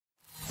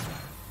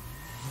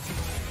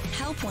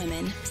help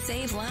women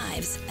save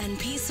lives and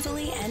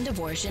peacefully end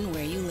abortion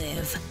where you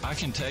live. I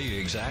can tell you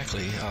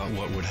exactly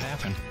what would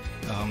happen.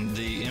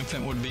 The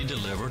infant would be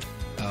delivered.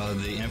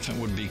 The infant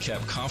would be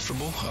kept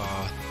comfortable.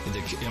 The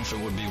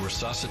infant would be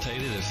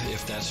resuscitated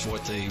if that's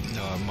what the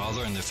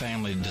mother and the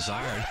family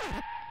desired.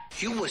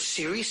 You were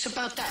serious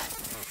about that?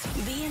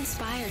 Be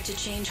inspired to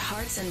change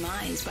hearts and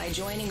minds by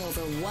joining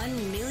over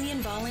 1 million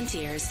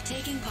volunteers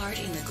taking part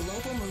in the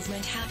global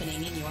movement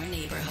happening in your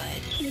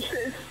neighborhood. She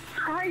says,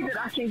 pray that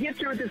I can get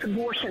through this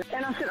abortion.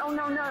 And I said, oh,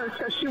 no.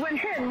 So she went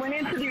ahead and went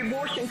into the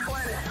abortion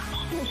clinic.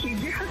 And she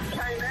just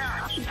came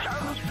out. She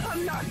told us,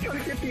 I'm not going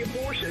to get the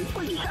abortion.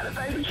 We just had a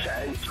baby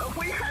saved. So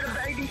we had a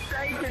baby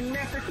saved in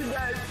Memphis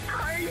today.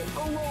 Praise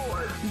the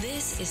Lord.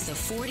 This is the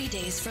 40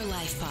 Days for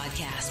Life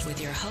podcast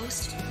with your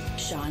host,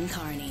 Sean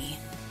Carney.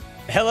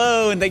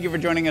 Hello, and thank you for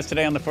joining us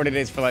today on the 40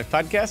 Days for Life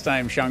podcast. I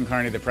am Sean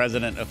Carney, the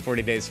president of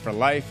 40 Days for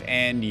Life,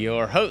 and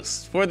your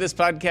host for this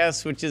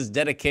podcast, which is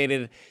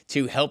dedicated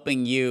to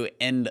helping you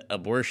end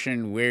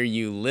abortion where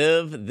you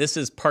live. This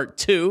is part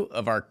 2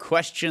 of our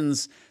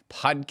questions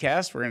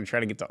podcast. We're going to try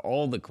to get to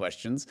all the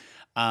questions,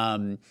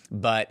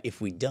 but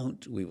if we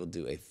don't, we will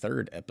do a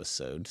third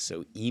episode.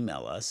 So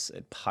email us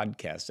at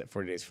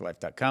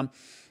podcast@40daysforlife.com.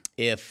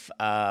 If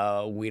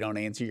we don't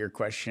answer your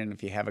question,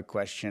 if you have a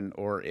question,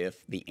 or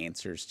if the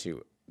answers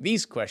to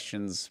these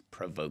questions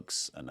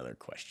provokes another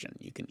question,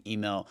 you can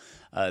email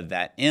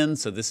that in.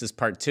 So this is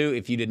part 2.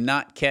 If you did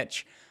not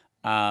catch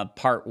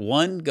part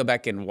 1, go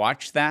back and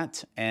watch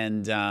that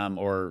and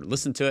or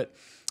listen to it,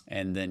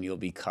 and then you'll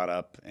be caught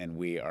up. And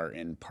we are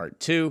in part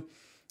 2,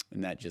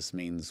 and that just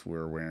means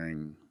we're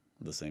wearing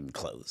the same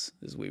clothes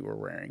as we were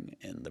wearing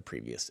in the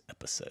previous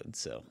episode.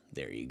 So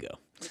there you go.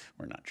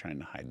 We're not trying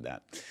to hide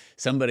that.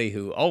 Somebody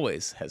who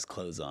always has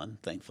clothes on,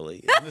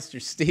 thankfully, is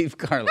Mr. Steve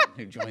Carlin,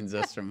 who joins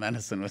us from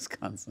Madison,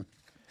 Wisconsin.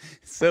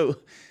 So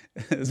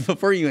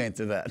before you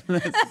answer that,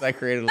 I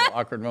created a little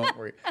awkward moment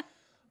for you.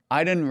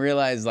 I didn't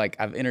realize,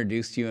 I've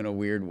introduced you in a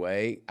weird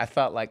way. I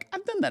thought,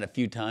 I've done that a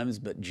few times,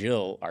 but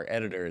Jill, our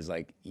editor, is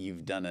like,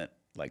 you've done it,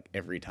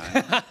 every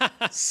time.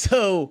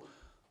 So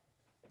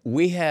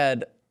we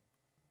have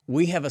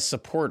a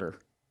supporter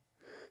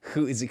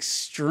who is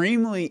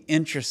extremely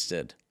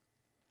interested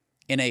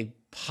in a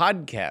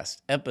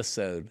podcast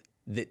episode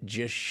that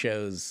just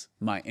shows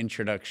my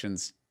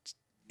introductions,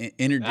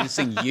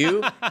 introducing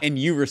you and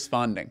you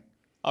responding.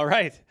 All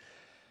right.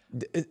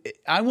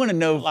 I want to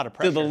know, a lot of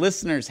pressure. do the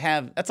listeners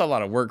have, that's a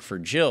lot of work for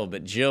Jill,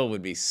 but Jill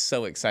would be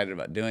so excited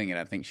about doing it.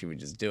 I think she would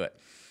just do it.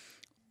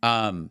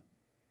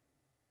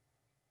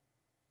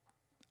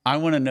 I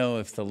want to know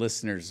if the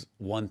listeners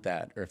want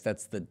that or if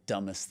that's the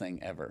dumbest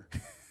thing ever.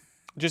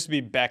 Just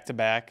be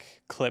back-to-back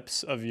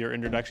clips of your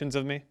introductions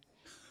of me?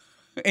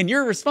 And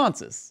your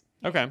responses.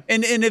 Okay.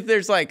 And if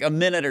there's a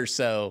minute or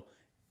so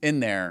in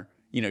there,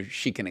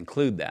 she can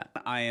include that.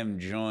 I am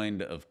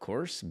joined, of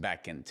course,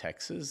 back in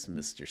Texas,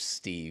 Mr.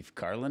 Steve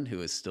Carlin, who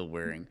is still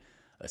wearing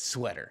a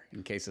sweater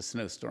in case a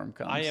snowstorm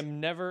comes. I am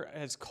never,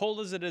 as cold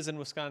as it is in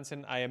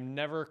Wisconsin, I am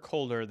never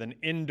colder than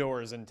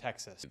indoors in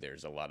Texas.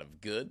 There's a lot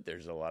of good,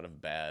 there's a lot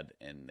of bad,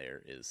 and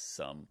there is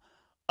some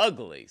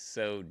ugly.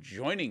 So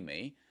joining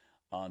me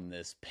on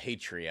this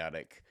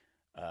patriotic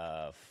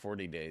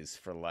 40 Days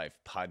for Life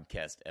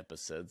podcast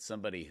episode,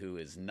 somebody who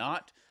is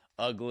not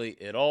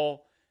ugly at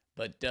all,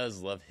 but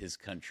does love his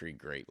country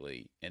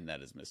greatly, and that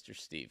is Mr.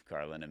 Steve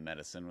Carlin in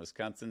Madison,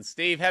 Wisconsin.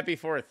 Steve, happy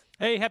 4th.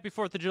 Hey, happy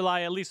 4th of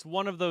July. At least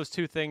one of those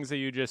two things that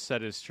you just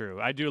said is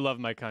true. I do love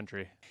my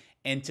country.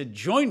 And to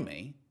join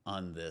me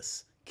on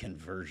this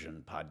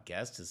conversion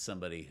podcast is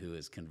somebody who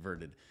has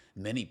converted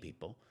many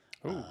people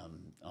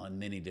on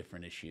many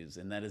different issues,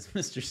 and that is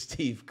Mr.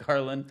 Steve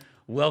Carlin.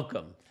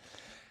 Welcome.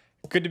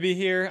 Good to be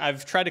here.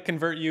 I've tried to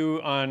convert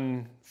you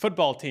on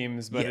football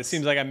teams, but Yes. It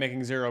seems like I'm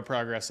making zero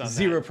progress on that.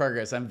 Zero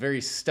progress. I'm very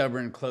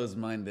stubborn,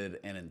 closed-minded,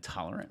 and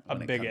intolerant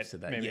when it bigot, comes to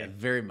that. maybe. Yeah,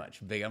 very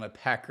much. Big. I'm a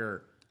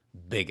Packer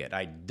bigot.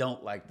 I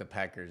don't like the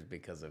Packers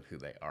because of who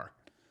they are.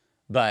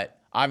 But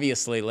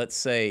obviously, let's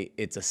say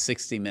it's a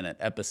 60-minute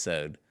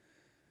episode.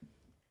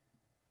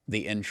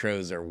 The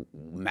intros are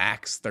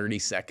max 30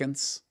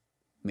 seconds,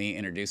 me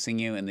introducing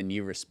you, and then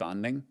you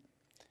responding.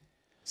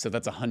 So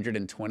that's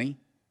 120.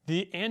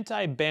 The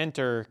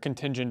anti-banter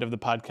contingent of the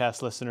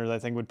podcast listeners, I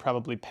think, would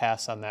probably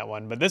pass on that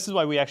one. But this is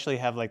why we actually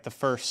have the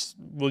first.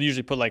 We'll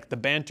usually put the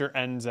banter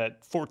ends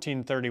at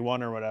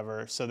 14:31 or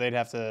whatever, so they'd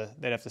have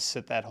to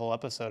sit that whole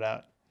episode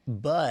out.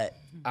 But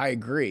I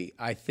agree.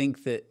 I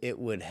think that it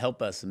would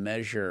help us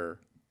measure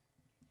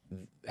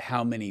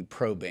how many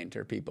pro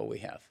banter people we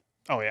have.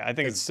 Oh yeah, I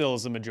think it still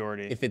is the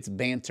majority. If it's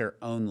banter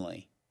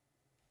only.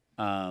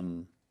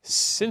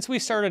 Since we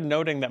started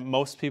noting that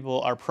most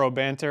people are pro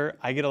banter,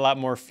 I get a lot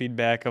more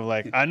feedback of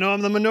I know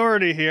I'm the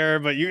minority here,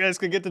 but you guys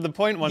could get to the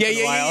point once in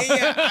a while.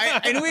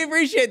 Yeah. And we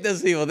appreciate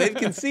those people. They've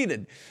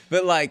conceded.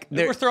 But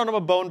We're throwing them a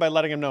bone by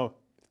letting them know.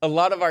 A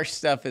lot of our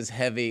stuff is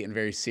heavy and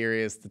very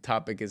serious. The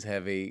topic is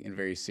heavy and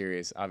very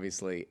serious,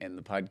 obviously. And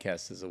the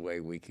podcast is a way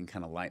we can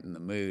kind of lighten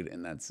the mood,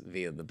 and that's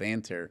via the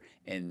banter.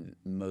 And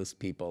most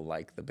people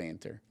like the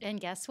banter. And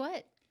guess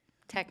what?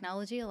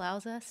 Technology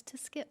allows us to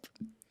skip.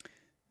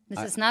 This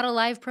is not a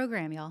live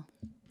program, y'all.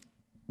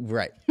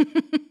 Right.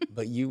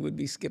 But you would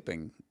be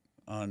skipping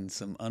on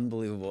some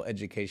unbelievable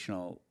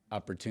educational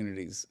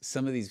opportunities.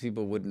 Some of these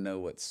people wouldn't know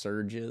what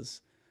surge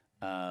is.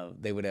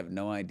 They would have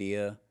no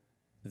idea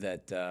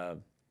that,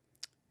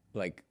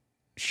 like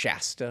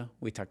Shasta,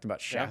 we talked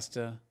about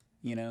Shasta,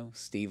 you know,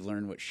 Steve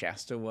learned what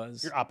Shasta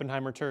was. Your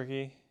Oppenheimer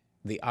turkey.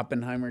 The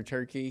Oppenheimer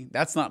turkey.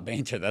 That's not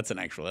banter. That's an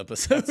actual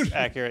episode. That's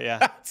accurate, yeah.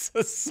 That's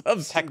a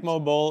substance.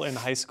 Tecmo Bowl in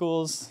high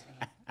schools.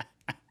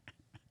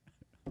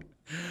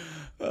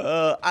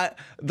 The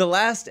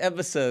last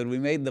episode, we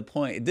made the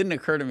point, it didn't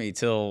occur to me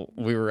till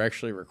we were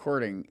actually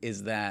recording,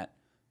 is that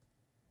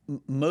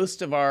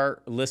most of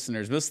our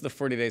listeners, most of the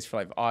 40 Days for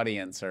Life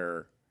audience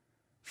are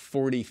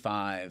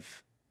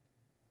 45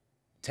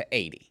 to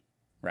 80,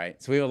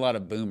 right? So we have a lot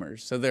of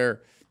boomers. So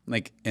they're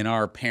like in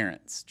our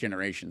parents'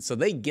 generation. So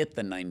they get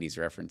the 90s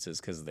references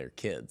because they're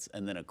kids.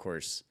 And then, of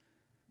course,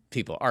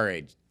 people our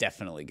age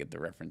definitely get the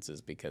references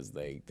because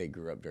they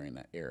grew up during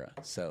that era.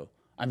 So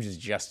I'm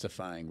just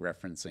justifying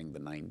referencing the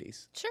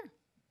 90s. Sure.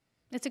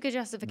 It's a good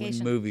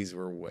justification. When movies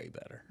were way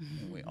better.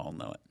 And we all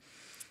know it.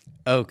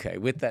 Okay,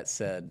 with that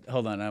said,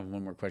 hold on, I have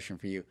one more question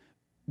for you.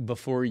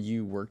 Before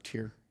you worked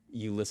here,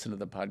 you listened to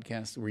the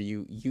podcast, where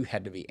you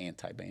had to be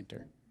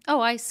anti-banter. Oh,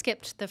 I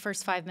skipped the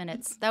first 5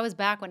 minutes. That was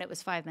back when it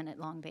was 5-minute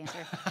long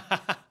banter.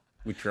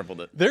 We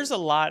tripled it. There's a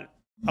lot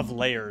of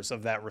layers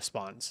of that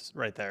response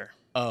right there.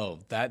 Oh,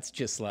 that's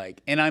just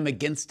like, and I'm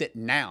against it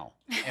now,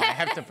 and I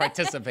have to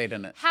participate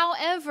in it.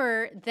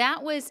 However,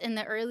 that was in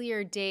the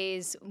earlier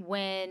days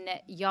when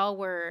y'all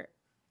were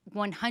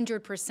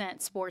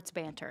 100% sports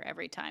banter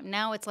every time.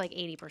 Now it's like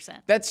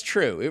 80%. That's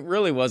true. It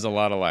really was a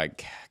lot of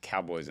like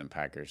Cowboys and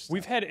Packers stuff.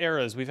 We've had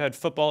eras. We've had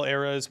football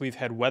eras. We've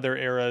had weather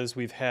eras.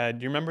 We've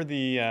had, you remember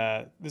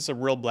this is a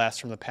real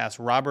blast from the past,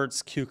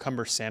 Robert's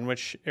cucumber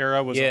sandwich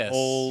era was a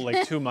whole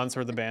like 2 months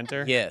worth of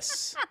banter.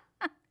 Yes.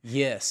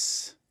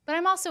 Yes. But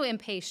I'm also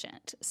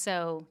impatient.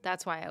 So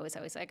that's why I was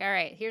always like, all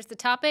right, here's the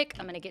topic.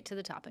 I'm going to get to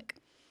the topic.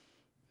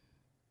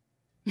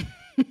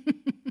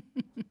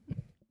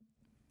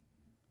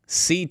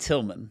 C.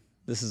 Tillman,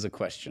 this is a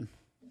question.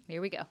 Here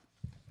we go.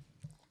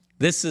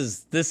 This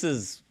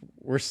is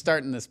we're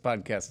starting this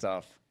podcast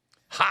off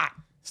hot.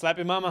 Slap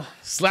your mama.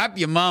 Slap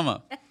your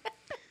mama.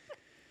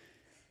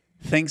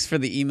 Thanks for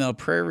the email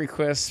prayer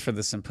requests for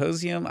the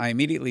symposium. I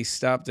immediately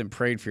stopped and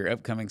prayed for your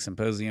upcoming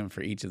symposium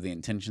for each of the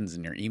intentions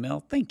in your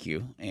email. Thank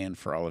you. And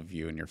for all of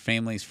you and your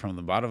families, from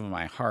the bottom of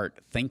my heart,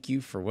 thank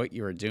you for what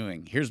you are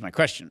doing. Here's my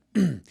question.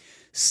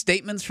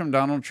 Statements from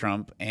Donald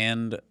Trump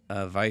and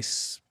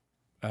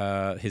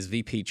his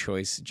VP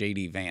choice,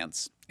 J.D.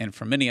 Vance, and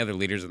from many other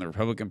leaders in the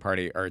Republican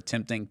Party are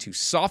attempting to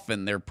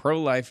soften their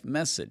pro-life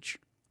message.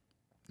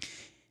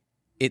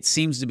 It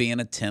seems to be an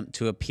attempt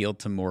to appeal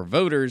to more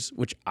voters,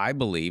 which I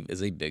believe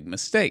is a big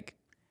mistake.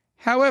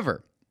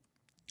 However,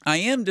 I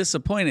am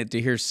disappointed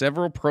to hear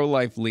several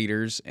pro-life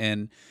leaders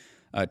and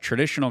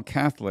traditional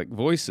Catholic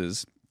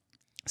voices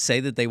say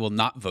that they will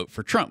not vote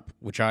for Trump,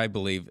 which I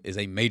believe is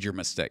a major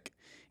mistake.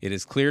 It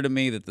is clear to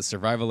me that the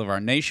survival of our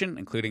nation,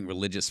 including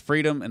religious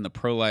freedom and the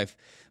pro-life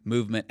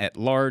movement at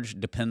large,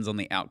 depends on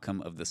the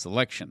outcome of this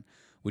election.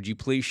 Would you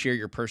please share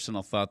your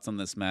personal thoughts on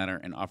this matter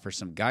and offer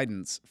some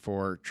guidance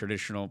for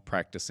traditional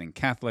practicing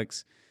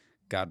Catholics?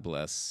 God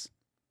bless,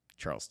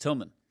 Charles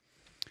Tillman.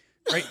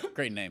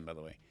 Great name, by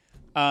the way.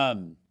 I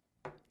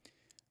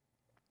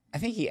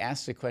think he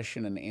asked a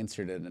question and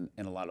answered it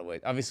in a lot of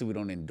ways. Obviously, we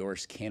don't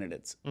endorse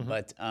candidates,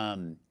 but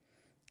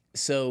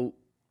so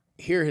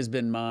here has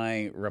been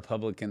my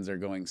Republicans are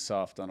going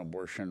soft on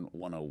abortion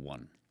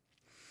 101.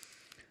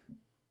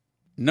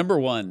 Number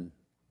one,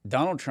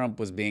 Donald Trump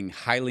was being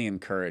highly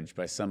encouraged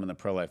by some in the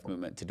pro-life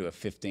movement to do a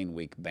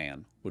 15-week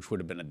ban, which would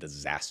have been a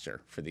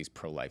disaster for these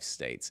pro-life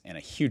states and a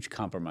huge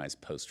compromise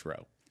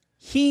post-Roe.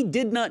 He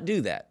did not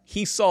do that.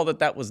 He saw that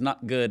that was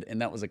not good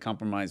and that was a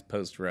compromise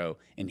post-Roe,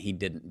 and he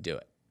didn't do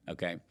it,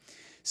 okay?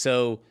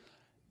 So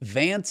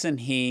Vance and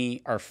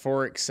he are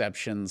for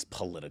exceptions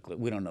politically.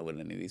 We don't know what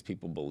any of these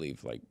people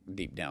believe, like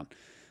deep down.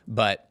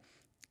 But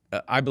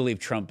I believe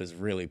Trump is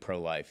really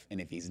pro-life, and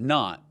if he's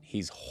not,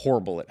 he's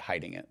horrible at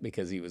hiding it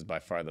because he was by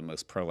far the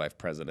most pro-life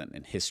president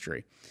in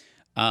history.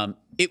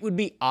 It would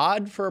be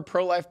odd for a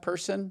pro-life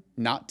person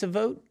not to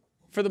vote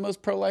for the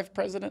most pro-life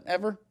president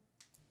ever.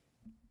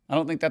 I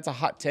don't think that's a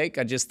hot take.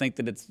 I just think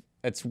that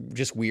it's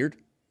just weird.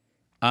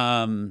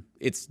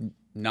 It's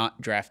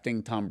not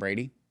drafting Tom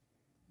Brady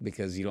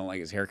because you don't like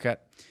his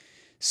haircut.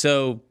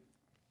 So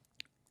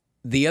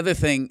the other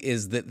thing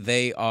is that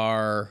they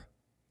are...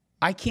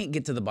 I can't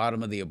get to the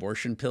bottom of the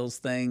abortion pills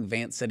thing.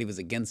 Vance said he was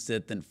against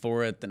it, then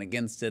for it, then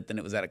against it, then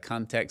it was out of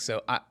context.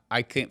 So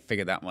I can't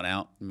figure that one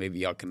out. Maybe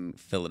y'all can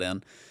fill it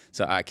in.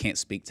 So I can't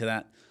speak to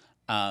that.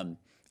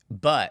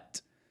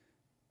 But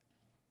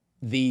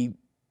the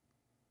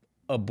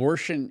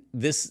abortion,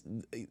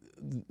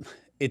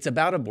 it's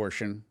about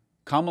abortion.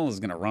 Kamala is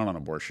going to run on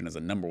abortion as a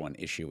number one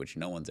issue, which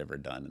no one's ever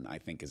done, and I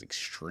think is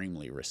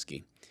extremely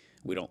risky.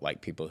 We don't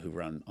like people who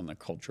run on the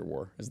culture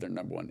war as their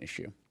number one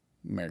issue.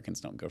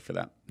 Americans don't go for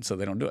that, so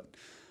they don't do it.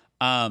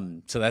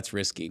 So that's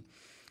risky.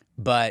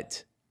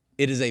 But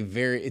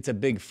it's a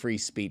big free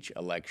speech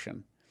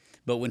election.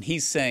 But when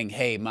he's saying,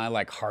 hey, my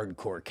like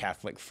hardcore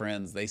Catholic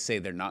friends, they say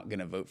they're not going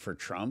to vote for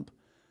Trump,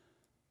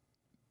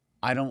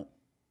 I don't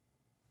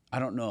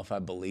know if I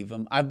believe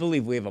him. I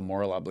believe we have a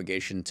moral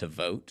obligation to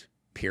vote,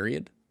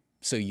 period.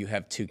 So you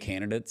have two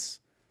candidates.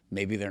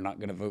 Maybe they're not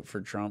going to vote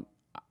for Trump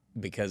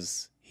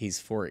because he's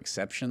for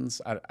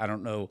exceptions. I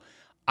don't know.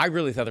 I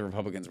really thought the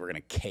Republicans were going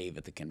to cave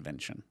at the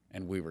convention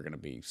and we were going to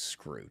be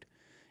screwed.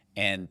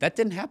 And that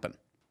didn't happen.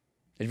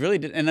 It really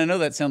did. And I know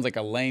that sounds like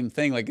a lame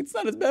thing. Like, it's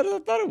not as bad as I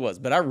thought it was.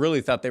 But I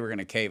really thought they were going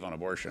to cave on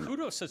abortion.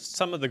 Kudos to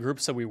some of the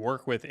groups that we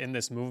work with in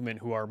this movement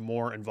who are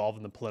more involved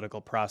in the political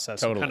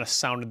process. Totally. Who kind of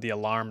sounded the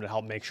alarm to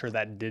help make sure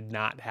that did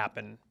not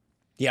happen.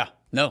 Yeah.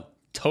 No.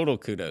 Total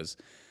kudos.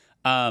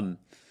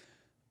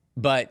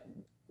 But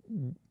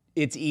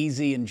it's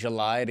easy in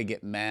July to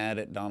get mad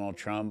at Donald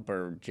Trump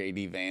or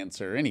J.D.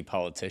 Vance or any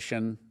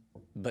politician.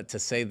 But to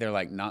say they're,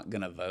 like, not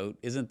going to vote,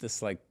 isn't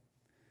this like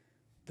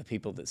the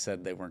people that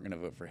said they weren't going to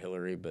vote for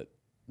Hillary but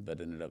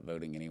ended up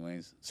voting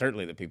anyways?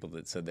 Certainly the people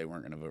that said they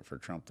weren't going to vote for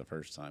Trump the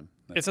first time.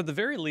 It's at the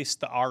very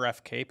least the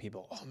RFK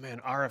people. Oh, man,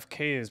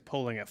 RFK is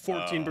polling at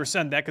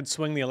 14%. That could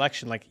swing the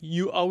election. Like,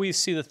 you always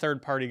see the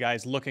third-party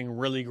guys looking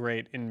really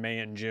great in May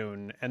and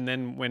June. And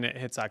then when it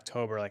hits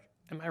October, like,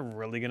 am I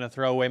really going to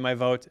throw away my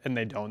vote? And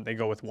they don't. They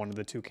go with one of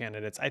the two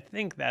candidates. I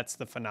think that's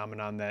the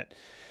phenomenon that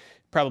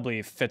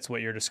probably fits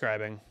what you're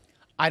describing.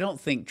 I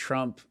don't think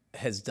Trump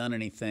has done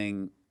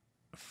anything,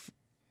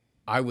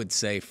 I would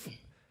say,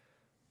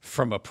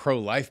 from a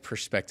pro-life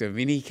perspective. I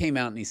mean, he came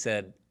out and he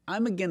said,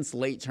 I'm against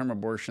late-term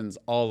abortions.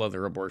 All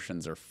other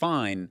abortions are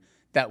fine.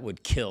 That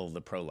would kill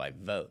the pro-life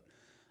vote.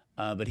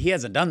 But he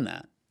hasn't done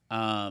that.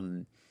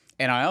 And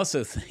I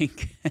also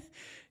think,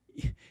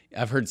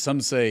 I've heard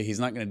some say he's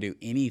not going to do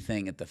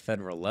anything at the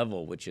federal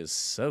level, which is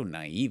so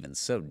naive and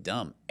so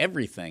dumb.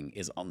 Everything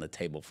is on the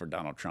table for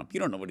Donald Trump. You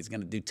don't know what he's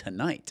going to do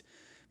tonight.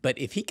 But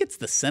if he gets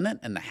the Senate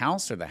and the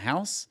House or the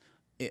House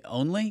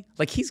only,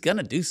 like, he's going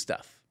to do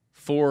stuff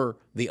for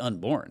the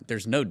unborn.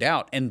 There's no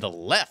doubt. And the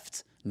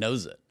left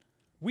knows it.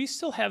 We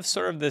still have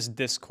sort of this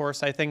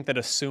discourse, I think, that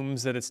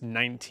assumes that it's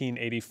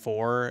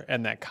 1984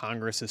 and that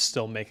Congress is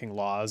still making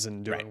laws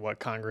and doing what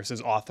Congress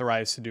is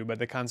authorized to do by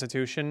the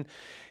Constitution.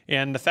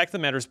 And the fact of the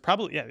matter is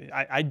probably,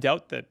 I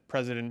doubt that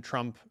President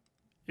Trump,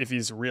 if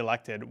he's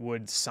reelected,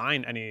 would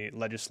sign any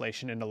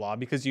legislation into law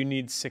because you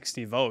need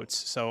 60 votes.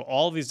 So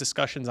all of these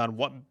discussions on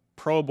what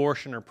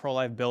pro-abortion or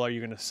pro-life bill are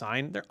you going to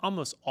sign, they're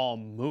almost all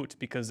moot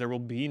because there will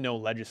be no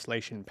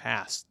legislation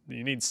passed.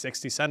 You need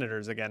 60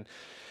 senators again.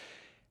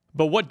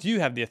 But what do you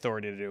have the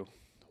authority to do?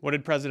 What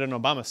did President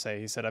Obama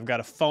say? He said, I've got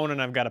a phone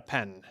and I've got a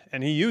pen.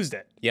 And he used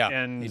it. Yeah,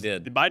 and he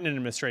did. The Biden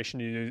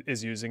administration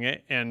is using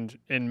it, and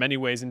in many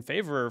ways in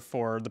favor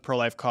for the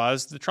pro-life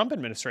cause. The Trump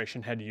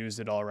administration had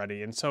used it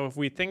already. And so if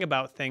we think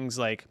about things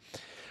like,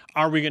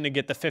 are we going to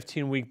get the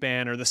 15-week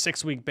ban or the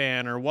 6-week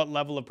ban, or what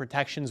level of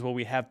protections will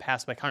we have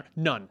passed by Congress?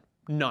 None.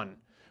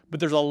 But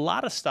there's a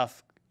lot of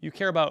stuff. You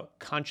care about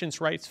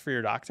conscience rights for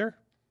your doctor?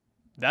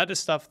 That is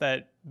stuff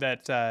that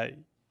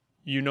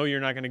you know you're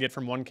not going to get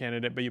from one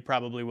candidate, but you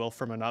probably will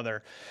from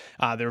another.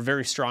 They're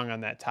very strong on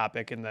that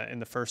topic in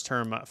the first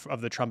term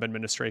of the Trump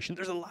administration.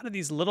 There's a lot of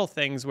these little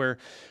things where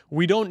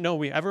we don't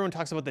know. Everyone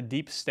talks about the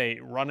deep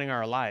state running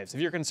our lives. If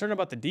you're concerned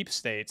about the deep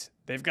state,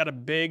 they've got a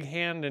big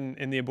hand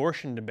in the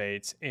abortion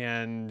debate,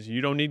 and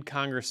you don't need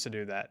Congress to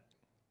do that.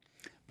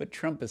 But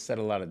Trump has said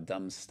a lot of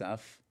dumb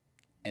stuff,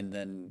 and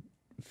then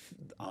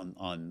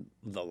on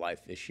the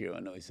life issue,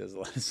 I know he says a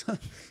lot of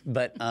stuff,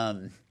 but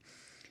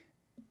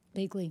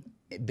Bigly.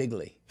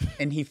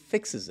 And he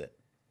fixes it.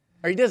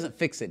 Or he doesn't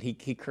fix it,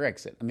 he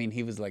corrects it. I mean,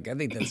 he was like, I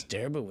think that's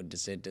terrible what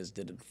DeSantis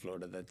did in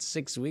Florida. That's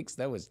 6 weeks,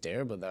 that was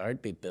terrible. The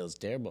heartbeat bill's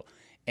terrible.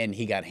 And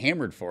he got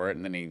hammered for it,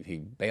 and then he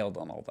bailed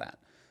on all that.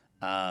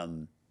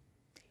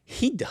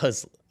 He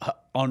does,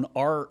 on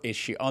our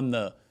issue, on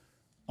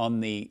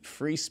the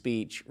free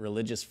speech,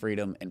 religious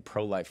freedom, and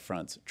pro-life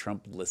fronts,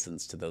 Trump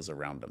listens to those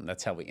around him.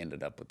 That's how we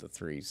ended up with the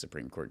 3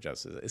 Supreme Court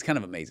justices. It's kind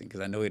of amazing because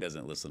I know he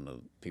doesn't listen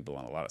to people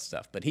on a lot of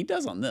stuff, but he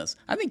does on this.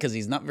 I think because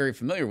he's not very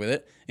familiar with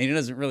it, and he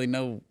doesn't really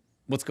know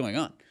what's going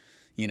on,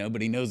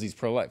 but he knows he's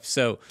pro-life.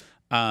 So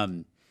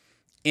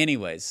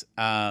anyways,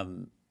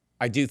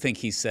 I do think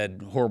he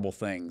said horrible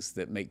things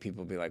that make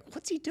people be like,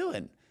 what's he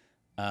doing?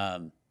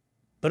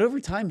 But over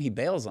time, he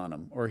bails on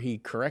them or he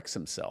corrects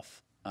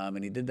himself.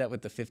 And he did that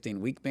with the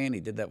 15-week ban. He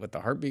did that with the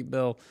heartbeat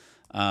bill.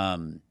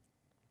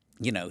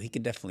 He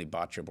could definitely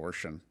botch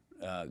abortion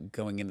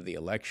going into the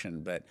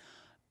election. But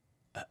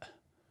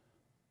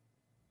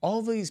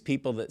all these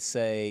people that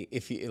say,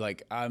 if you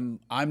like, I'm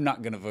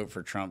not going to vote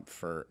for Trump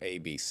for A,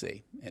 B,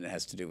 C, and it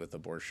has to do with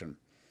abortion.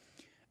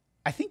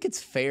 I think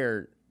it's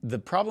fair. The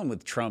problem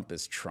with Trump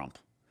is Trump.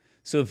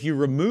 So if you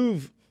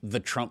remove the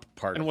Trump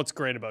part. And what's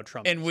great about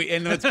Trump. And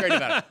what's great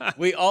about it.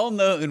 We all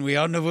know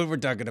what we're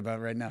talking about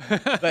right now.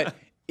 But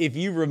if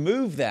you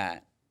remove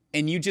that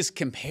and you just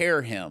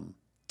compare him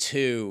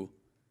to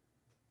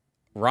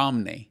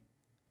Romney,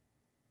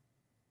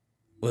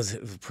 was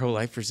it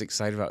pro-lifers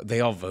excited about? They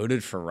all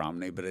voted for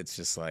Romney, but it's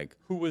just like,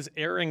 who was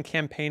airing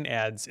campaign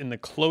ads in the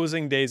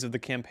closing days of the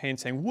campaign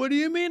saying, "What do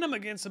you mean I'm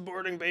against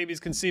aborting babies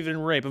conceived in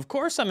rape? Of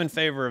course I'm in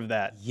favor of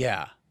that."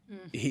 yeah,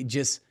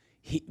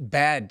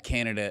 bad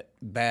candidate,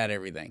 bad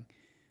everything.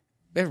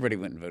 Everybody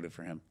went and voted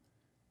for him,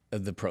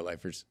 the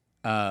pro-lifers.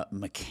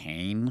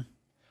 McCain.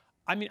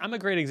 I mean, I'm a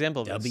great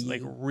example of this,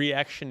 like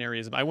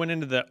reactionaryism. I went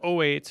into the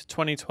 2008,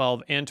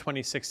 2012, and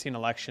 2016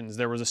 elections.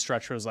 There was a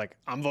stretch where it was like,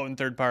 I'm voting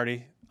third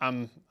party.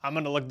 I'm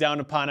going to look down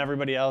upon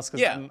everybody else.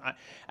 Cause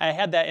I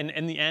had that. And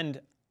in the end,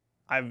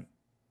 I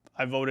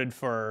voted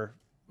for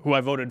who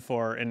I voted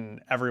for in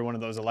every one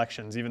of those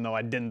elections, even though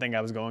I didn't think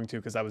I was going to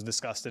because I was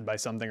disgusted by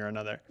something or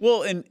another.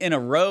 Well, in a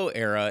Roe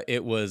era,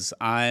 it was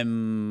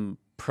I'm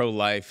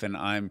pro-life and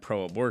I'm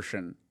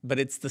pro-abortion. But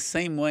it's the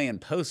same way in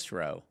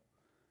post-Roe,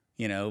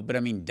 you know. But I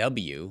mean,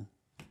 W,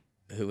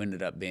 who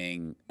ended up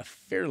being a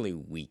fairly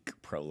weak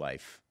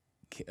pro-life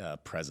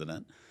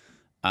president,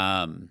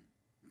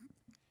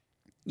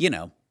 you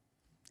know,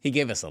 he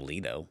gave us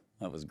Alito.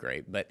 That was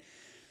great. But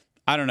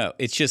I don't know.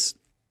 It's just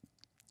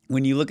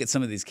when you look at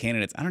some of these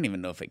candidates, I don't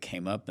even know if it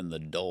came up in the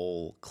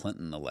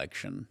Dole-Clinton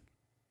election.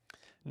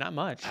 Not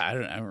much. I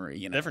don't know.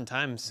 You know, different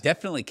times.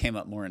 Definitely came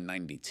up more in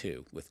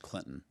 '92 with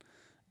Clinton.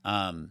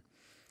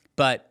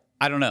 But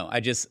I don't know. I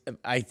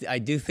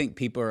do think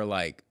people are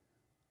like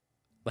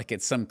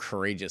it's some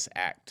courageous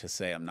act to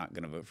say I'm not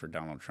going to vote for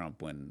Donald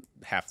Trump when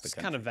half the country.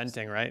 It's kind of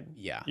venting, right?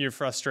 Yeah. You're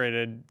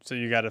frustrated, so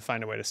you got to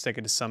find a way to stick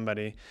it to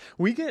somebody.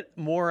 We get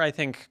more, I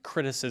think,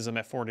 criticism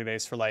at 40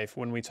 Days for Life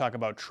when we talk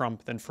about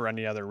Trump than for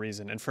any other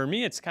reason. And for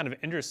me, it's kind of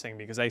interesting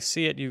because I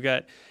see it. You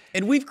got,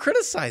 and we've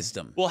criticized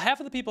him. Well, half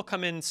of the people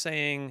come in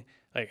saying,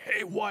 like,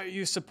 hey, why are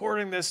you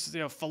supporting this,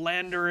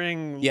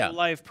 philandering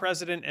life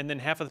president? And then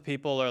half of the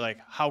people are like,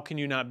 how can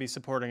you not be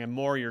supporting him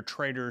more? You're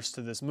traitors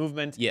to this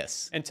movement.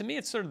 Yes. And to me,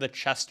 it's sort of the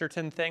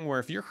Chesterton thing where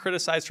if you're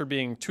criticized for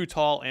being too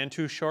tall and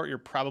too short, you're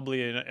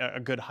probably a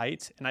good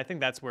height. And I think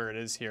that's where it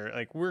is here.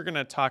 Like, we're going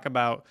to talk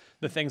about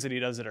the things that he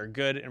does that are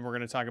good, and we're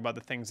going to talk about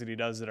the things that he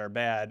does that are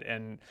bad.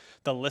 And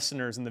the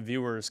listeners and the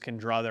viewers can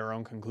draw their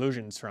own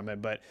conclusions from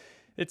it. But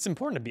it's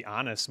important to be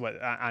honest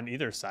on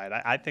either side.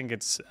 I think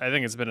it's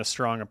been a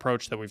strong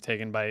approach that we've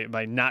taken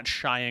by not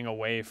shying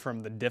away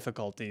from the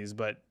difficulties,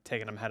 but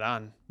taking them head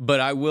on.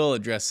 But I will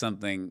address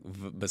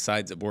something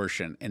besides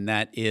abortion, and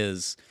that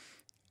is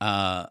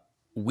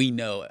we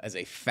know as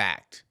a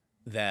fact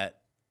that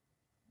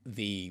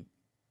the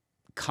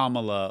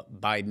Kamala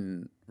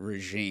Biden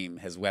regime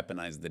has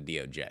weaponized the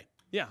DOJ.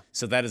 Yeah.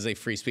 So that is a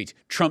free speech.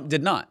 Trump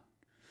did not.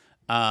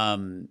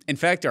 In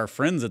fact, our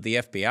friends at the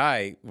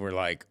FBI were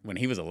like, when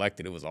he was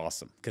elected, it was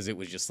awesome because it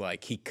was just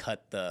like he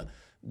cut the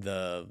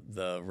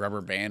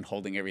rubber band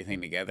holding everything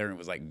together and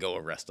was like, go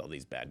arrest all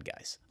these bad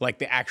guys, like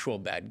the actual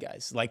bad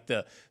guys, like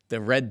the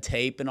red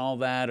tape and all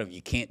that of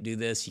you can't do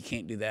this, you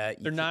can't do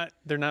that.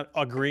 They're not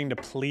agreeing to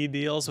plea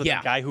deals with the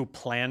guy who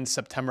planned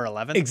September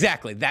 11th.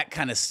 Exactly, that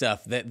kind of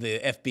stuff that the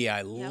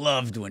FBI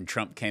loved when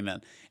Trump came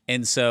in,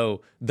 and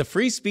so the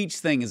free speech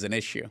thing is an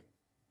issue.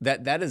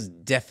 That is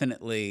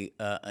definitely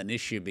an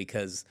issue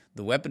because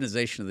the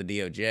weaponization of the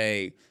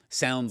DOJ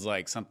sounds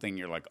like something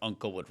your like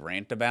uncle would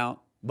rant about,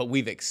 but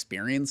we've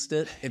experienced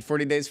it at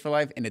 40 Days for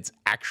Life, and it's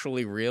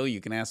actually real. You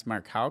can ask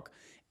Mark Houck,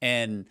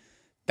 and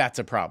that's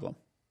a problem.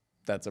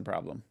 That's a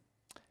problem.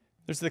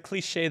 There's the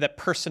cliche that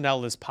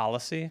personnel is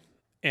policy,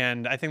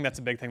 and I think that's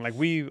a big thing. Like,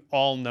 we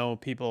all know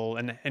people,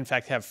 and in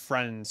fact have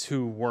friends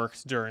who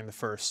worked during the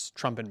first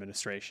Trump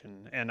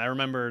administration. And I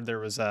remember there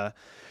was a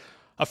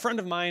friend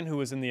of mine who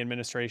was in the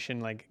administration,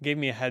 like, gave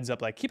me a heads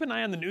up, like, keep an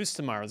eye on the news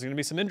tomorrow. There's going to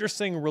be some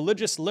interesting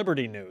religious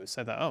liberty news.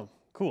 I thought, oh,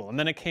 cool. And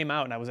then it came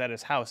out, and I was at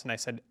his house, and I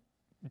said,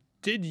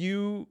 did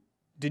you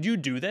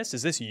do this?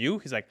 Is this you?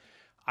 He's like,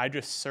 I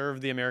just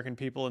served the American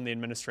people in the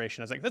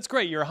administration. I was like, that's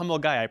great. You're a humble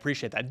guy. I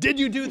appreciate that. Did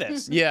you do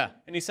this? Yeah.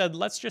 And he said,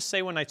 let's just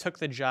say when I took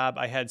the job,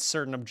 I had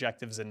certain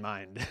objectives in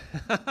mind.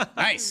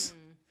 Nice.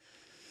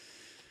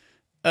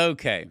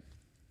 Okay.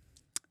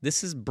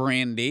 This is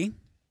Brandy.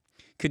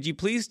 Could you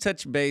please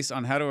touch base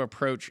on how to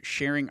approach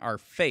sharing our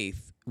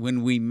faith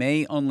when we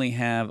may only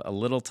have a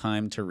little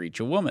time to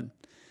reach a woman?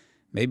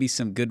 Maybe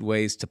some good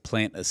ways to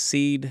plant a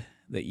seed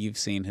that you've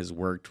seen has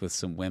worked with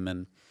some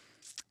women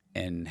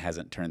and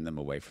hasn't turned them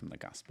away from the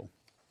gospel.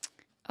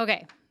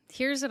 Okay,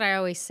 here's what I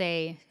always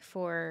say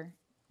for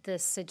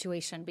this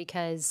situation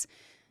because,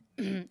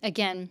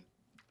 again,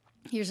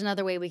 here's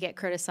another way we get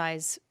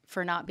criticized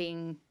for not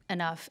being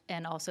enough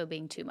and also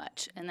being too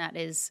much, and that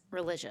is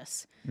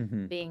religious.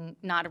 Mm-hmm. Being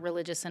not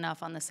religious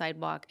enough on the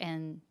sidewalk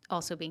and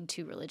also being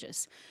too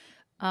religious.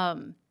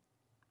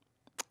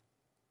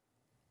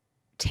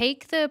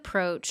 Take the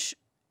approach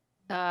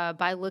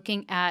by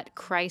looking at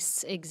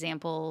Christ's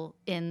example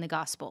in the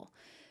gospel.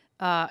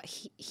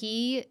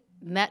 He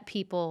met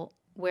people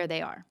where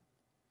they are.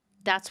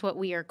 That's what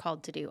we are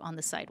called to do on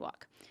the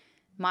sidewalk.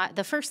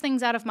 The first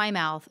things out of my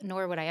mouth,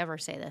 nor would I ever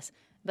say this,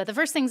 but the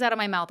first things out of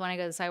my mouth when I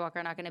go to the sidewalk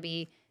are not going to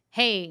be,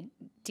 hey,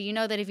 do you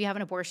know that if you have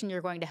an abortion,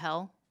 you're going to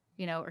hell?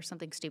 Or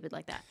something stupid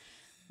like that.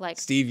 Like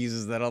Steve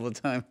uses that all the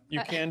time.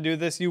 You can do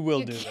this. You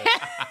will do this.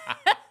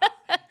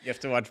 You have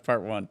to watch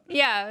part 1.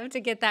 yeah, to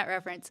get that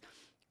reference.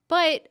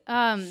 But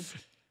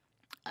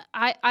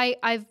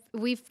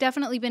we've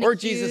definitely been Or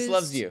accused, Jesus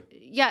loves you.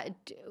 Yeah.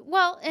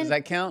 Well, and Does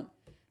that count?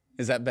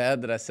 Is that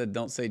bad that I said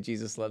don't say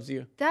Jesus loves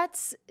you? that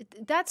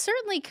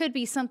certainly could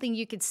be something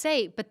you could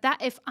say, but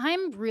that if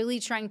I'm really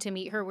trying to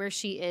meet her where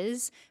she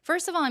is,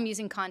 first of all, I'm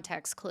using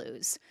context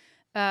clues.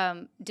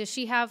 Does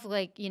she have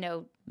like,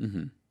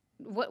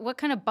 what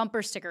kind of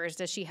bumper stickers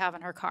does she have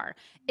in her car?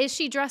 Is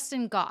she dressed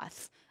in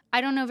goth? I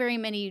don't know very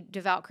many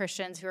devout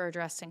Christians who are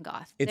dressed in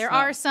goth.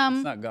 Are some.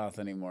 It's not goth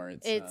anymore.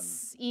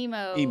 It's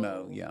emo.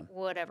 Emo, yeah.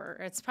 Whatever.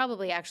 It's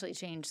probably actually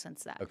changed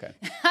since that. Okay.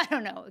 I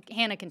don't know.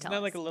 Hannah can tell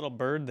Isn't that us. like a little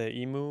bird, the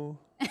emu?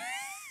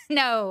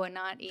 No,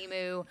 not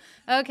emu.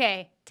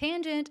 Okay,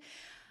 tangent.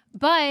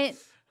 But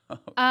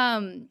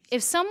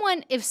if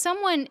someone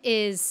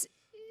is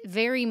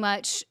very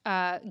much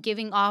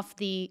giving off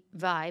the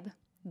vibes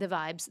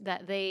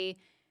that they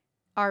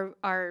are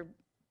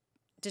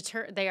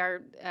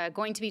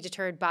going to be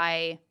deterred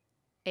by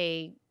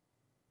a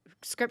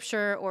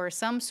scripture or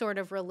some sort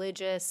of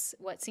religious,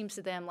 what seems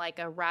to them like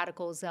a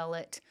radical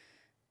zealot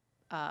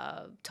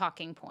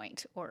talking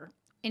point or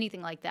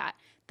anything like that.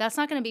 That's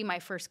not going to be my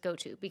first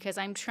go-to because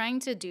I'm trying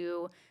to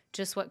do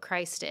just what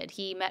Christ did.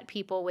 He met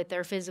people with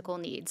their physical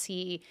needs.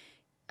 It's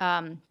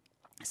one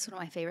of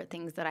my favorite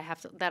things that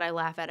I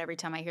laugh at every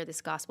time I hear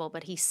this gospel,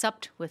 but he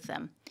supped with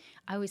them.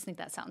 I always think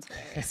that sounds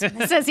hilarious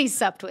when it says he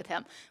supped with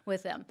them.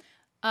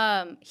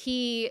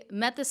 He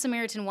met the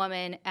Samaritan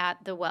woman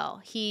at the well.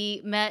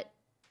 He met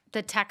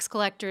the tax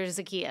collector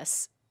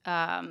Zacchaeus.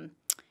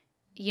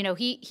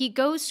 He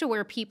goes to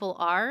where people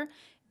are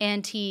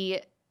and he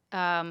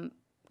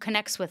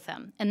connects with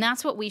them. And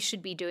that's what we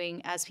should be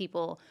doing as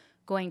people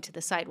going to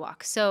the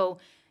sidewalk. So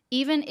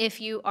even if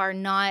you are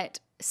not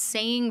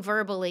saying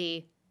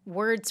verbally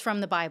words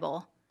from the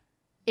Bible,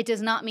 it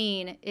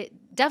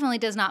definitely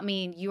does not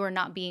mean you are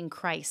not being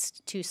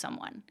Christ to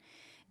someone.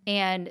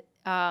 And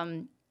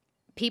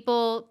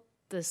people,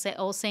 the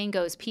old saying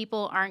goes,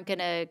 people aren't going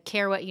to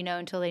care what you know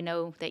until they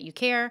know that you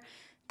care.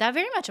 That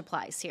very much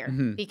applies here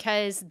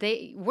because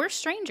we're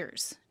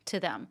strangers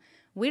to them.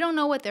 We don't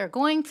know what they're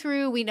going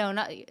through. We know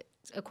not,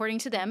 according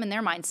to them and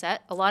their mindset.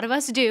 A lot of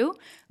us do,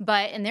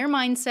 but in their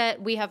mindset,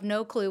 we have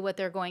no clue what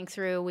they're going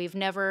through. We've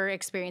never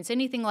experienced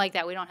anything like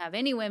that. We don't have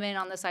any women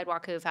on the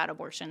sidewalk who have had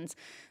abortions,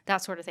 that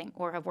sort of thing,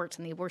 or have worked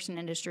in the abortion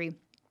industry.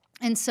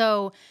 And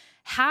so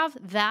have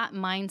that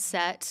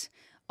mindset.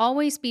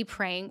 Always be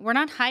praying. We're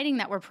not hiding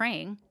that we're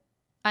praying.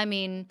 I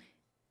mean,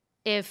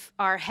 if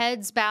our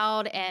heads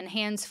bowed and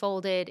hands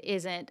folded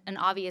isn't an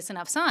obvious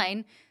enough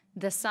sign,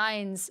 the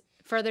signs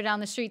further down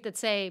the street that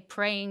say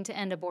praying to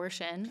end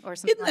abortion or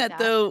something Isn't that,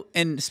 though,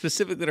 and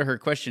specifically to her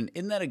question,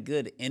 isn't that a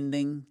good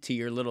ending to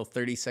your little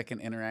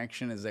 30-second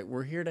interaction is that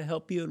we're here to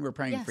help you and we're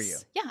praying for you?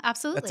 Yeah,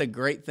 absolutely. That's a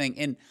great thing.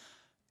 And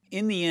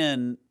in the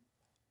end,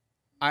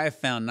 I have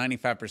found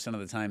 95% of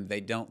the time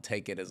they don't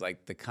take it as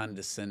like the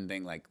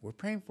condescending, like, we're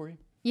praying for you.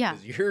 Yeah.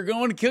 You're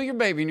going to kill your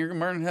baby and you're going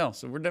to burn in hell.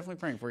 So we're definitely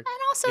praying for you. And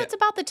also it's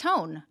about the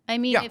tone. I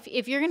mean,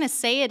 if you're going to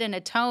say it in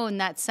a tone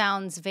that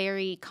sounds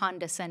very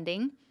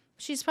condescending,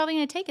 she's probably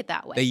going to take it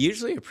that way. They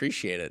usually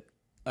appreciate it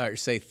or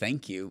say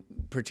thank you,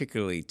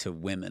 particularly to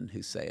women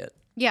who say it.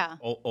 Yeah.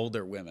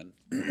 Older women.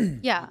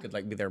 Yeah. It could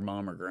like be their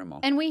mom or grandma.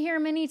 And we hear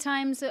many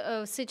times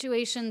of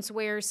situations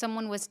where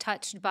someone was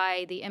touched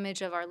by the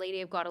image of Our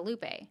Lady of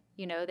Guadalupe.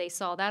 You know, they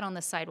saw that on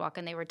the sidewalk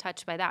and they were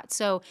touched by that.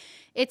 So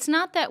it's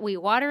not that we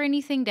water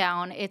anything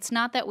down. It's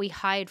not that we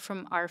hide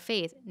from our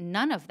faith.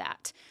 None of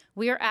that.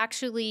 We are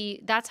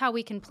actually, that's how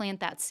we can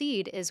plant that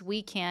seed is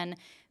we can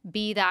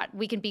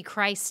be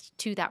Christ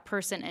to that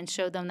person and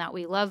show them that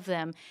we love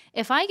them.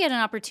 If I get an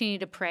opportunity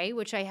to pray,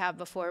 which I have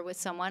before with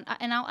someone,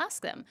 and I'll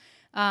ask them,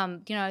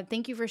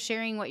 thank you for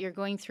sharing what you're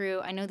going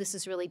through. I know this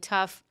is really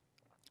tough.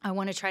 I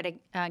want to try to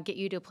get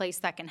you to a place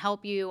that can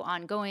help you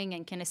ongoing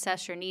and can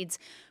assess your needs.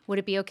 Would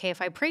it be okay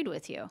if I prayed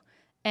with you?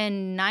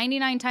 And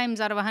 99 times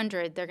out of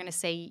 100, they're going to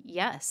say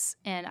yes.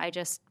 And I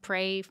just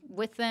pray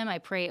with them. I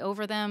pray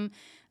over them.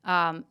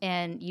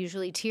 And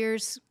usually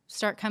tears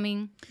start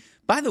coming.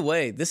 By the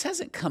way, this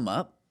hasn't come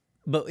up,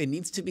 but it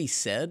needs to be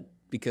said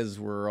because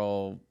we're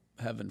all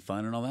having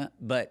fun and all that.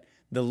 But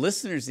the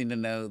listeners need to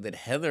know that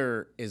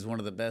Heather is one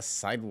of the best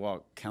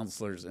sidewalk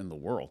counselors in the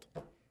world.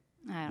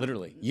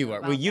 Literally, you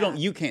are. Well,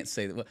 you can't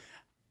say that. Well,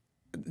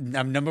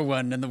 I'm number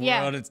one in the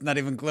world. It's not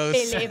even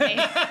close. Believe me.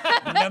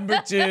 Number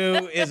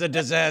two is a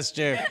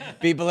disaster.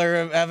 People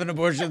are having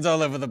abortions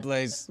all over the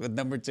place with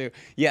number two.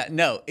 Yeah,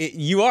 no,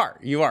 you are.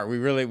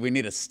 We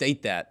need to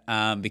state that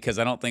because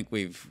I don't think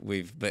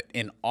but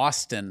in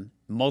Austin,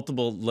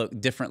 multiple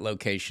different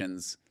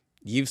locations,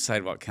 you've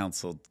sidewalk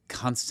counseled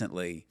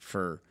constantly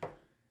for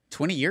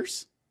 20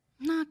 years?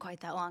 Not quite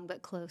that long,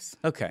 but close.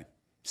 Okay.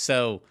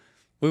 So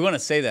we want to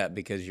say that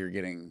because you're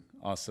getting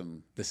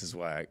awesome. This is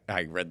why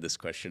I read this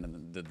question and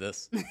then did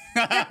this.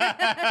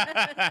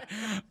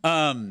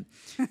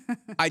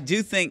 I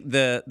do think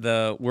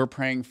the we're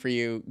praying for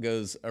you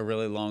goes a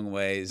really long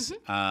ways.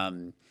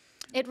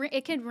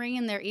 It could ring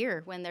in their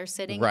ear when they're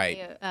sitting Right.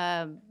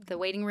 in the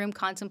waiting room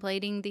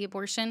contemplating the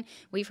abortion.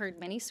 We've heard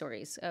many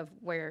stories of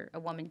where a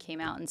woman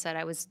came out and said,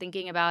 I was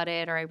thinking about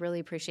it, or I really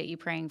appreciate you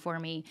praying for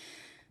me.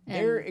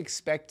 They're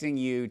expecting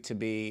you to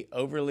be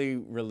overly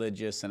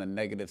religious in a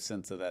negative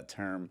sense of that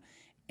term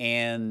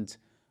and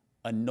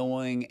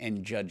annoying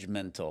and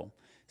judgmental.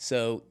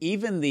 So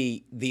even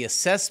the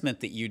assessment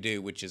that you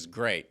do, which is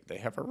great, they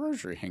have a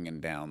rosary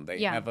hanging down,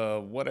 they have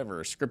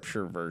a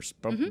scripture verse,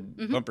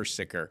 bumper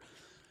sticker.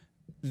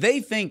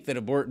 They think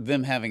that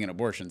them having an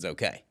abortion is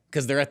okay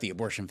because they're at the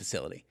abortion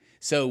facility.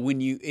 So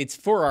it's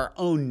for our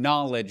own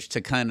knowledge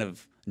to kind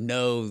of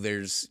know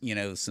there's,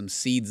 some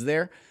seeds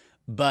there,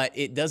 but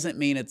it doesn't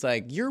mean it's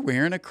like, you're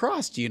wearing a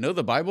cross. Do you know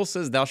the Bible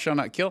says thou shalt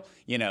not kill?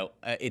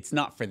 It's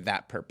not for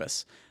that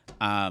purpose,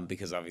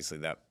 because obviously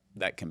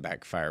that can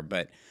backfire.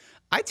 But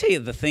I tell you,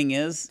 the thing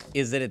is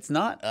that it's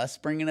not us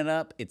bringing it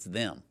up, it's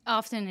them.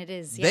 Often it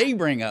is, yeah. They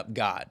bring up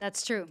God.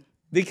 That's true.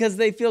 Because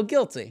they feel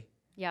guilty.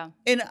 Yeah.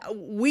 And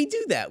we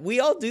do that.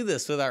 We all do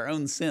this with our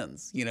own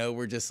sins.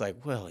 We're just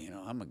like, well,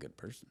 I'm a good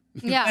person.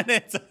 Yeah.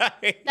 It's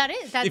like,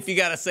 That's, if you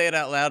got to say it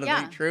out loud, it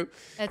ain't true.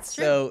 That's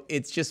true. So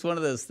it's just one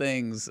of those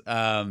things.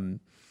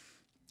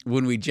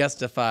 When we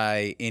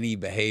justify any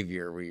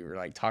behavior, we were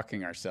like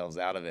talking ourselves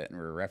out of it, and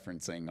we're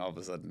referencing. All of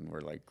a sudden, we're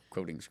like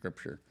quoting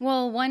scripture.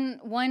 Well,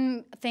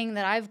 one thing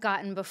that I've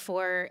gotten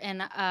before,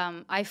 and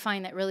I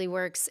find that really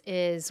works,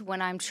 is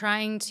when I'm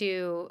talking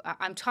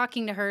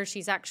to her.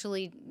 She's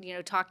actually,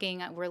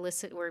 talking.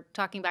 We're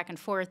talking back and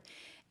forth,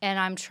 and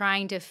I'm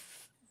trying to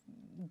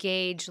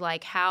gauge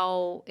like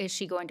how is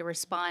she going to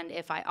respond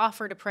if I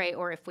offer to pray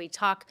or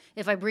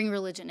if I bring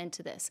religion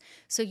into this.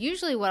 So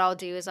usually, what I'll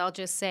do is I'll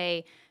just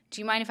say, do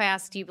you mind if I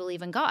ask, do you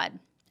believe in God?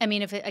 I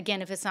mean, if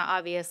it's not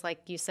obvious,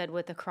 like you said,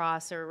 with a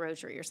cross or a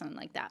rosary or something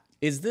like that.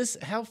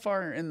 How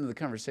far into the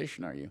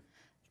conversation are you?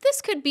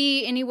 This could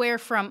be anywhere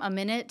from a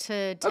minute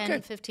to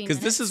 10, 15 minutes. Because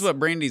this is what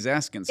Brandy's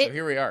asking, so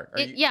here we are.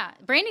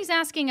 Brandy's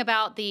asking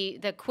about the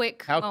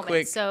quick moment.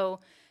 Quick? So,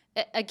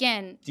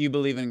 again. Do you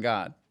believe in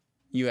God?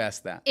 You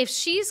asked that. If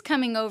she's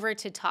coming over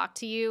to talk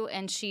to you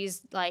and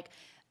she's like,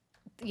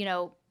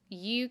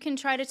 you can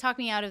try to talk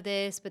me out of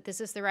this, but this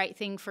is the right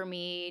thing for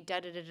me,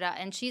 da-da-da-da,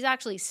 and she's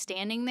actually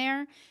standing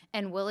there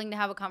and willing to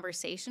have a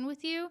conversation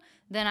with you,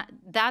 then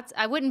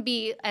I wouldn't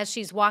be, as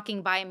she's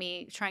walking by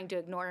me, trying to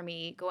ignore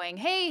me, going,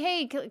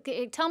 hey,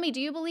 tell me, do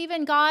you believe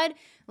in God?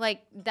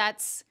 Like,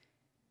 that's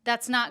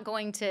not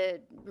going to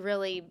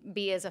really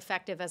be as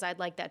effective as I'd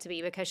like that to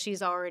be, because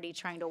she's already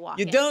trying to walk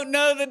in. You don't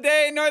know the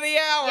day nor the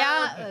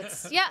hour.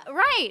 Yeah,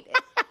 right.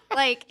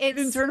 Like, it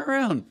didn't turn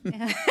around.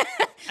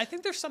 I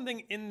think there's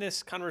something in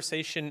this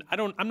conversation.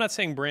 I'm not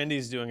saying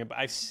Brandy's doing it, but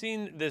I've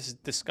seen this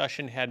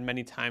discussion had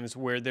many times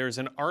where there's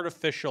an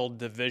artificial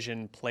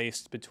division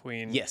placed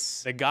between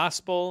the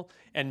gospel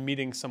and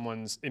meeting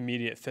someone's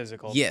immediate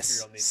physical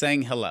material needs.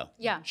 Saying hello.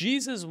 Yeah.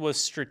 Jesus was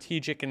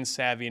strategic and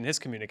savvy in his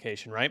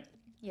communication, right?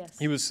 Yes.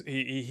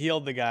 He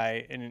healed the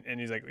guy, and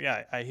he's like,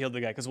 yeah, I healed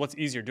the guy. Because what's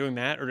easier, doing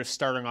that or just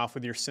starting off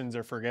with your sins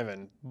are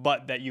forgiven,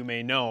 but that you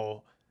may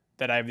know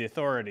that I have the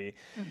authority.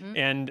 Mm-hmm.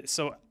 And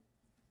so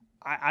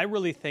I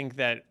really think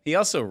that... He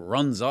also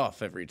runs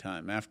off every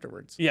time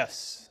afterwards.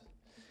 Yes.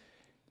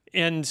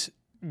 And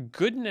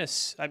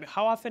goodness, I mean,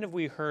 how often have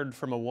we heard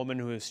from a woman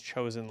who has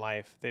chosen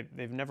life?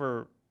 They've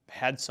never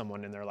had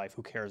someone in their life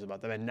who cares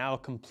about them, and now a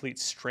complete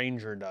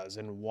stranger does.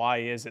 And why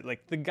is it?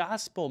 Like, the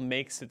gospel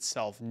makes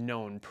itself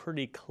known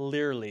pretty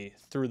clearly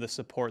through the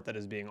support that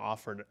is being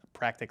offered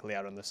practically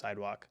out on the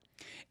sidewalk.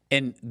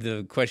 And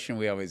the question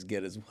we always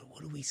get is,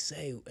 what do we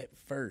say at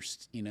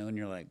first? And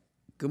you're like,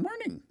 good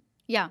morning.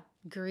 Yeah,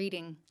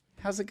 greeting.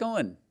 How's it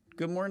going?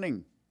 Good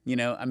morning.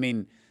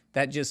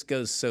 That just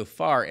goes so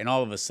far. And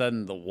all of a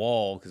sudden the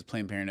wall, because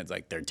Planned Parenthood's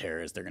like, they're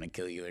terrorists, they're going to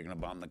kill you, they're going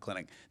to bomb the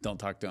clinic, don't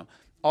talk to them.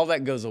 All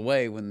that goes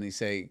away when they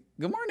say,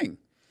 good morning,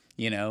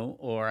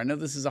 or I know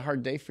this is a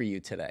hard day for you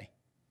today.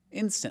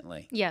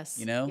 Instantly.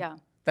 Yes. Yeah.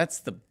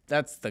 That's the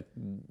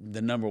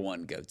number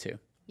one go-to.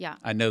 Yeah.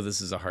 I know this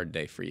is a hard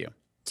day for you.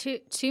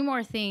 Two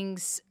more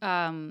things.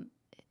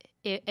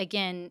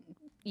 Again,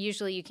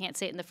 usually you can't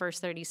say it in the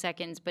first 30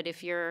 seconds, but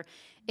if you're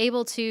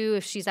able to,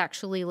 if she's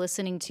actually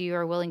listening to you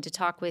or willing to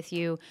talk with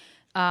you,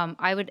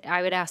 I would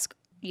ask,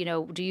 do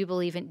you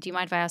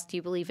mind if I ask, do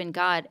you believe in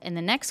God? And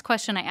the next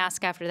question I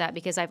ask after that,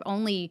 because I've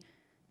only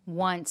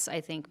once,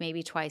 I think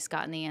maybe twice,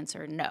 gotten the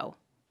answer no.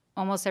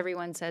 Almost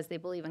everyone says they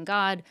believe in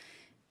God.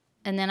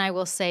 And then I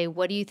will say,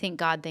 what do you think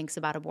God thinks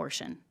about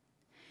abortion?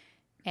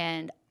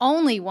 And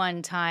only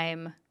one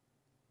time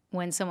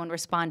when someone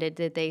responded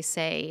did they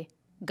say,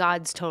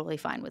 God's totally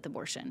fine with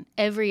abortion.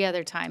 Every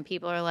other time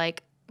people are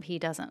like,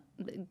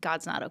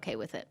 God's not okay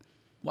with it.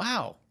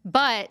 Wow.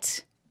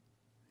 But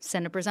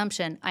send a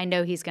presumption. I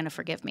know he's going to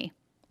forgive me.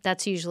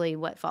 That's usually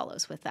what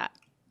follows with that.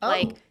 Oh.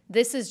 Like,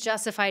 this is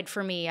justified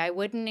for me. I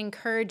wouldn't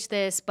encourage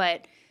this,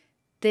 but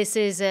this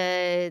is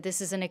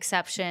an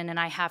exception, and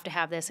I have to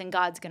have this, and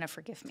God's going to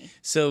forgive me.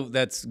 So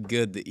that's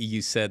good that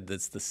you said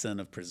that's the sin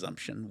of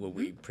presumption. Well,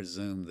 we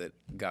presume that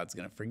God's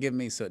going to forgive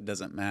me, so it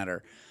doesn't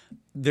matter.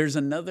 There's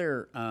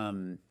another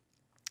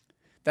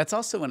that's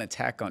also an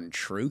attack on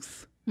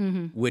truth,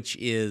 which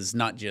is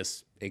not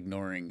just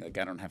ignoring, like,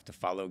 I don't have to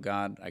follow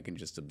God, I can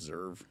just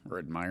observe or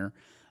admire.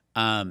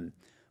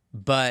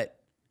 But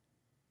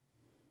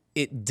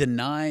it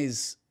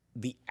denies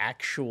the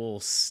actual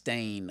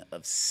stain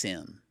of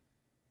sin.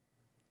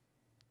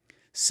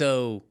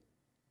 So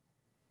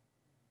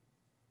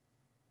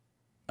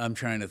I'm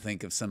trying to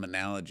think of some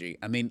analogy.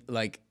 I mean,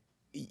 like,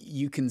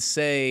 you can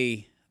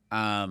say,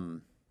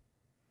 like,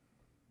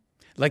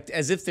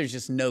 as if there's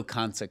just no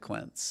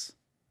consequence,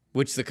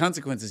 which the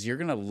consequence is you're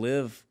going to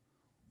live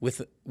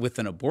with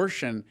an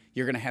abortion.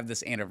 You're going to have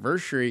this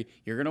anniversary.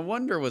 You're going to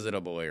wonder, was it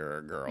a boy or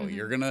a girl?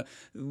 You're going to,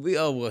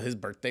 oh, well, his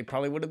birthday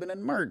probably would have been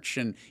in March.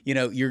 And, you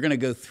know, you're going to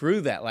go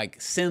through that. Like,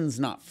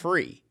 sin's not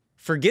free.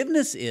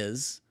 Forgiveness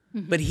is,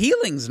 but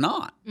healing's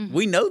not.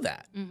 We know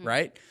that,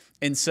 right?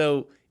 And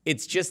so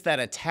it's just that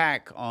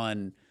attack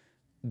on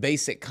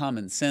basic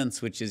common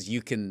sense, which is you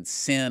can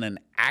sin and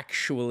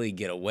actually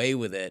get away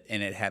with it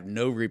and it have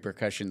no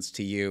repercussions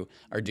to you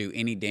or do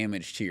any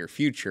damage to your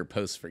future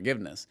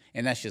post-forgiveness.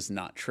 And that's just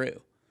not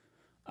true.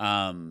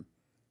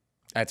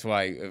 That's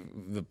why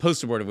the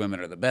post-abortive women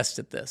are the best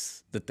at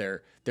this, that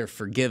they're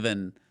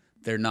forgiven,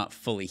 they're not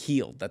fully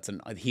healed.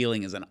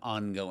 Healing is an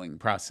ongoing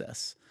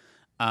process.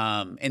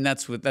 And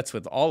that's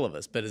with all of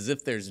us. But as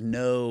if there's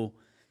no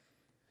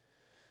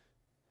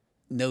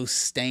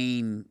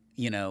stain,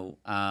 you know,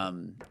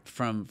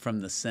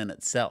 from the sin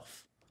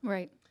itself.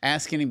 Right.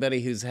 Ask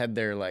anybody who's had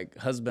their, like,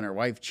 husband or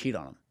wife cheat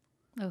on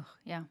them. Oh,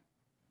 yeah.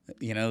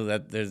 You know,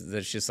 that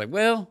there's just like,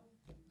 well,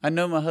 I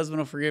know my husband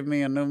will forgive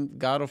me. I know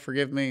God will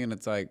forgive me. And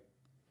it's like,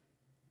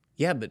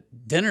 yeah, but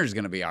dinner's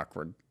going to be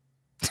awkward.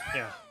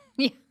 Yeah.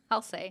 Yeah,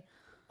 I'll say.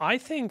 I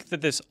think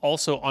that this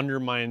also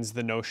undermines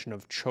the notion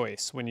of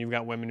choice when you've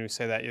got women who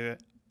say that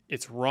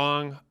it's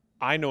wrong.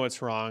 I know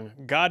it's wrong.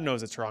 God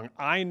knows it's wrong.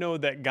 I know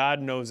that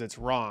God knows it's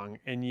wrong,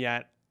 and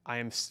yet I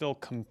am still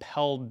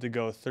compelled to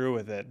go through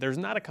with it. There's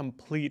not a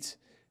complete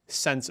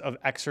sense of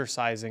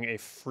exercising a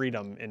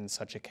freedom in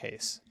such a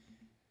case.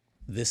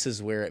 This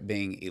is where it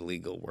being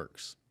illegal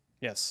works.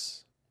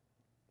 Yes.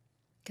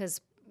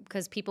 Because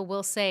people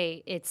will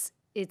say it's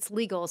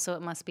legal, so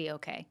it must be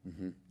okay.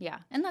 Yeah,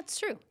 and that's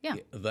true. Yeah.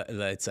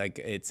 It's like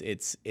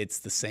it's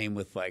the same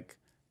with, like,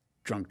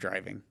 drunk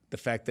driving. The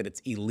fact that it's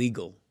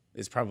illegal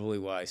is probably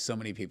why so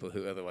many people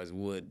who otherwise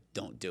would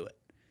don't do it,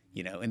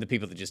 you know, and the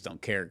people that just don't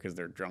care because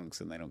they're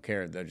drunks and they don't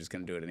care, they're just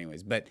going to do it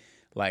anyways. But,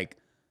 like,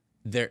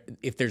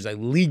 if there's a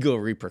legal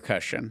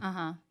repercussion,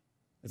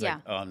 it's like,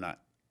 oh, I'm not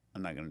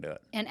going to do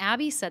it. And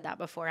Abby said that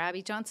before.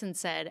 Abby Johnson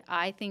said,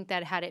 I think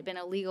that had it been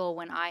illegal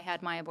when I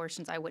had my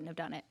abortions, I wouldn't have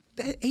done it.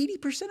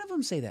 80% of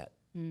them say that.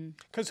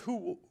 Because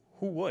who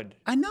would?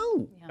 I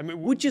know. Yeah. I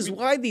mean, which is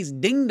why these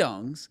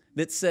ding-dongs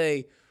that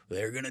say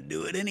they're going to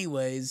do it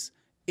anyways,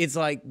 it's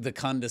like the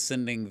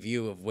condescending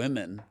view of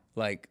women.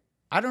 Like,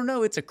 I don't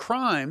know, it's a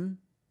crime.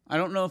 I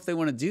don't know if they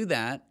want to do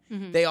that.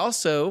 They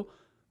also,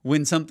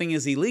 when something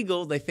is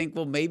illegal, they think,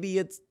 well, maybe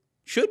it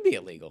should be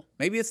illegal.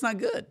 Maybe it's not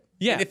good.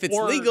 Yeah. And if it's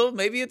legal,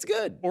 maybe it's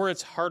good. Or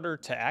it's harder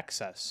to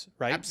access,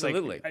 right?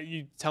 Absolutely. Like,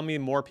 you tell me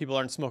more people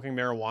aren't smoking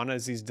marijuana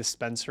as these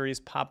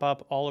dispensaries pop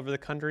up all over the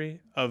country?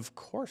 Of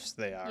course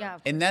they are. Yeah.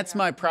 And that's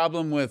my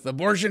problem with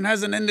abortion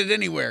hasn't ended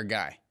anywhere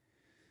guy.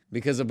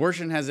 Because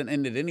abortion hasn't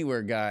ended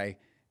anywhere guy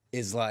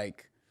is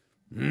like,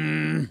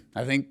 I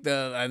think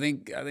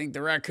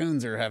the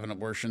raccoons are having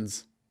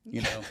abortions.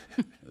 You know,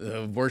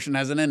 the abortion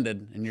hasn't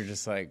ended, and you're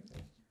just like,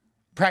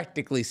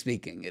 practically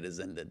speaking, it has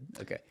ended.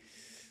 Okay.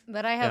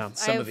 But I have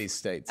some of these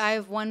states. I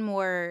have one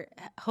more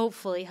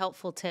hopefully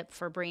helpful tip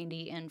for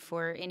Brandy and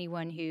for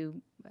anyone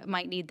who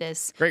might need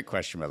this. Great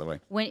question, by the way.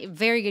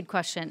 Very good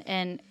question.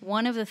 And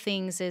one of the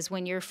things is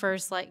when you're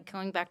first, like,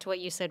 going back to what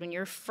you said, when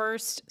you're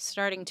first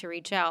starting to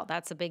reach out,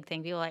 that's a big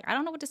thing. People are like, I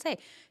don't know what to say.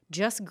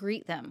 Just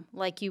greet them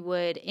like you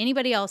would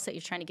anybody else that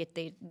you're trying to get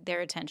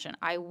their attention.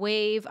 I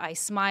wave, I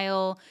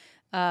smile.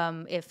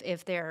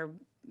 If their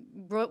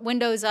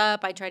window's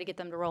up, I try to get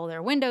them to roll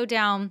their window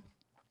down.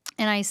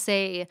 And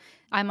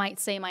I might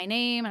say my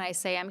name, and I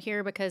say I'm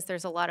here because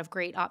there's a lot of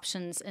great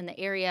options in the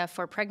area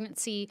for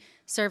pregnancy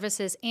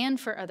services and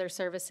for other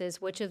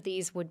services. Which of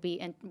these would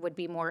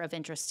be more of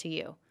interest to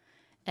you?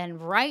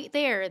 And right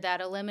there,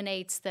 that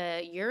eliminates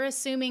you're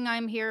assuming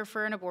I'm here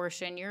for an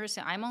abortion.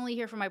 I'm only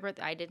here for my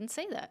birthday. I didn't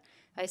say that.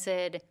 I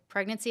said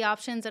pregnancy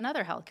options and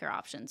other healthcare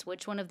options.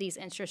 Which one of these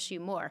interests you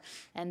more?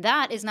 And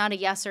that is not a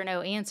yes or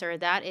no answer.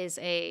 That is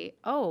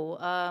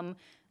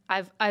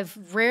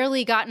I've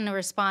rarely gotten a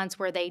response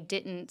where they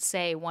didn't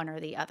say one or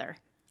the other.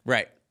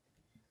 Right.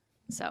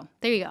 So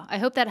there you go. I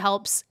hope that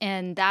helps,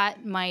 and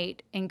that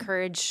might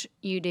encourage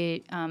you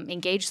to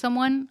engage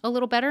someone a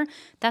little better.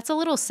 That's a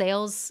little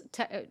sales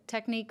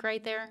technique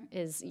right there.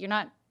 Is you're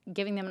not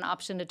giving them an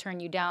option to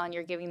turn you down.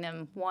 You're giving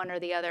them one or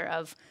the other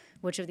of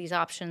which of these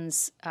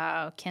options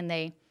can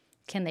they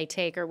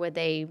take, or would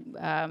they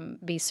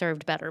be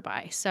served better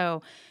by.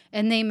 So,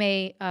 and they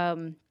may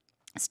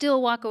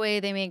still walk away.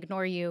 They may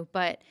ignore you,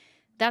 but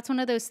that's one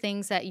of those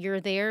things that you're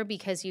there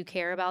because you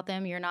care about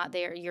them. You're not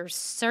there. You're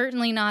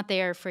certainly not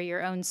there for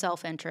your own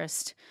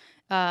self-interest.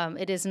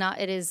 It is not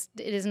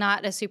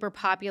a super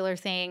popular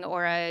thing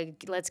or a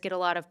let's get a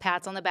lot of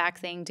pats on the back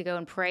thing to go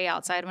and pray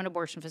outside of an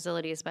abortion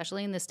facility,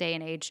 especially in this day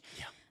and age.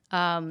 Yeah.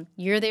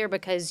 You're there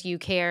because you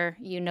care.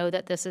 You know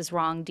that this is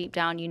wrong deep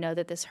down. You know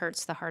that this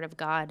hurts the heart of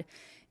God,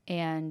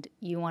 and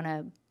you want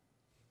to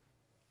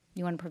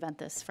prevent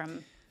this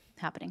from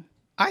happening.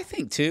 I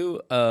think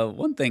too.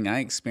 One thing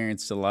I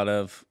experienced a lot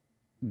of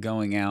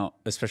going out,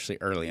 especially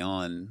early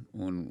on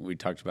when we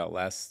talked about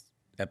last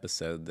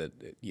episode, that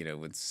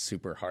it's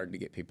super hard to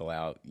get people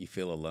out. You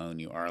feel alone.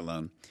 You are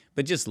alone,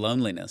 but just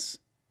loneliness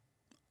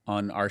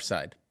on our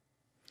side,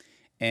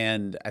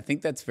 and I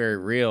think that's very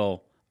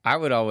real. I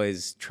would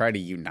always try to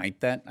unite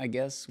that, I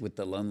guess, with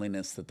the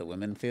loneliness that the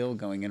women feel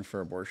going in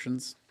for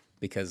abortions,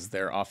 because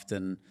they're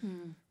often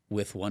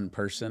with one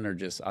person, or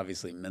just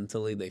obviously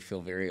mentally they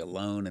feel very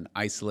alone and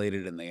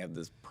isolated, and they have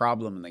this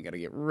problem and they got to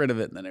get rid of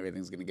it, and then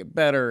everything's going to get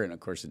better, and of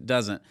course it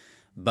doesn't.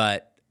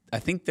 But I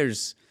think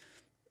there's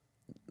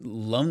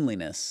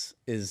loneliness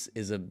is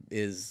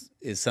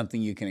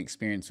something you can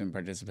experience when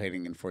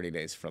participating in 40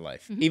 Days for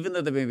Life. Mm-hmm. Even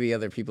though there may be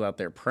other people out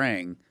there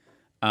praying,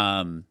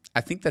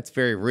 I think that's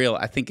very real.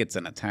 I think it's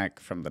an attack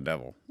from the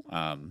devil,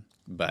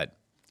 but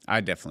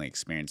I definitely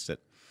experienced it.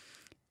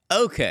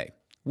 Okay,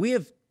 we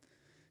have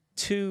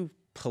two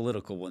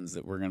political ones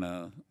that we're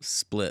gonna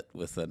split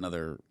with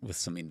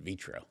some in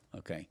vitro.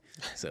 Okay,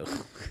 so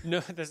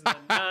no, this is a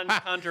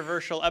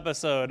non-controversial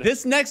episode.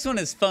 This next one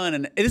is fun,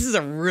 and this is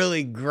a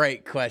really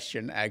great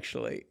question,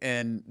 actually.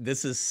 And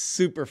this is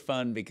super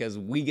fun because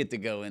we get to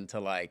go into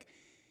like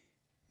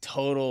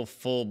total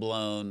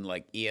full-blown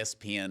like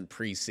ESPN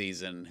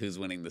preseason, who's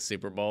winning the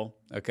Super Bowl.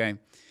 Okay,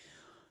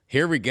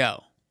 here we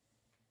go.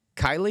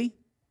 Kylie,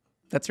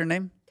 that's her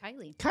name?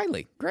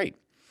 Kylie, great.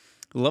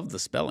 Love the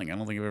spelling. I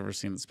don't think I've ever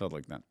seen it spelled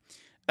like that.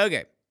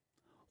 Okay.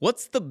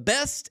 What's the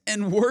best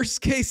and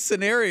worst case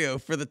scenario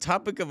for the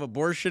topic of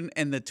abortion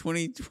and the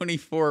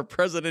 2024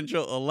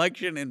 presidential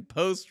election in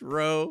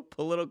post-Roe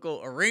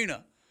political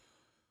arena?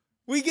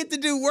 We get to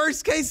do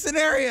worst case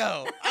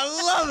scenario.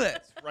 I love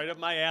it. It's right up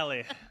my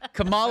alley.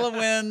 Kamala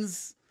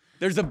wins.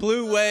 There's a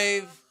blue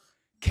wave.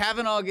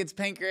 Kavanaugh gets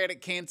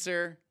pancreatic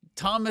cancer.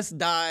 Thomas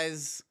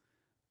dies.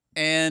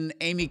 And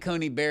Amy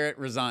Coney Barrett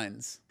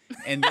resigns.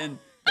 And then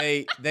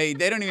they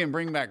don't even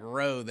bring back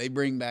Roe. They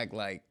bring back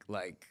like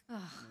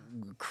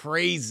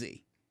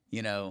crazy,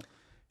 Yeah,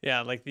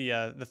 like the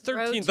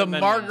 13th the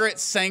Amendment. Margaret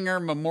Sanger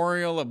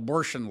Memorial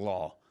Abortion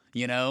Law,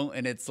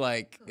 and it's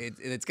like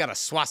it's got a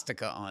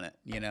swastika on it,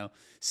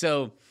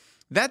 So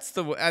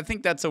I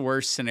think that's a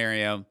worse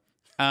scenario.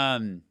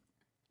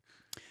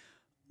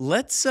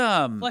 Let's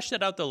flesh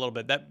that out though a little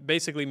bit. That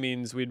basically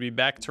means we'd be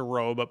back to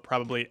Roe, but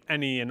probably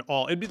any and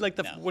all. It'd be like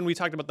when we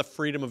talked about the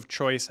Freedom of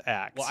Choice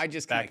Act. Well, I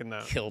just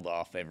killed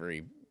off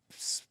every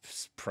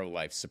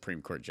pro-life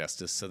Supreme Court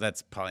justice, so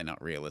that's probably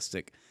not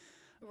realistic.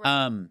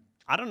 Right.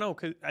 I don't know,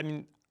 cause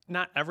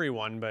not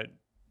everyone, but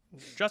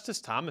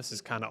Justice Thomas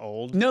is kind of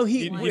old. No,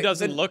 he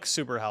doesn't look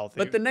super healthy.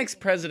 But the next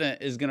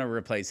president is going to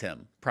replace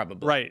him,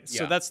 probably. Right. Yeah.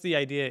 So that's the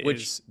idea.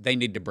 Which they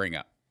need to bring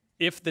up.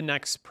 If the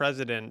next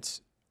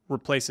president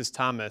replaces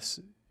Thomas,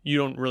 you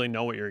don't really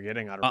know what you're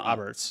getting out of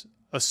Roberts.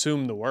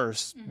 Assume the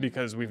worst,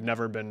 because we've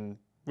never been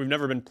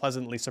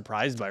pleasantly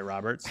surprised by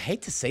Roberts. I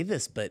hate to say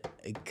this, but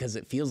because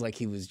it feels like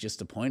he was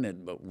just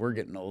appointed, but we're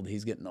getting old.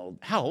 He's getting old.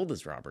 How old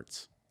is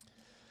Roberts?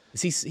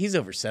 He's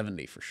over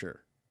 70 for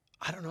sure.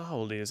 I don't know how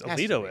old he is.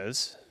 Alito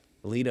is.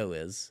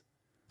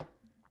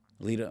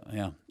 Alito,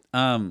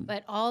 yeah.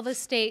 But all the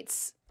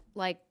states,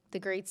 like the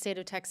great state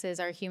of Texas,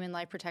 our Human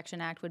Life Protection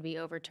Act would be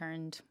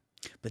overturned.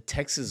 But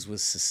Texas will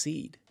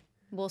secede.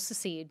 We'll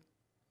secede.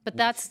 But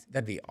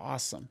that'd be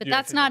awesome. But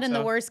that's not in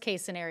the worst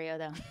case scenario,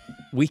 though.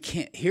 We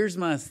can't. Here's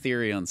my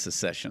theory on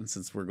secession,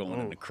 since we're going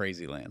into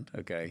crazy land.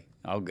 Okay,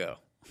 I'll go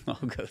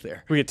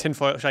there. We get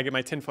tinfoil. Should I get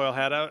my tinfoil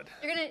hat out?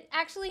 You're gonna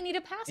actually need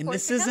a passport. And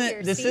this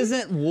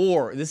isn't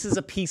war. This is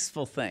a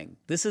peaceful thing.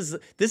 This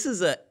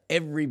is a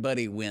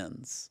everybody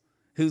wins.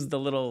 Who's the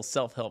little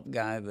self-help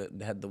guy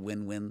that had the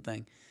win-win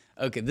thing?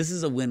 Okay, this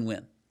is a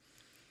win-win.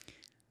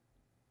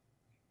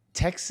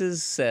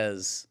 Texas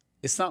says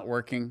it's not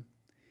working.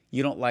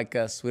 You don't like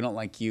us. We don't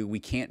like you. We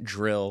can't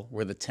drill.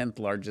 We're the 10th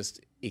largest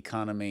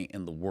economy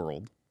in the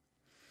world.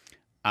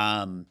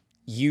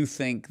 You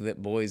think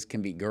that boys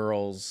can be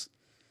girls.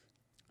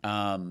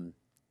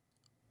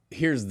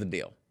 Here's the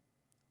deal.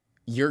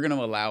 You're going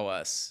to allow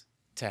us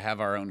to have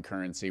our own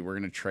currency. We're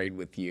going to trade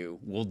with you.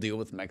 We'll deal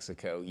with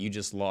Mexico. You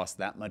just lost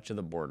that much of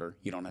the border.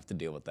 You don't have to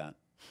deal with that.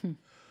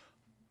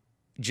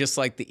 Just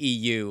like the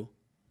EU,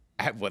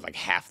 like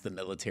half the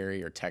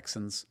military are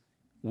Texans.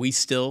 We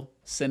still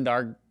send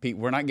our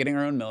people. We're not getting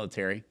our own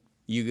military.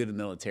 You go to the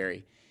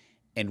military.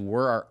 And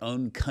we're our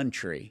own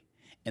country.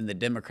 And the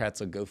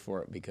Democrats will go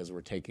for it because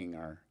we're taking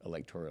our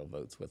electoral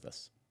votes with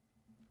us.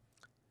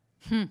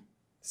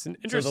 It's an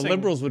interesting, so the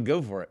liberals would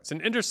go for it. It's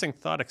an interesting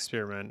thought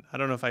experiment. I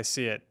don't know if I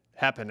see it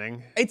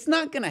happening. It's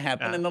not going to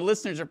happen. And the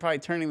listeners are probably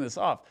turning this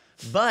off.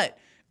 But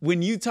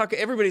when you talk,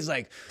 everybody's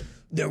like,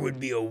 there would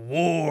be a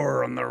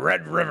war on the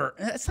Red River.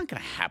 That's not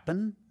going to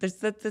happen.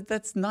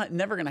 That's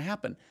never going to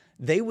happen.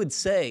 They would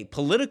say,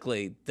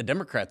 politically, the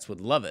Democrats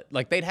would love it.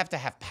 Like, they'd have to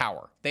have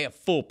power. They have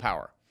full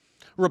power.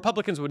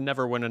 Republicans would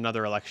never win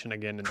another election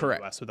again in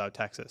Correct. the U.S. without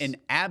Texas. And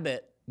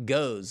Abbott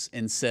goes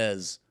and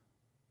says,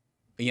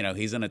 you know,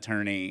 he's an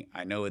attorney.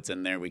 I know it's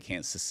in there. We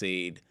can't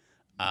secede.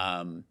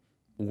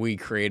 We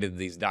created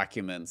these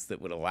documents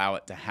that would allow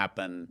it to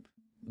happen.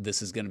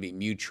 This is going to be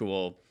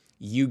mutual.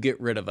 You get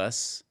rid of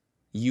us.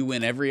 You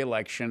win every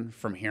election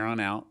from here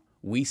on out.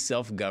 We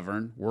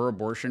self-govern. We're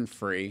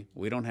abortion-free.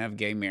 We don't have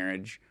gay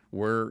marriage.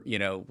 We're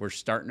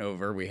starting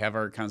over. We have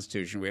our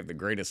Constitution. We have the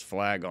greatest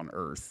flag on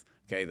earth.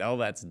 Okay, all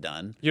that's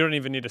done. You don't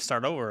even need to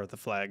start over with the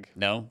flag.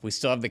 No, we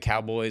still have the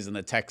Cowboys and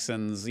the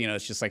Texans. You know,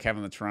 it's just like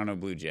having the Toronto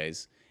Blue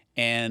Jays.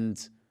 And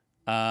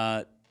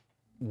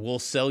we'll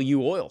sell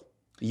you oil.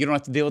 You don't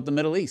have to deal with the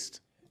Middle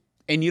East.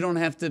 And you don't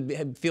have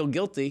to feel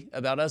guilty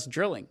about us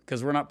drilling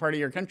because we're not part of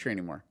your country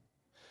anymore.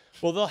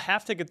 Well, they'll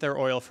have to get their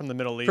oil from the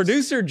Middle East.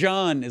 Producer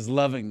John is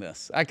loving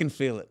this. I can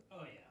feel it.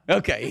 Oh, yeah.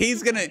 Okay,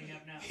 he's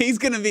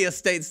gonna be a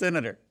state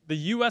senator. The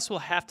U.S. will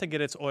have to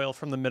get its oil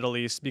from the Middle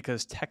East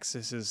because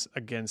Texas is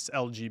against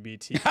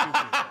LGBT.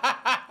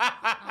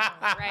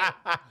 Right.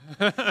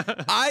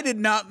 I did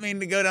not mean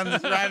to go down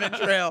this rabbit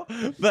trail,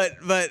 but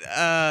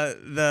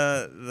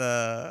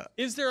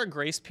Is there a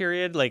grace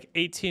period, like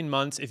 18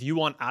 months? If you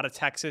want out of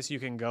Texas, you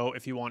can go.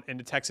 If you want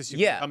into Texas, you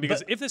can come.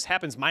 Because if this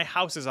happens, my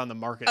house is on the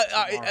market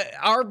tomorrow.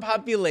 Our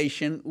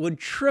population would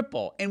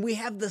triple, and we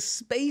have the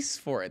space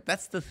for it.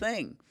 That's the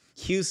thing.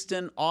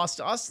 Houston,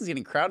 Austin's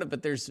getting crowded,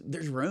 but there's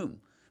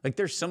room. Like,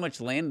 there's so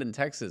much land in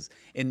Texas,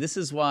 and this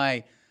is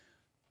why.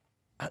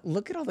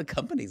 Look at all the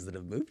companies that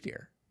have moved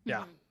here.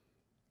 Yeah.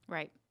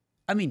 Right.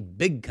 I mean,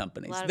 big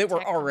companies that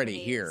were already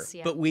here,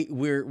 yeah. but we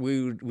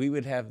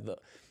would have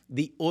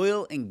the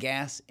oil and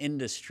gas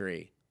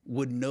industry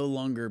would no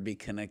longer be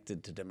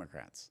connected to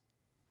Democrats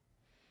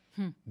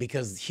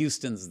because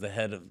Houston's the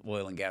head of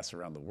oil and gas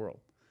around the world.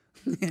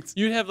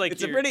 You'd have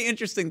it's a pretty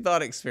interesting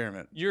thought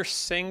experiment. Your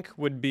sink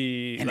would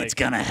be and it's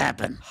gonna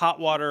happen. Hot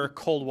water,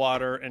 cold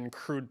water, and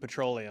crude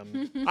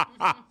petroleum.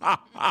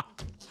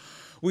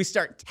 We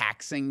start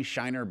taxing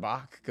Shiner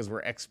Bock because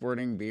we're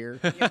exporting beer.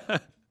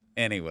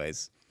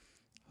 Anyways.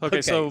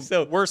 Okay, so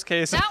worst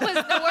case. That was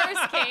the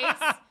worst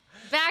case.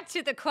 Back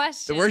to the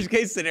question. The worst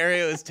case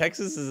scenario is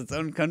Texas is its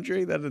own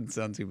country? That doesn't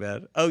sound too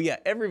bad. Oh, yeah,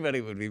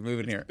 everybody would be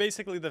moving here.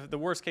 Basically, the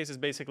worst case is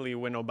basically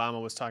when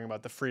Obama was talking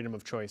about the Freedom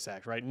of Choice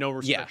Act, right? No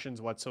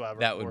restrictions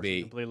whatsoever. That would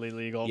be completely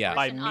legal. Yeah.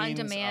 By on means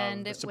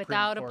demand, of the Supreme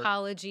without Court.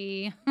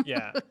 apology.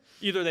 Yeah.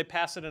 Either they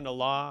pass it into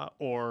law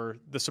or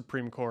the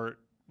Supreme Court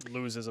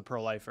loses a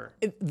pro-lifer.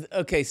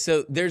 Okay,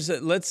 so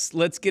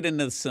let's get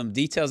into some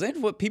details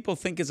and what people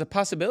think is a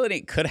possibility.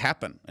 It could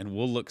happen, and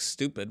we'll look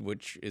stupid,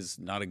 which is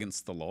not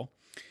against the law.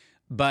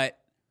 But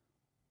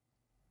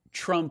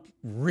Trump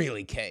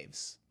really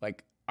caves,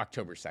 like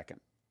October 2nd.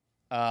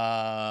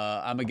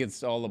 I'm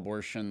against all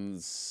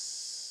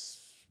abortions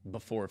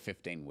before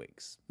 15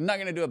 weeks. I'm not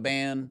going to do a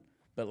ban,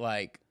 but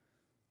like,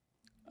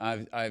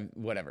 I've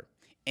whatever.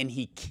 And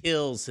he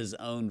kills his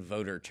own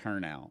voter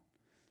turnout,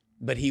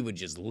 but he would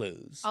just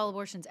lose. All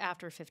abortions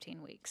after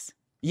 15 weeks.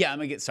 Yeah,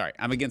 I'm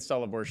against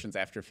all abortions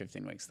after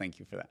 15 weeks. Thank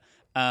you for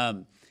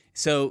that.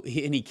 So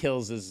he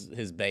kills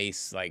his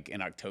base like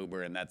in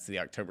October, and that's the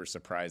October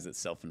surprise that's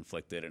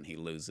self-inflicted, and he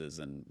loses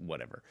and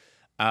whatever.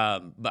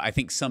 But I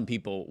think some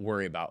people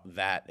worry about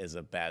that as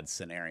a bad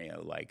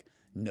scenario, like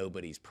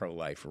nobody's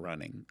pro-life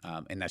running,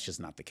 and that's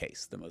just not the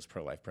case. The most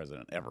pro-life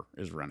president ever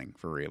is running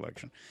for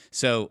re-election.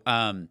 So,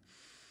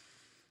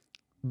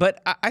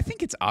 but I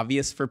think it's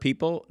obvious for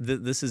people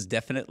that this is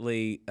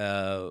definitely,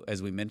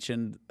 as we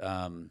mentioned,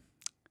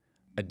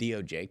 a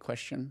DOJ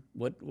question.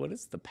 What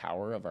is the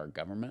power of our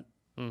government?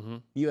 Mm-hmm.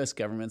 U.S.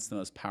 government's the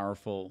most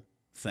powerful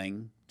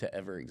thing to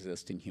ever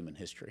exist in human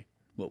history.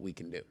 What we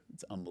can do,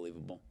 it's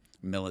unbelievable.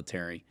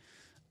 Military,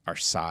 our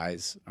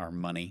size, our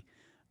money.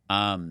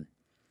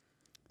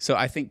 So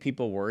I think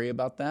people worry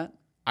about that.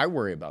 I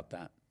worry about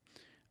that.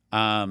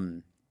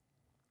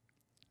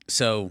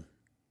 So,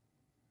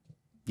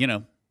 you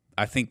know,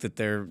 I think that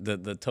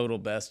the total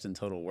best and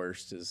total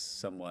worst is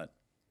somewhat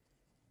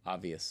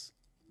obvious.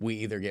 We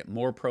either get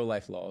more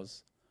pro-life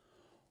laws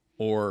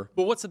or...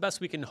 But what's the best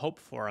we can hope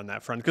for on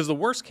that front? Because the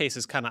worst case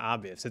is kind of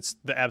obvious. It's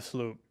the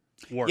absolute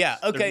worst. Yeah,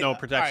 okay. There's no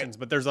protections,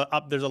 but there's a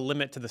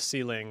limit to the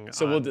ceiling.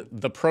 So we'll do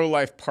the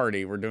pro-life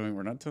party. We're doing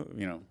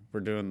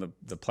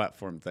the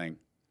platform thing.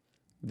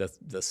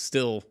 The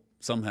still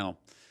somehow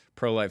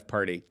pro-life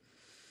party.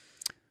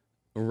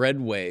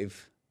 Red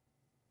wave.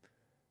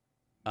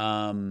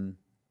 I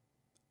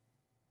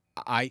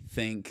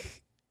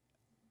think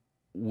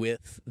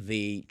with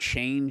the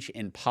change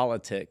in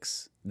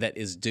politics that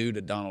is due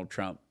to Donald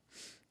Trump,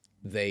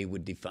 they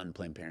would defund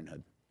Planned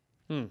Parenthood.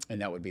 And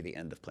that would be the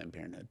end of Planned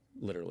Parenthood,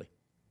 literally.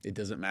 It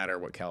doesn't matter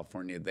what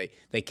California,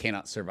 they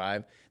cannot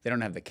survive. They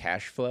don't have the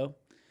cash flow.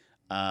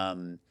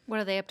 What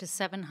are they up to,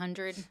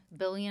 700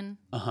 billion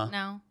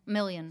now?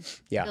 Million.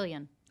 Yeah.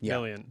 Billion. Yeah.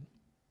 Million.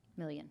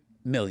 Million.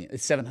 Million.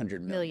 It's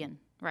 700 million. Million.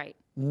 Right.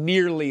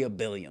 Nearly $1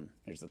 billion.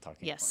 Here's the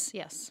talking Yes.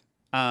 point.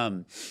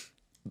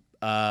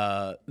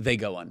 Yes. They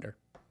go under.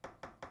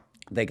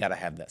 They got to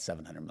have that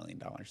 $700 million.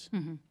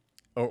 Mm-hmm.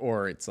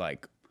 Or it's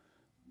like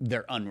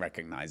they're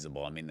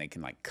unrecognizable. I mean, they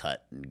can like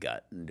cut and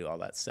gut and do all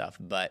that stuff.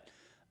 But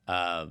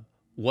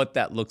what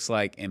that looks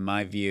like, in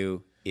my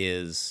view,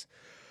 is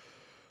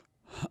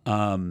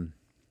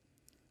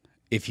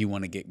if you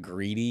want to get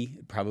greedy,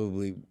 it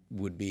probably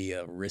would be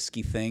a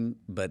risky thing.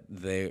 But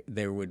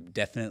there would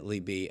definitely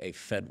be a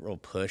federal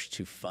push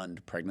to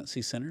fund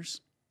pregnancy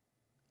centers.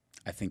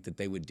 I think that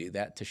they would do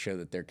that to show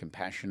that they're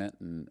compassionate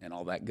and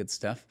all that good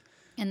stuff.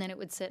 And then it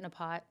would sit in a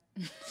pot.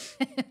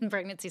 And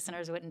pregnancy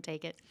centers wouldn't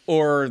take it.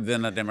 Or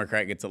then a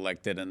Democrat gets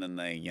elected and then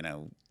they,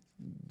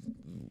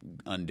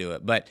 undo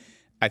it. But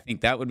I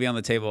think that would be on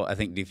the table. I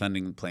think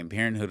defunding Planned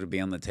Parenthood would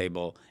be on the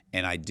table.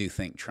 And I do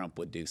think Trump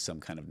would do some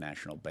kind of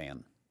national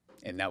ban.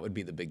 And that would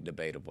be the big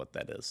debate of what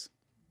that is.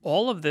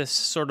 All of this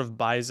sort of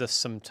buys us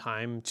some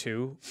time,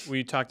 too.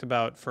 We talked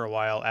about for a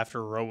while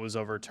after Roe was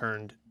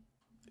overturned.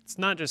 It's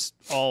not just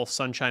all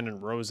sunshine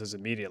and roses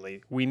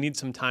immediately. We need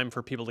some time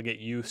for people to get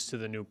used to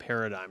the new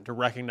paradigm, to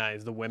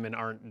recognize the women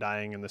aren't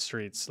dying in the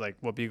streets, like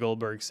Whoopi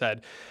Goldberg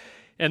said.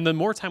 And the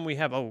more time we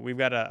have, we've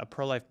got a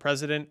pro-life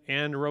president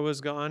and Roe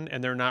is gone,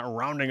 and they're not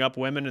rounding up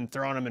women and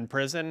throwing them in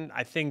prison.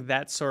 I think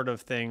that sort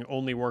of thing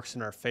only works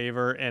in our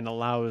favor and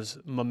allows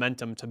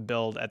momentum to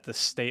build at the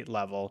state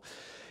level.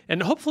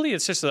 And hopefully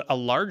it's just a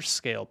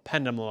large-scale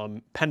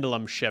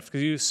pendulum shift,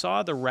 because you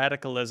saw the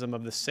radicalism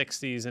of the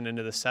 60s and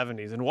into the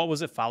 70s. And what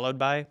was it followed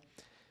by?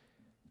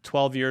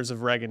 12 years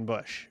of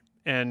Reagan-Bush.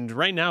 And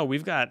right now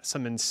we've got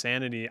some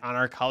insanity on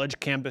our college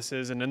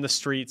campuses and in the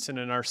streets and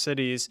in our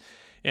cities.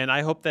 And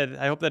I hope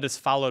that it's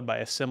followed by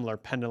a similar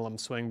pendulum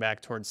swing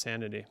back towards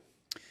sanity.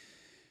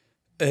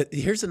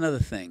 Here's another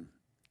thing.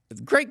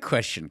 Great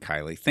question,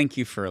 Kylie. Thank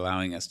you for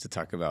allowing us to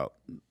talk about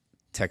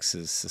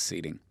Texas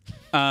seceding.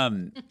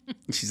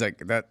 She's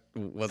like, that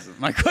wasn't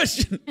my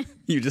question.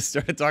 You just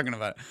started talking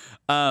about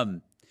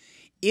it.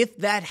 If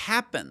that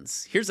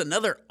happens, here's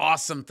another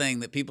awesome thing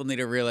that people need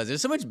to realize.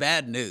 There's so much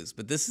bad news,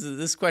 but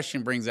this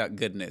question brings out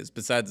good news.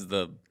 Besides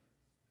the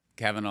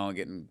Kavanaugh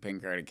getting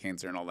pancreatic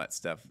cancer and all that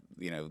stuff,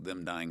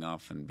 them dying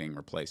off and being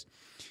replaced.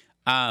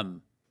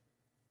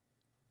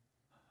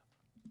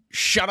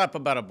 Shut up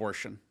about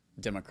abortion,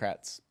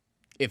 Democrats.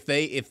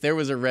 If there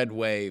was a red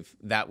wave,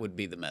 that would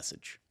be the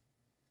message.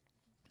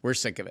 We're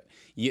sick of it.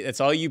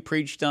 It's all you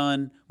preached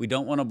on. We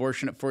don't want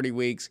abortion at 40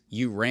 weeks.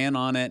 You ran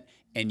on it,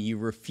 and you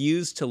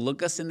refused to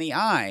look us in the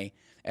eye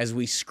as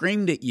we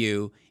screamed at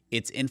you.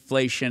 It's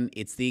inflation.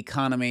 It's the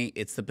economy.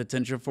 It's the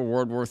potential for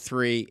World War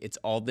III. It's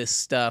all this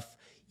stuff.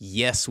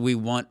 Yes, we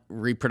want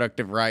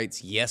reproductive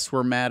rights. Yes,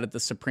 we're mad at the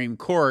Supreme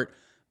Court,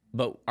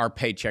 but our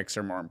paychecks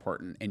are more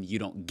important, and you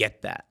don't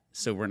get that.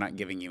 So we're not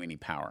giving you any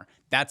power.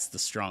 That's the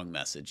strong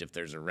message if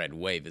there's a red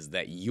wave, is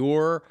that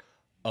your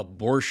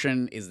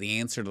abortion is the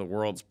answer to the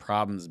world's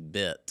problems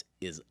bit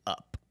is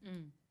up.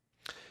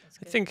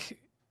 I think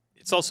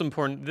it's also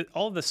important that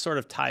all of this sort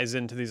of ties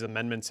into these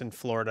amendments in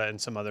Florida and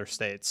some other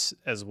states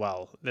as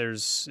well.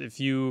 If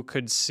you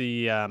could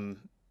see, a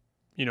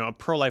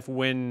pro-life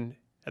win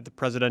at the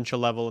presidential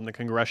level and the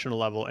congressional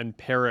level and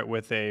pair it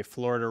with a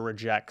Florida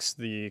rejects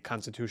the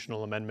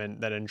constitutional amendment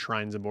that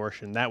enshrines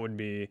abortion, that'd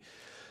be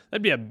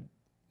a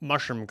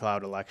mushroom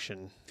cloud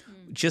election.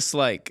 Just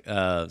like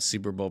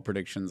Super Bowl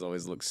predictions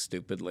always look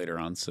stupid later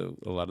on, so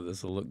a lot of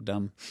this will look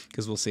dumb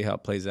because we'll see how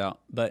it plays out.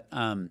 But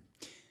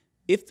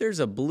if there's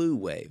a blue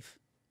wave,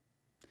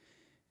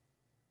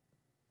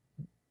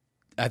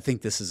 I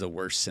think this is a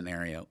worse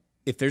scenario.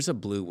 If there's a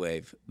blue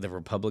wave, the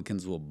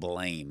Republicans will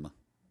blame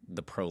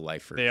the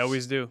pro-lifers. They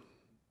always do.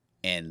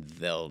 And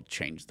they'll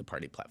change the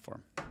party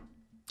platform.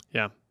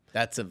 Yeah.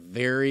 That's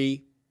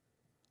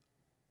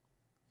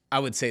I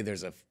would say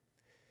there's a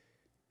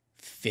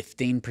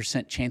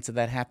 15% chance of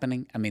that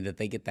happening. I mean, that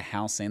they get the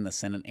House and the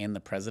Senate and the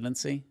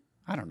presidency.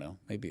 I don't know.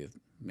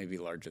 Maybe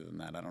larger than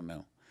that. I don't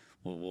know.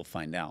 We'll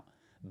find out.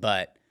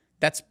 But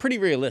that's pretty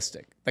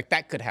realistic. Like,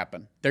 that could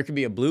happen. There could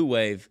be a blue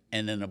wave,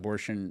 and then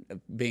abortion,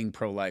 being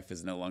pro-life,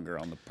 is no longer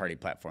on the party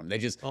platform. They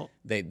just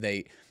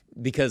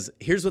because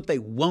here's what they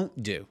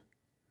won't do.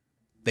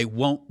 They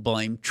won't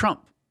blame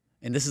Trump,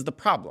 and this is the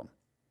problem.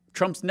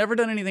 Trump's never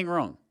done anything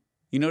wrong.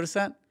 You notice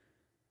that?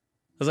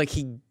 It was like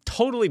he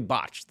totally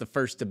botched the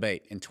first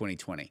debate in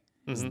 2020. It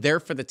was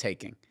there for the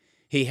taking.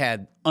 He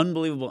had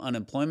unbelievable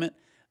unemployment.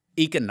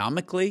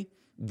 Economically,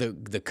 the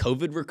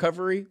COVID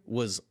recovery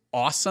was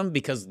awesome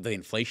because the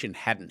inflation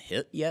hadn't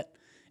hit yet,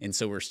 and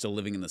so we're still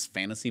living in this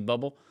fantasy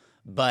bubble.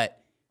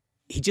 But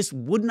he just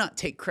would not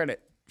take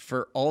credit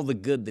for all the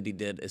good that he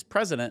did as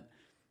president,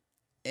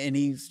 and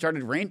he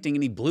started ranting,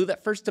 and he blew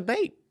that first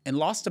debate and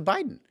lost to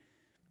Biden.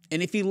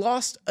 And if he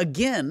lost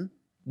again,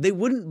 they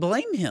wouldn't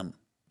blame him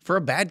for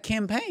a bad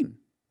campaign,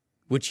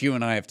 which you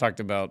and I have talked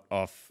about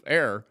off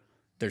air.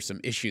 There's some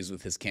issues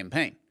with his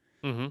campaign.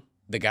 Mm-hmm.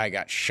 The guy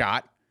got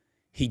shot.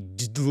 He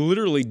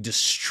literally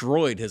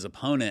destroyed his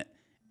opponent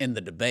in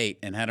the debate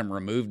and had him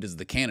removed as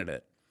the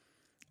candidate.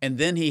 And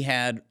then he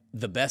had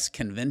the best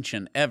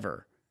convention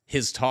ever.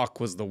 his talk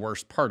was the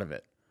worst part of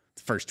it.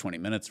 The first 20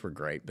 minutes were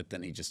great, but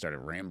then he just started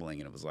rambling,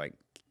 and it was like,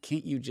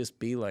 can't you just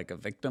be like a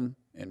victim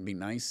and be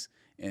nice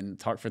and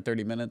talk for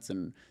 30 minutes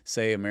and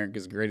say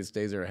America's greatest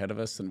days are ahead of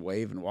us and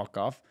wave and walk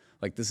off?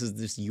 Like, this is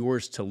just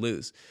yours to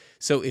lose.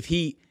 So if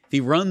he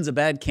runs a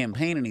bad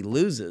campaign and he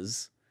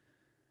loses,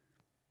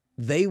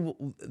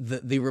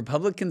 the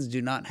Republicans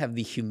do not have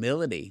the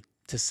humility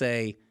to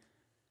say,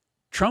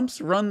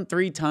 Trump's run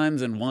 3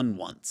 times and won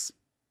once.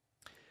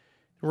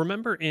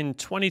 Remember in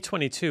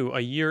 2022, a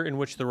year in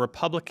which the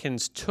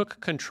Republicans took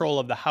control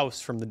of the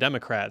House from the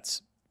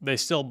Democrats, they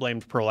still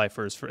blamed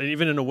pro-lifers.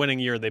 Even in a winning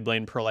year, they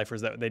blamed pro-lifers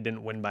that they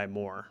didn't win by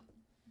more.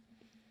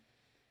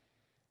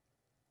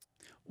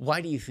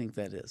 Why do you think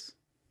that is?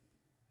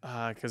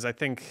 Because I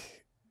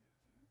think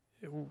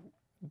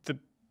the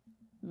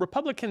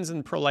Republicans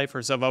and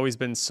pro-lifers have always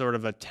been sort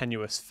of a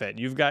tenuous fit.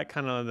 You've got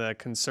kind of the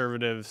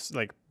conservatives,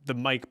 like the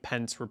Mike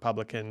Pence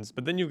Republicans,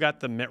 but then you've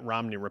got the Mitt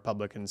Romney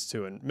Republicans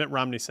too. And Mitt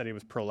Romney said he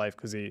was pro-life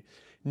because he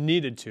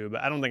needed to,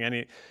 but I don't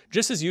think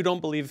just as you don't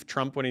believe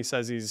Trump when he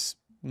says he's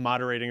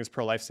moderating his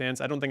pro-life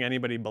stance, I don't think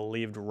anybody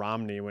believed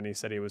Romney when he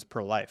said he was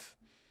pro-life.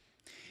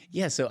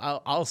 Yeah, so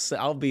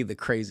I'll be the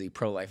crazy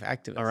pro-life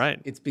activist. All right.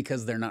 It's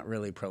because they're not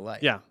really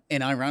pro-life. Yeah.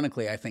 And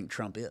ironically, I think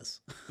Trump is.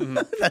 Mm-hmm.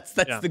 that's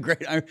the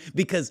great,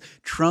 because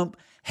Trump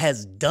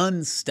has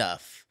done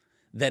stuff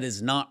that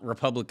is not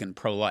Republican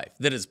pro-life,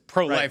 that is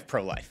pro-life,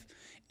 pro-life.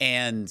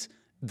 And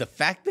the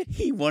fact that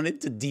he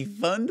wanted to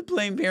defund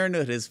Planned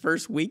Parenthood his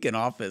first week in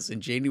office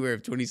in January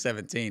of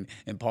 2017,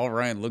 and Paul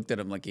Ryan looked at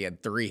him like he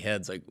had 3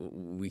 heads, like,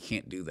 we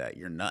can't do that.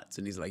 You're nuts.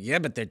 And he's like, yeah,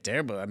 but they're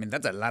terrible. I mean,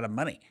 that's a lot of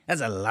money.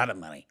 That's a lot of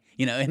money.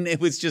 You know, and it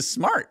was just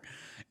smart.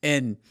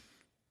 And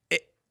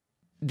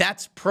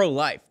that's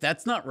pro-life.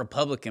 That's not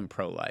Republican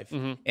pro-life.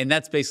 Mm-hmm. And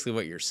that's basically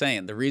what you're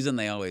saying. The reason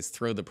they always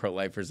throw the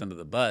pro-lifers under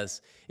the bus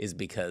is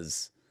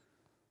because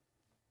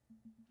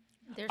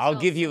I'll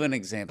give you an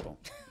example.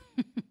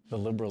 The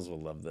liberals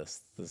will love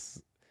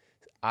this.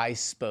 I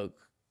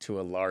spoke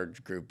to a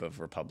large group of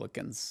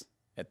Republicans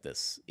at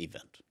this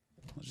event.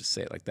 I'll just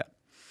say it like that.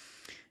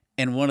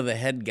 And one of the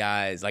head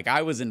guys, like,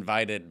 I was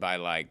invited by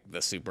like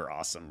the super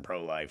awesome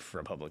pro-life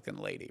Republican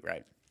lady,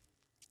 right?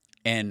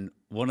 And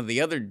one of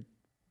the other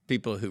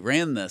people who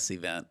ran this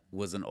event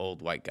was an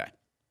old white guy.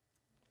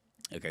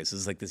 Okay, so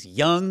it's like this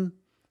young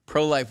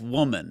pro-life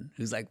woman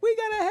who's like, we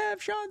gotta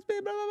have Sean's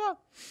blah, blah, blah.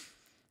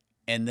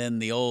 And then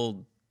the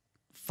old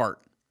fart.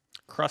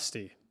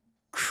 Crusty.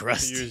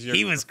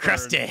 He was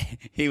crusty.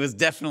 He was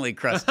definitely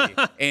crusty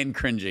and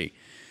cringy.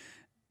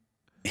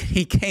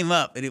 He came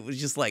up, and it was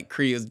just like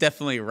It was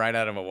definitely right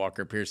out of a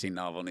Walker Piercy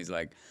novel. And he's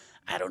like,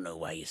 I don't know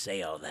why you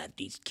say all that.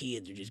 These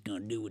kids are just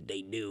going to do what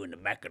they do in the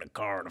back of the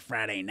car on a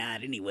Friday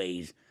night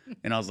anyways.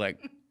 And I was like,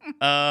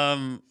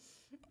 I'm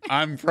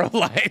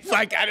pro-life.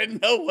 Like, I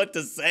didn't know what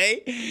to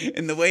say.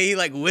 And the way he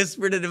like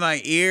whispered it in my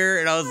ear,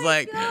 and I was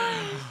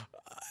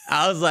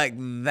like,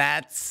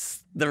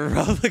 that's the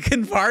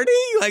Republican Party?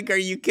 Like, are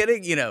you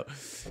kidding? You know?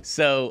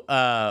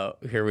 So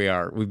here we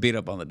are. We beat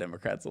up on the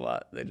Democrats a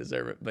lot. They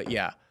deserve it. But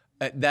yeah.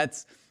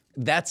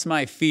 That's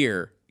my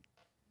fear.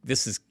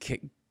 This is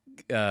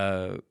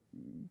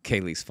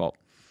Kaylee's fault.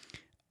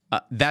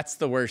 That's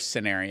the worst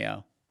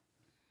scenario.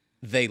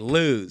 They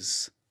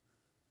lose.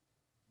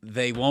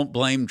 They won't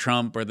blame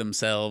Trump or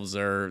themselves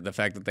or the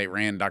fact that they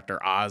ran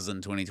Dr. Oz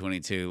in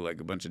 2022 like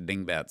a bunch of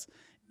dingbats.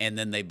 And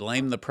then they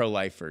blame the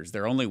pro-lifers,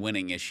 their only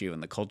winning issue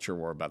in the culture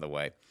war, by the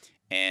way.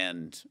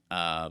 And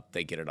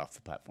they get it off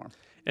the platform.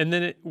 And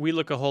then we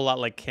look a whole lot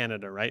like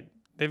Canada, right?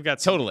 They've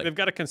got They've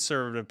got a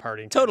conservative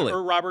party. Totally.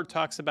 Or Robert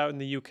talks about in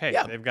the UK.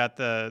 Yeah. They've got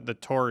the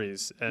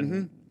Tories.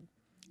 And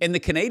and the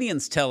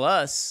Canadians tell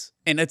us,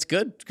 and it's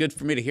good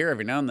for me to hear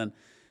every now and then,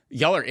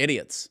 y'all are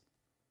idiots.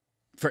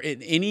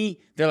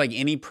 They're like,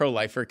 any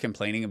pro-lifer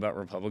complaining about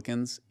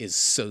Republicans is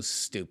so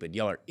stupid.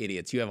 Y'all are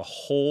idiots. You have a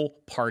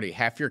whole party.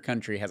 Half your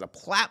country has a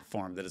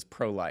platform that is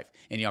pro-life,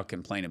 and y'all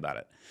complain about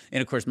it.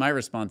 And of course, my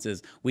response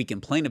is, we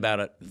complain about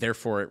it,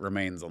 therefore it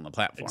remains on the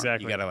platform.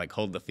 Exactly. You got to like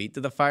hold the feet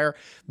to the fire.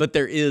 But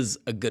there is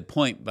a good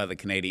point by the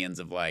Canadians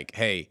of like,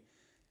 hey,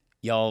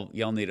 y'all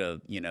need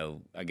to,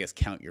 I guess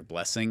count your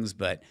blessings.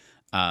 But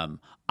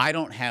I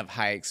don't have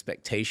high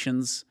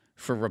expectations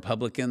for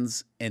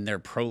Republicans and their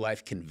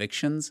pro-life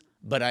convictions.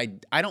 But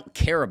I don't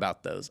care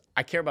about those.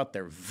 I care about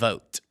their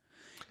vote.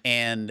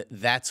 And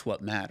that's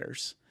what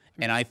matters.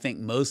 And I think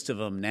most of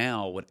them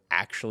now would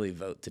actually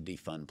vote to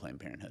defund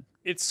Planned Parenthood.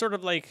 It's sort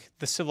of like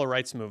the civil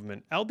rights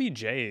movement.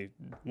 LBJ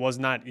was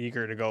not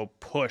eager to go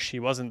push. He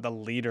wasn't the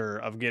leader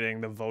of getting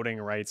the Voting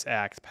Rights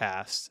Act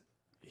passed.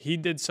 He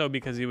did so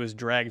because he was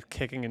dragged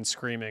kicking and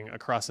screaming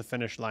across the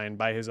finish line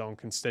by his own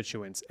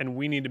constituents. And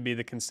we need to be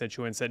the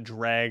constituents that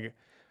drag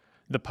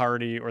the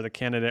party or the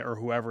candidate or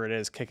whoever it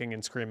is kicking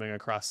and screaming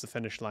across the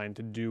finish line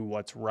to do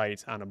what's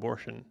right on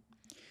abortion.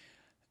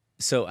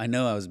 So I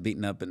know I was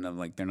beaten up, and I'm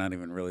like, they're not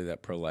even really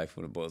that pro-life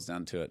when it boils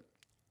down to it.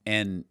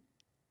 And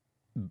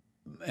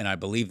I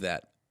believe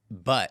that.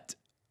 But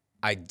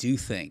I do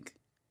think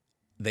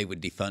they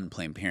would defund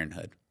Planned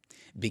Parenthood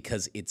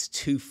because it's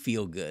too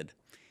feel good.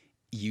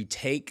 You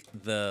take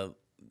the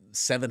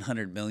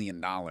 $700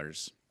 million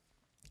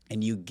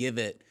and you give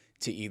it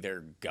to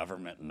either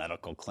government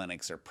medical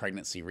clinics or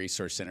pregnancy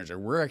resource centers, or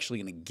we're actually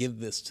going to give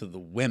this to the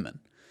women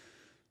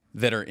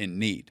that are in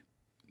need.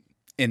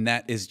 And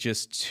that is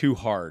just too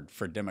hard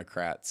for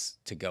Democrats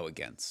to go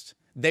against.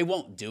 They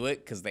won't do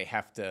it because they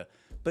have to,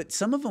 but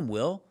some of them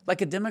will.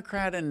 Like a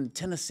Democrat in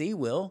Tennessee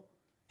will.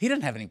 He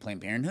doesn't have any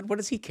Planned Parenthood. What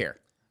does he care?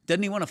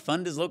 Doesn't he want to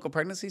fund his local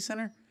pregnancy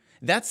center?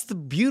 That's the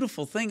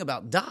beautiful thing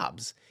about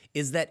Dobbs,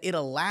 is that it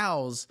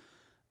allows,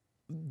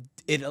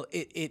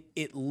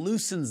 it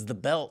loosens the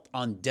belt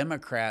on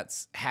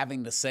Democrats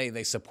having to say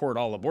they support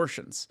all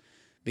abortions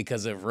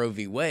because of Roe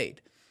v.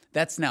 Wade.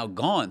 That's now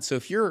gone. So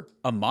if you're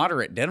a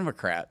moderate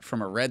Democrat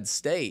from a red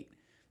state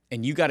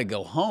and you got to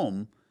go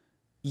home,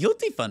 you'll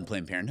defund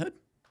Planned Parenthood.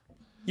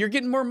 You're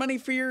getting more money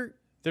for your...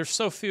 There's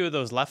so few of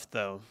those left,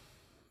 though.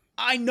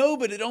 I know,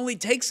 but it only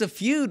takes a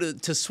few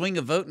to swing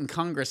a vote in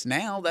Congress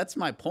now. That's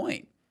my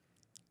point.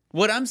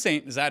 What I'm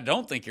saying is I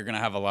don't think you're going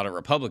to have a lot of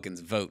Republicans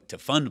vote to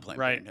fund Planned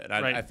Parenthood.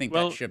 I think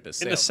that ship is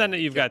sailed. In the Senate,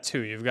 you've got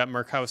two. You've got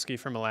Murkowski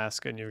from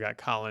Alaska and you've got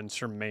Collins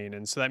from Maine.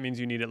 And so that means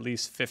you need at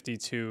least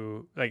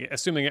 52, like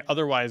assuming it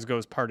otherwise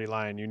goes party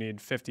line, you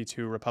need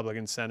 52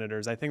 Republican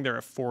senators. I think they're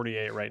at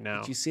 48 right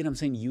now. But you see what I'm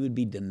saying? You would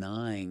be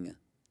denying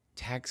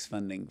tax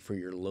funding for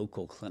your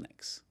local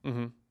clinics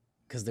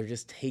because they're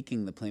just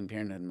taking the Planned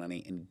Parenthood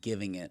money and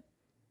giving it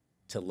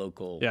to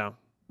local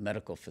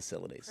medical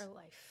facilities. For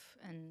life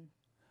and...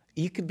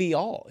 It could be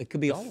all. It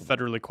could be all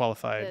federally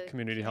qualified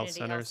community health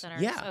centers.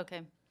 Yeah. Okay.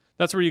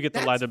 That's where you get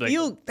the lie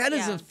that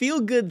is a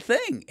feel-good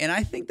thing. And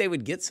I think they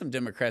would get some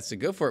Democrats to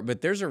go for it.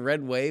 But there's a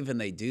red wave and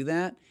they do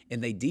that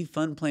and they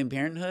defund Planned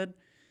Parenthood.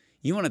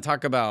 You want to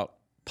talk about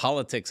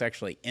politics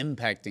actually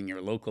impacting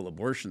your local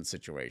abortion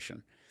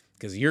situation,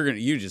 because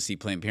you just see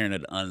Planned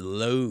Parenthood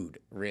unload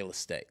real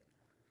estate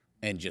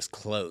and just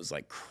close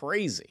like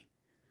crazy.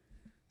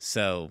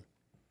 So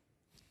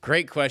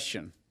great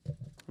question.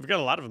 We've got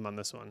a lot of them on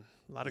this one.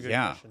 A lot of good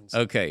questions.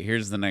 Okay,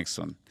 here's the next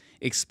one.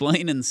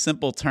 Explain in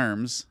simple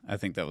terms. I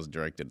think that was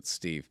directed at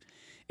Steve.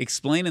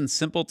 Explain in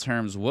simple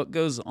terms what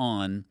goes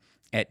on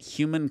at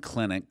human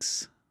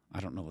clinics. I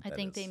don't know what that is. I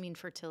think they mean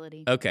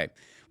fertility. Okay.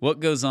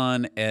 What goes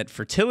on at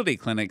fertility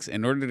clinics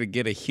in order to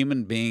get a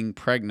human being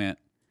pregnant,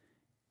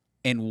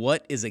 and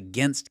what is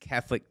against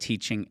Catholic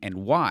teaching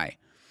and why?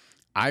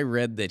 I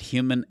read that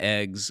human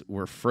eggs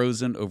were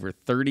frozen over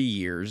 30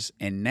 years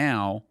and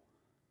now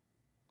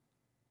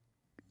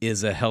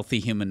is a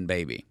healthy human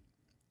baby.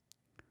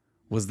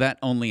 Was that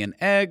only an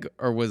egg,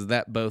 or was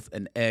that both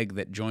an egg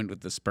that joined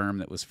with the sperm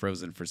that was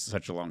frozen for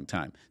such a long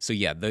time? So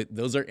yeah,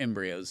 those are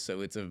embryos.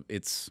 So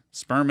it's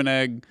sperm and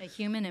egg. A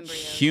human embryo.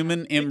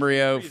 Human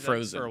embryo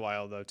frozen for a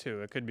while though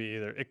too. It could be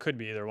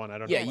either one. I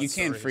don't know. Yeah, you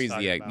can freeze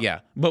the egg.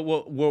 Yeah, but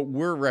what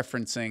we're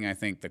referencing, I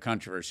think the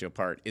controversial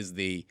part is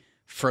the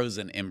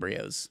frozen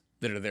embryos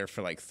that are there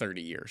for like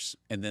 30 years,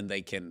 and then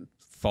they can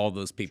thaw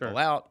those people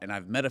out. And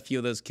I've met a few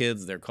of those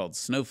kids. They're called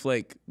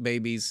snowflake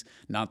babies,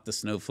 not the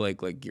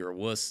snowflake like you're a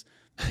wuss,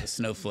 the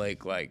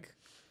snowflake like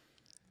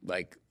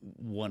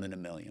 1 in a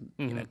million,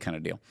 you know, kind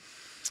of deal.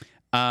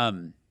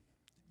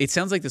 It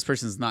sounds like this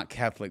person's not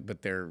Catholic,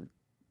 but they're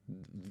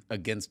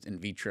against in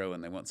vitro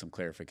and they want some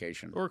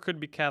clarification. Or could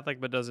be Catholic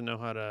but doesn't know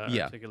how to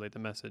articulate the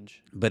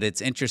message. But it's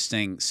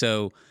interesting.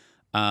 So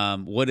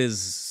what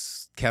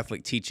is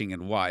Catholic teaching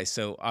and why?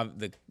 So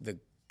the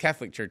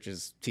Catholic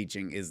Church's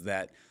teaching is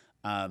that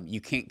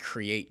you can't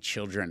create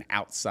children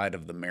outside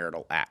of the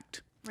marital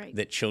act. Right.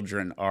 That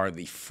children are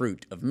the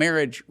fruit of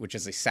marriage, which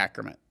is a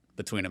sacrament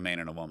between a man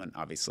and a woman,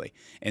 obviously.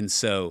 And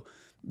so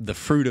the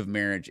fruit of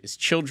marriage is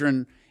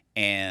children,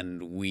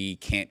 and we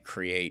can't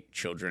create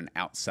children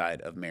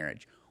outside of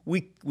marriage.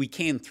 We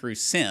can through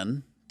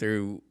sin,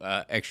 through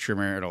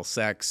extramarital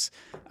sex,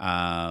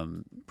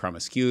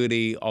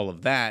 promiscuity, all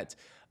of that.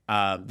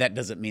 That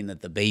doesn't mean that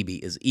the baby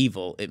is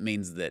evil. It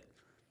means that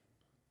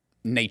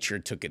nature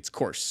took its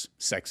course.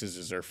 Sex is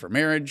reserved for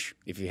marriage.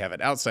 If you have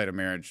it outside of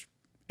marriage,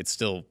 it's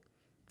still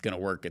going to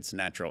work its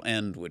natural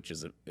end, which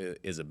is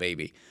a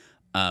baby.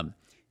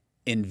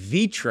 In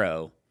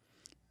vitro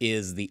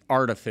is the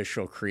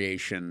artificial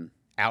creation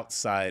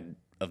outside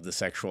of the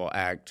sexual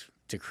act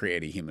to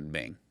create a human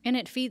being. And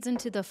it feeds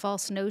into the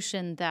false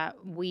notion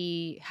that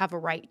we have a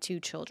right to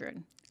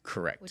children.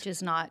 Correct. Which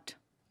is not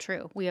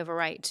true. We have a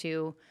right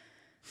to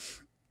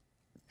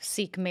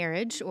seek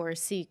marriage or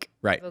seek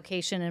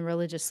vocation in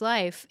religious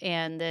life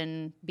and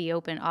then be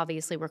open.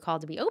 Obviously, we're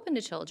called to be open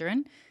to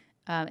children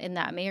in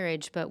that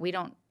marriage, but we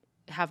don't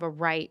have a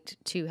right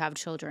to have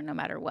children no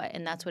matter what.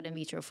 And that's what in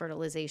vitro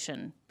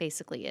fertilization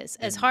basically is.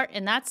 As hard,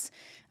 and that's,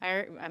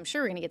 I'm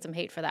sure we're going to get some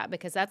hate for that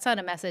because that's not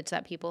a message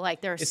that people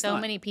like. There are so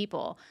many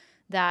people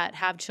that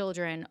have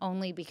children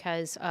only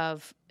because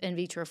of in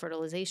vitro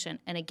fertilization.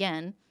 And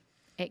again,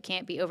 it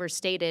can't be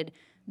overstated.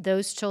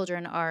 Those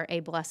children are a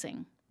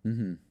blessing.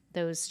 Mm-hmm.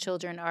 Those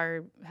children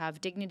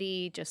have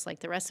dignity just like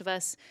the rest of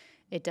us.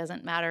 It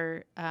doesn't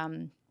matter.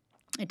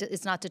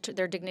 It's not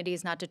their dignity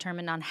is not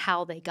determined on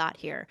how they got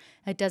here.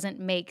 It doesn't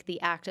make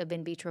the act of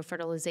in vitro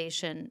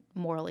fertilization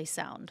morally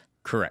sound.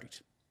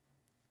 Correct.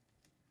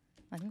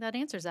 I think that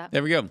answers that.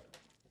 There we go.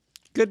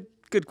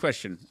 Good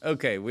question.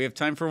 Okay, we have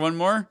time for one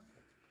more.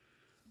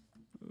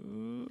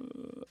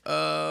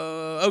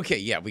 Okay,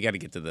 yeah, we got to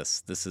get to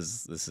this. This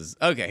is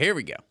okay. Here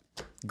we go.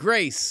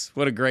 Grace,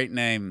 what a great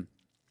name.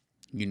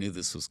 You knew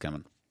this was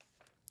coming.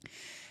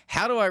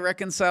 How do I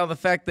reconcile the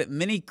fact that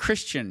many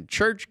Christian,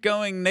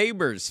 church-going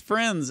neighbors,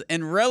 friends,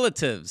 and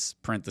relatives,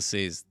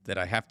 parentheses, that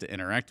I have to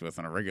interact with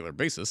on a regular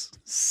basis,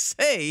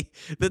 say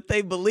that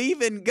they believe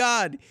in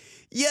God,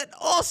 yet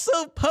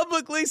also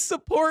publicly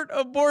support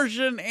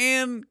abortion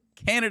and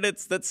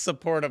candidates that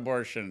support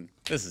abortion?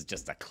 This is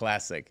just a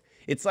classic.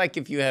 It's like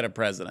if you had a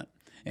president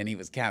and he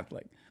was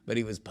Catholic, but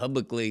he was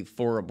publicly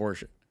for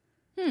abortion.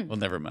 Well,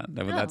 never mind.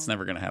 That's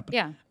never going to happen.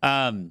 Yeah.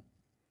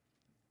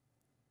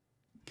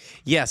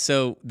 Yeah,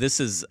 so this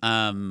is,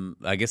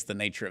 I guess, the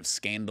nature of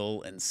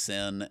scandal and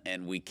sin,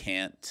 and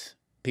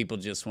people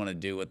just want to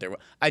do what they're.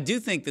 I do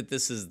think that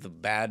this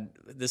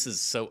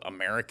is so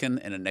American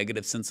in a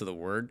negative sense of the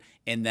word,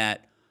 in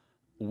that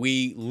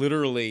we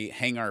literally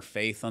hang our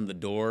faith on the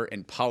door,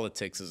 and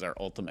politics is our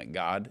ultimate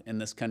God in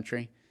this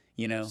country.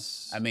 You know,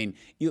 I mean,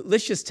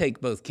 let's just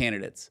take both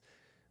candidates.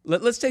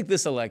 Let's take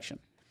this election.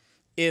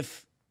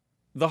 If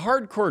the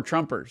hardcore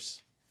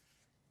Trumpers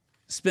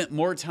spent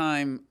more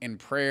time in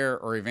prayer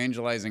or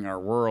evangelizing our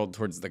world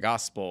towards the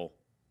gospel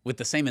with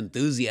the same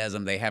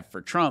enthusiasm they have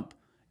for Trump,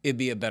 it'd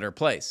be a better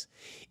place.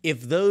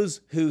 If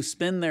those who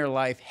spend their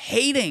life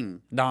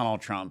hating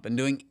Donald Trump and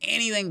doing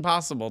anything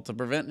possible to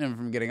prevent him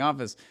from getting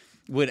office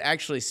would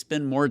actually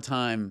spend more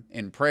time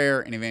in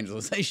prayer and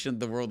evangelization,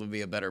 the world would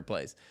be a better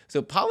place.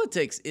 So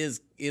politics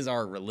is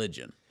our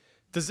religion.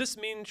 Does this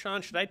mean,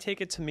 Sean, should I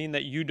take it to mean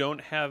that you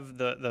don't have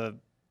the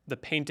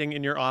painting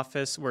in your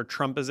office where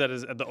Trump is at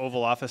the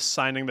Oval Office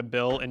signing the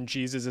bill and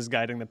Jesus is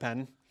guiding the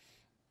pen?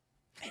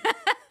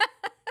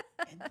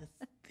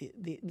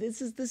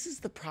 This is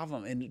the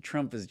problem. And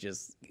Trump is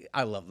just,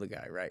 I love the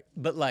guy, right?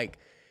 But like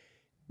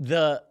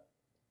the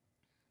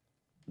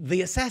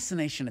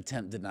assassination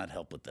attempt did not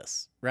help with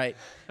this, right?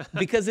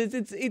 Because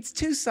it's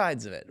two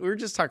sides of it. We were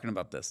just talking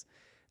about this.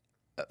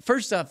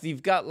 First off,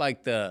 you've got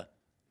like the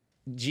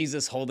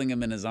Jesus holding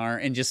him in his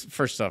arm, and just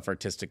first off,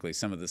 artistically,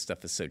 some of this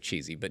stuff is so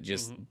cheesy, but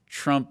just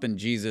Trump and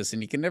Jesus,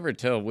 and you can never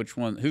tell which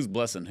one, who's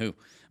blessing who.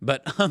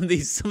 But some of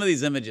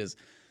these images.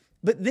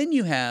 But then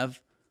you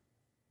have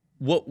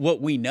what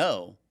we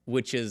know,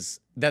 which is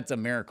that's a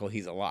miracle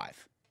he's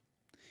alive.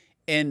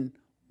 And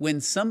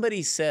when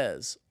somebody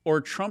says,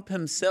 or Trump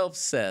himself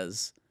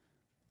says,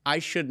 I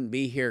shouldn't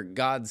be here,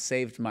 God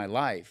saved my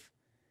life,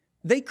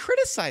 they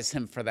criticize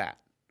him for that.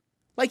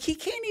 Like he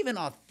can't even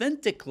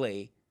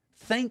authentically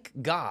thank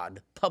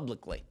God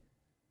publicly.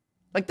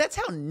 Like that's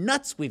how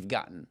nuts we've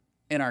gotten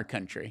in our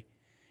country.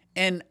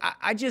 And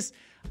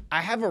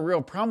I have a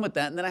real problem with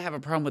that. And then I have a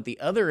problem with the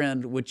other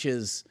end, which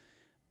is,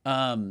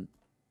 now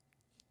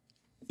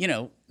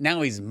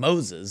he's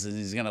Moses and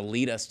he's going to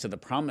lead us to the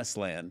promised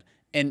land.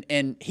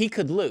 And he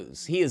could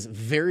lose. He is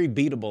very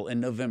beatable in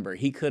November.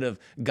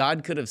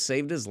 God could have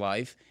saved his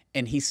life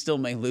and he still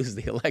may lose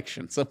the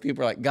election. Some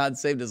people are like, God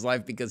saved his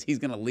life because he's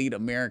going to lead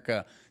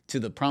America to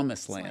the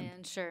promised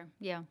land. Sure,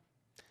 yeah.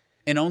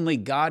 And only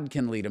God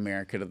can lead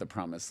America to the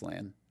promised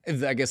land.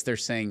 I guess they're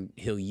saying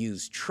he'll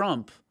use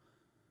Trump.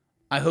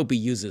 I hope he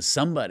uses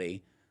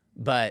somebody,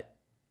 but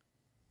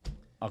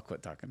I'll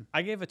quit talking.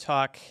 I gave a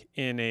talk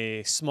in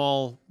a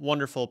small,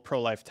 wonderful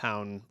pro-life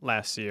town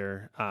last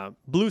year.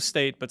 Blue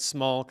state, but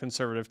small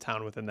conservative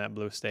town within that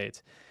blue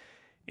state.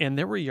 And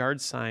there were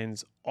yard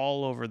signs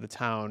all over the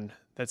town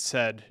that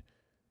said,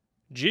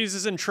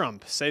 Jesus and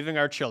Trump saving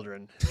our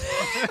children.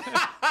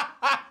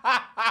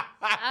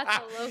 That's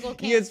a local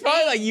campaign. Yeah, it's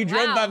probably like you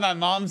drove by my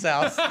mom's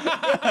house.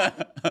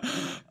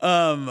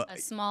 A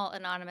small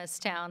anonymous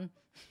town.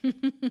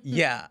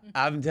 Yeah,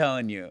 I'm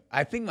telling you.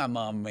 I think my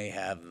mom may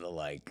have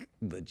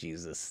the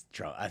Jesus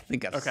Trump. I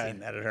think I've seen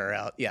that at her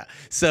out. Yeah.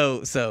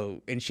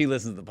 So, and she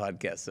listens to the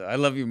podcast. So I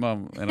love you,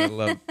 Mom, and I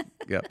love,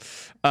 yeah.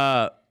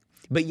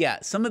 But yeah,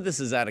 some of this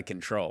is out of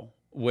control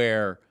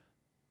where,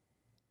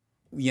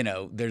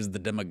 there's the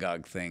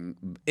demagogue thing.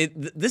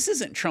 This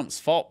isn't Trump's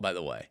fault, by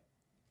the way.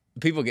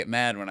 People get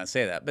mad when I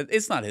say that, but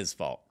it's not his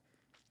fault.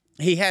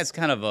 He has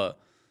kind of a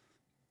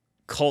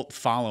cult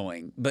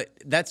following, but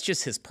that's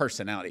just his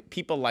personality.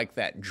 People like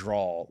that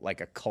draw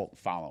like a cult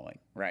following,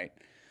 right?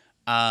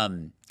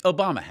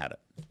 Obama had it.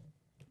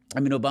 I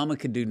mean, Obama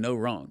could do no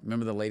wrong.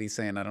 Remember the lady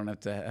saying, "I don't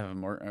have to I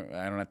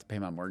don't have to pay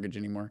my mortgage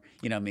anymore."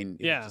 Yeah.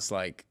 It's just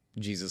like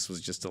Jesus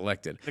was just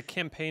elected. The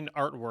campaign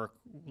artwork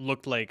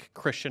looked like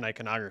Christian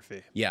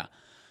iconography. Yeah,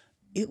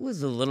 it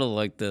was a little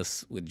like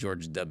this with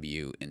George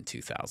W. in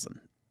 2000.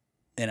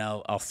 And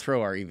I'll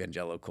throw our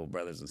evangelical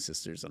brothers and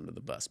sisters under the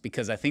bus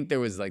because I think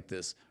there was like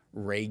this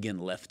Reagan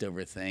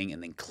leftover thing,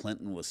 and then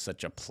Clinton was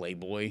such a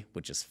playboy,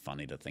 which is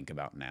funny to think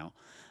about now.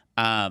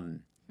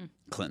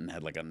 Clinton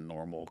had like a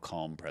normal,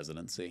 calm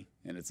presidency.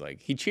 And it's like,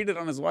 he cheated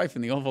on his wife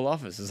in the Oval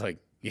Office. It's like,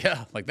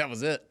 yeah, like that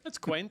was it. That's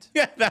quaint.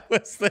 Yeah, that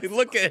was,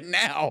 look at it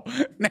now.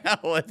 Now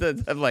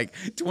it's like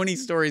 20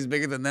 stories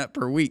bigger than that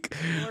per week.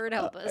 Lord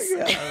help us.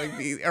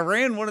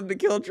 Iran wanted to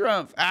kill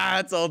Trump.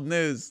 That's old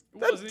news.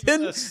 That was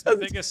the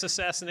biggest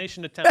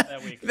assassination attempt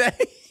that week.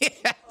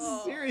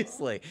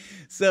 Seriously.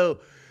 So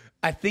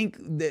I think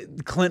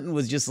that Clinton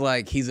was just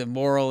like, he's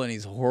immoral and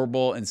he's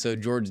horrible. And so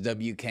George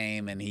W.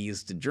 came and he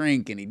used to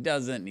drink and he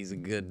doesn't. And he's a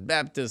good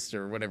Baptist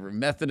or whatever,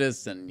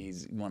 Methodist. And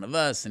he's one of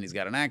us and he's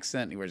got an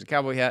accent and he wears a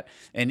cowboy hat.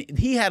 And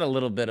he had a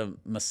little bit of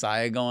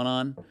Messiah going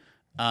on.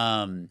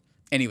 And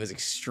he was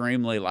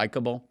extremely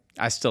likable.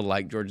 I still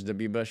like George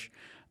W. Bush.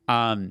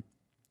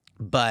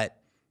 But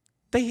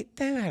they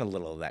had a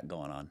little of that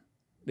going on.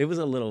 It was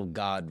a little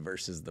God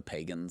versus the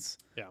pagans.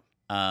 Yeah.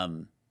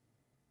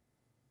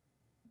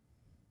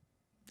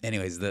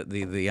 Anyways,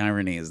 the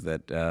irony is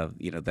that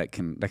that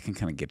can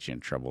kind of get you in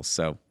trouble.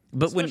 So,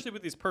 but especially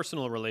with these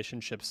personal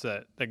relationships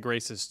that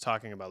Grace is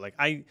talking about, like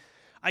I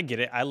get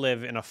it. I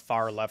live in a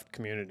far left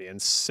community,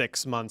 and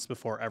 6 months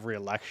before every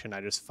election,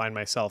 I just find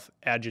myself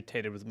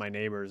agitated with my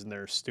neighbors and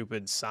their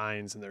stupid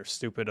signs and their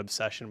stupid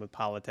obsession with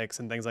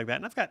politics and things like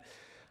that. And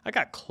I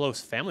got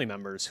close family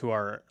members who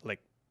are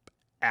like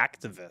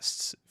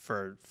activists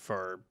for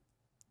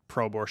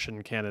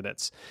pro-abortion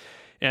candidates.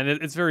 And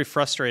it's very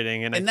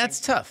frustrating. And that's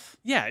tough.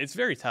 Yeah, it's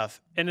very tough.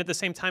 And at the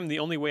same time, the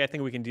only way I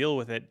think we can deal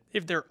with it,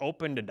 if they're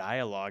open to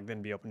dialogue,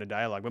 then be open to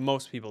dialogue. But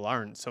most people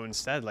aren't. So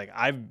instead, like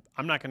I'm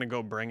not going to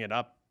go bring it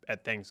up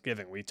at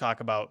Thanksgiving. We talk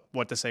about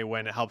what to say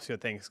when it helps you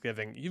at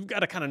Thanksgiving. You've got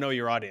to kind of know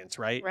your audience,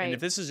 right? Right. And if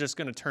this is just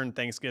going to turn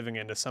Thanksgiving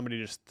into somebody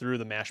just threw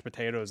the mashed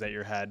potatoes at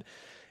your head,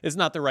 it's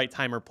not the right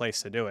time or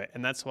place to do it.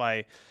 And that's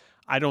why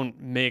I don't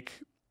make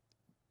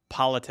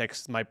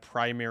politics my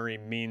primary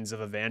means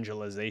of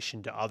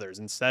evangelization to others.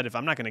 Instead, if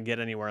I'm not going to get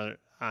anywhere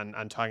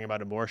on talking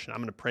about abortion, I'm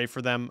going to pray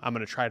for them. I'm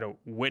going to try to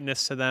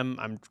witness to them.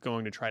 I'm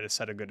going to try to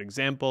set a good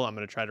example. I'm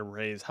going to try to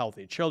raise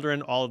healthy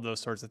children, all of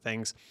those sorts of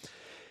things.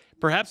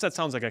 Perhaps that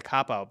sounds like a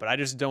cop-out, but I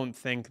just don't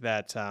think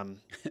that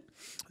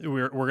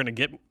we're going to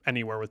get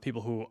anywhere with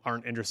people who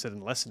aren't interested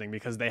in listening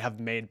because they have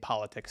made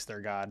politics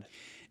their God.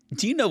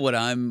 Do you know what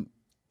I'm,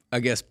 I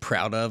guess,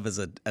 proud of as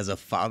a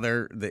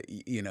father that,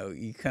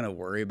 you kind of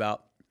worry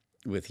about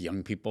with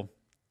young people?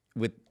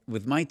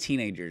 With my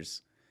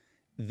teenagers,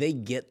 they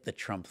get the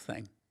Trump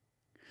thing.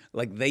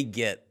 Like, they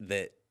get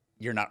that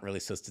you're not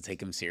really supposed to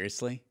take him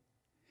seriously.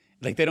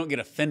 Like, they don't get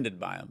offended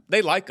by him.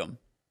 They like him.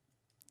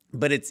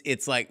 But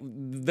it's like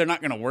they're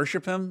not going to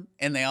worship him,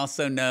 and they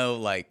also know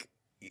like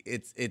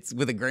it's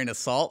with a grain of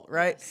salt,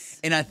 right? Yes.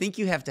 And I think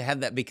you have to have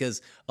that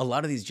because a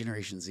lot of these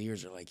Generation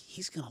Zers are like,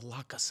 he's going to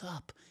lock us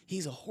up.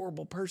 He's a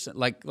horrible person,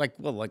 like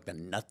the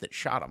nut that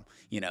shot him,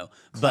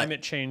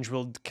 Climate change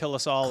will kill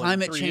us all.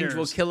 Climate change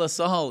will kill us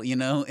all,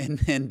 and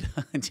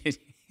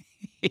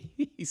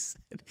he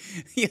said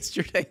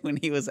yesterday when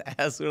he was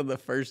asked what are the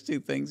first two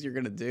things you're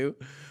going to do.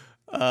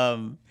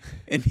 And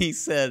he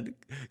said,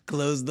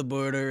 close the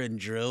border and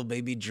drill,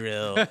 baby,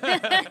 drill.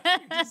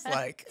 Just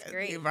like the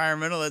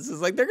environmentalists is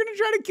like, they're going to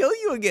try to kill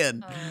you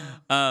again.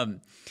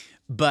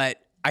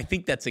 But I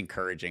think that's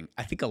encouraging.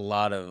 I think a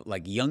lot of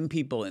like young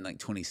people in like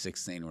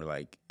 2016 were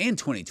like, and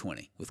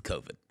 2020 with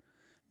COVID.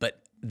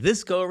 But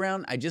this go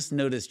around, I just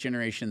noticed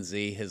Generation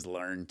Z has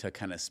learned to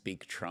kind of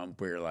speak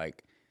Trump where you're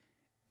like,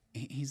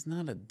 he's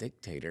not a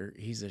dictator.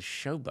 He's a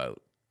showboat.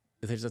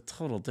 There's a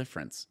total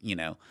difference,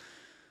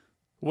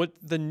 What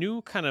the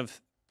new kind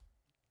of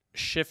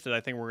shift that I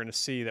think we're going to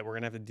see that we're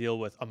going to have to deal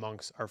with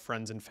amongst our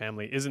friends and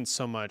family isn't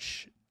so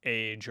much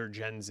age or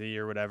Gen Z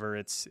or whatever.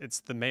 It's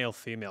the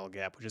male-female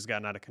gap, which has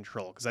gotten out of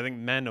control. Because I think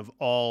men of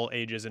all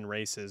ages and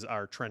races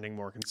are trending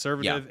more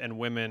conservative, and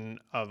women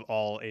of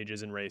all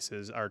ages and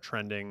races are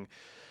trending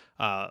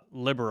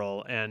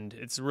liberal. And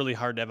it's really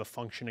hard to have a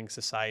functioning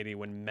society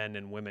when men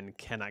and women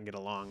cannot get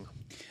along.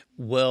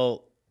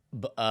 Well,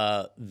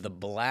 the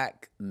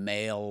black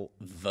male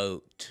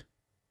vote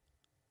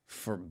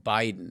for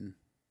Biden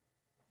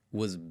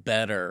was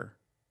better,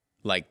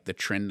 like the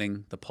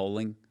trending, the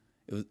polling.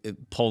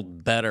 It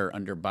polled better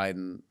under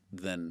Biden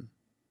than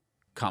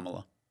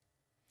Kamala.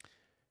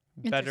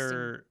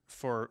 Better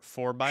for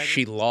Biden?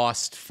 She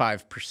lost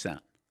 5%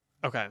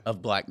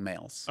 of black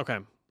males. Okay.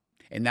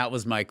 And that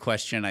was my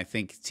question, I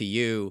think, to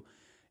you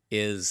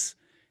is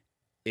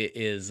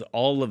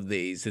all of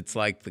these, it's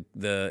like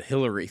the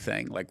Hillary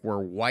thing, like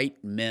were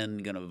white men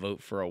going to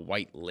vote for a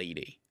white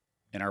lady?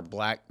 And are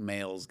black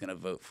males going to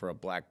vote for a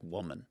black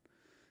woman?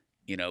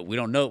 We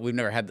don't know. We've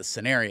never had the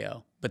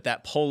scenario. But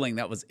that polling,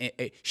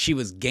 she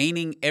was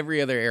gaining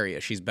every other area.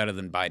 She's better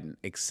than Biden,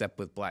 except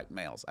with black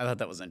males. I thought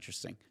that was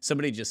interesting.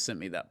 Somebody just sent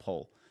me that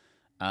poll.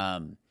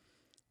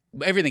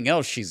 Everything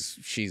else,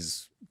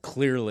 she's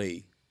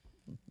clearly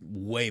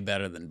way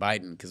better than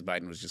Biden because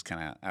Biden was just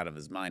kind of out of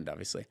his mind,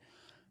 obviously.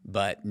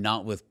 But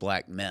not with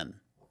black men.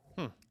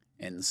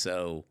 And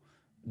so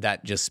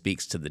that just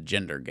speaks to the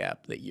gender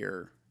gap that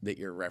you're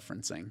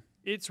referencing.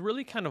 It's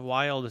really kind of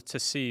wild to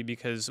see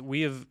because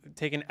we have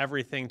taken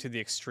everything to the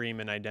extreme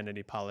in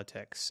identity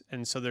politics.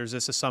 And so there's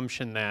this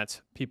assumption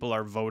that people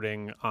are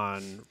voting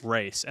on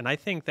race. And I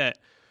think that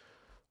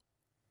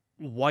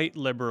white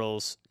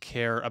liberals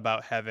care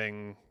about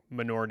having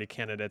minority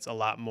candidates a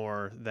lot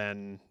more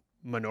than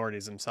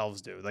minorities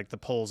themselves do. Like the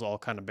polls all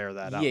kind of bear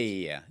that out.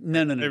 Yeah.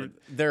 No.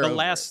 They're the over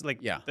last, it. like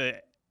Yeah.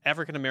 the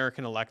African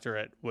American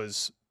electorate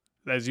was,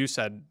 as you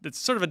said, it's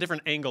sort of a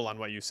different angle on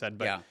what you said.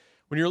 But Yeah.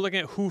 when you're looking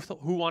at who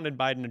wanted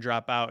Biden to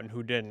drop out and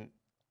who didn't,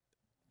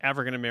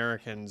 African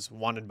Americans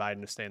wanted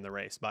Biden to stay in the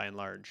race by and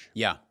large.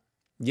 Yeah.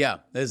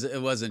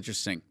 It was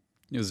interesting.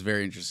 It was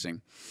very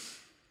interesting.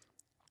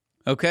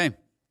 Okay.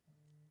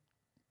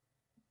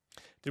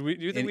 Do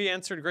you think we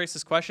answered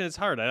Grace's question? It's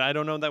hard. I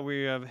don't know that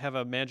we have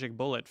a magic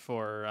bullet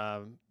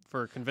for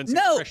convincing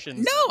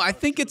Christians. No, I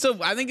think it's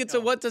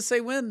a what to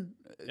say when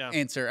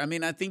answer. I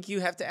mean, I think you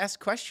have to ask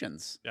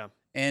questions. Yeah.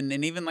 And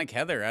even like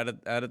Heather out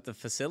at the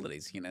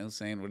facilities,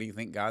 saying, what do you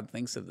think God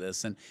thinks of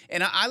this? And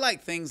I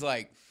like things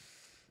like,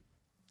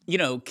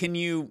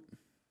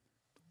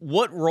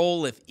 what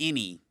role, if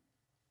any,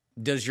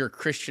 does your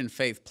Christian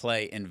faith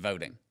play in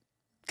voting?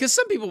 Because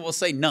some people will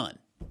say none.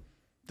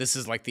 This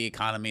is like the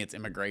economy, it's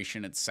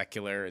immigration, it's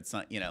secular, it's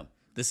not,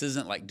 this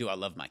isn't like, do I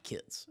love my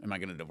kids? Am I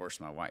going to divorce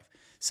my wife?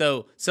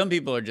 So some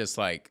people are just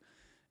like,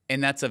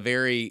 and that's a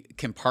very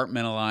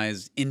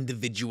compartmentalized,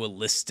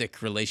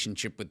 individualistic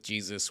relationship with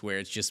Jesus where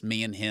it's just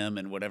me and him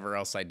and whatever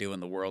else I do in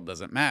the world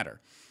doesn't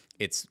matter.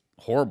 It's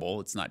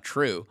horrible. It's not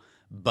true.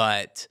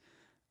 But,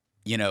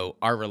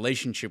 our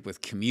relationship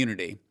with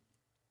community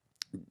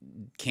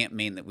can't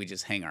mean that we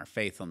just hang our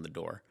faith on the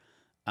door.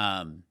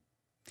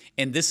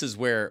 And this is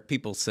where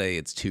people say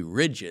it's too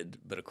rigid,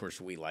 but of course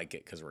we like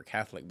it because we're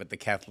Catholic. But the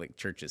Catholic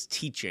Church is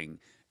teaching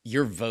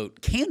your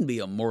vote can be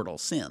a mortal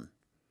sin.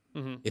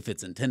 Mm-hmm. If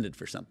it's intended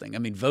for something. I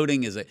mean,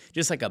 voting is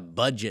just like a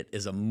budget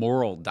is a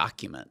moral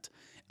document.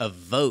 A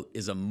vote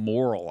is a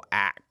moral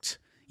act.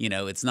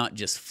 It's not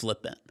just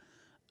flippant.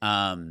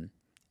 And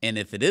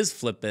if it is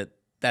flippant,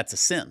 that's a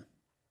sin.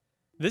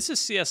 This is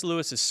C.S.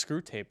 Lewis's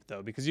Screw Tape,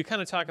 though, because you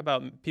kind of talk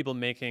about people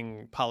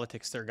making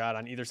politics their god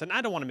on either side. And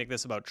I don't want to make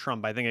this about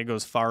Trump. I think it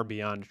goes far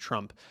beyond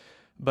Trump.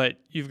 But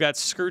you've got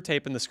Screw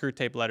Tape in the Screw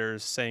Tape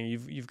letters saying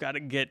you've got to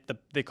get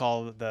they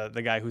call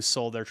the guy whose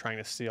soul they're trying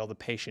to steal the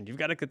patient. You've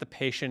got to get the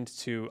patient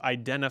to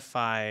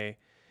identify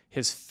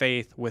his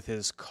faith with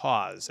his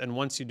cause. And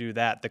once you do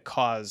that, the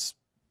cause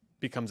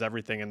becomes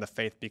everything and the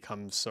faith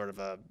becomes sort of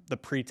the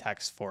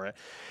pretext for it.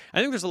 I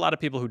think there's a lot of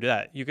people who do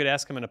that. You could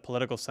ask them in a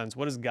political sense,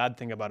 what does God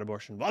think about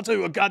abortion? Well, I'll tell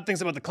you what God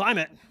thinks about the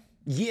climate.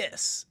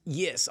 Yes.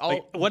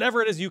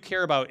 Whatever it is you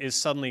care about is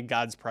suddenly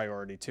God's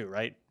priority too,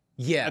 right?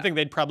 Yeah. I think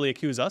they'd probably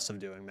accuse us of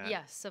doing that.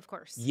 Yes, of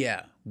course.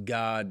 Yeah.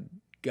 God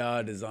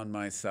is on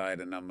my side,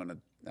 and I'm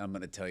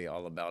gonna tell you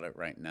all about it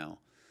right now.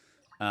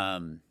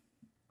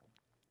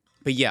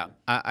 But yeah,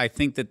 I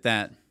think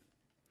that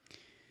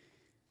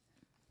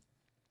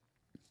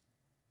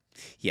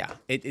yeah,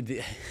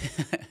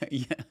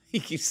 yeah, he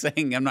keeps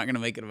saying I'm not going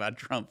to make it about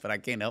Trump, but I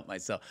can't help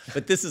myself.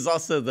 But this is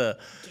also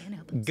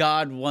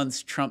God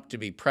wants Trump to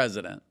be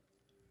president.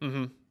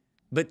 Mm-hmm.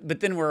 But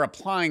then we're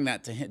applying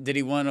that to him. Did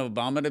he want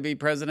Obama to be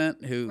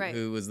president,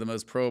 who was the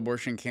most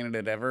pro-abortion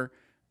candidate ever?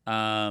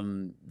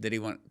 Did he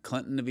want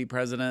Clinton to be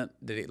president?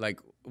 Did he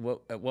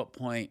at what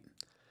point?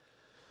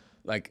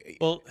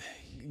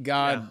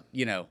 God,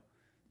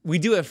 we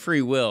do have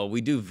free will.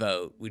 We do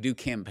vote. We do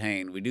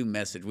campaign. We do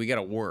message. We got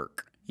to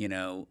work.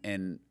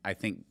 And I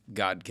think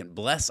God can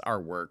bless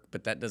our work,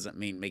 but that doesn't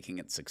mean making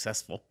it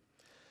successful.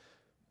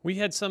 We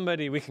had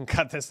somebody, we can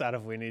cut this out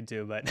if we need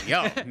to, but...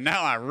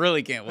 Now I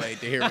really can't wait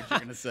to hear what you're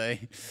going to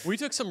say. We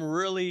took some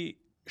really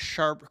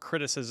sharp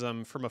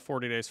criticism from a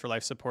 40 Days for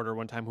Life supporter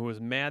one time who was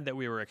mad that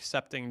we were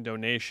accepting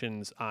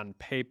donations on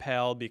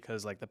PayPal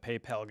because the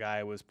PayPal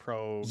guy was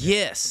pro...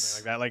 Yes.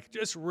 Something like that.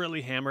 Just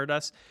really hammered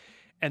us.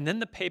 And then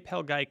the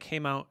PayPal guy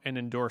came out and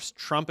endorsed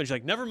Trump, and she's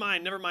like, never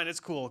mind, it's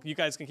cool. You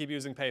guys can keep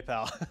using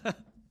PayPal.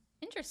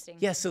 Interesting.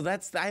 Yeah, so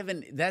that's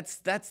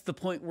the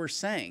point we're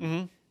saying.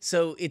 Mm-hmm.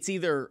 So it's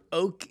either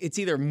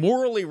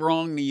morally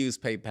wrong to use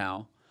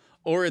PayPal,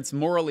 or it's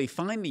morally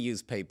fine to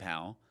use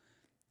PayPal.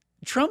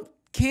 Trump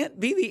can't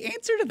be the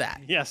answer to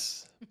that.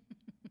 Yes.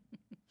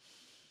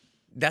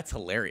 That's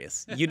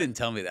hilarious. You didn't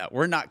tell me that.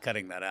 We're not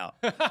cutting that out.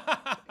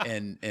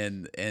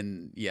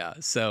 and yeah,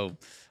 so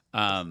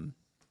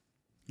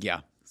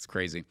yeah, it's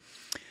crazy.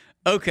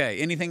 Okay,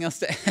 anything else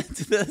to add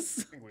to this?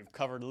 I think we've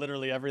covered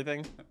literally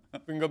everything. We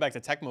can go back to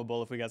Tecmo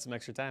Bowl if we got some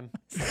extra time.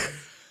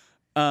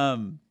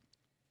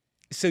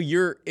 So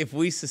if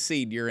we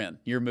secede, you're in.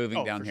 You're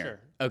moving down here. Sure.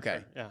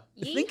 Okay. Sure.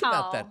 Yeah. Think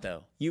about that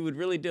though. You would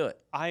really do it.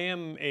 I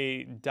am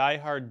a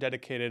diehard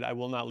dedicated. I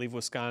will not leave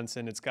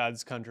Wisconsin. It's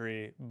God's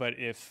country. But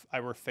if I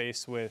were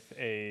faced with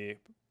a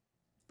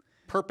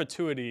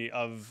perpetuity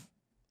of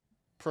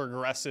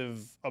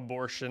progressive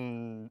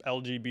abortion,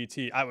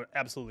 LGBT, I would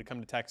absolutely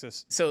come to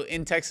Texas. So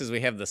in Texas,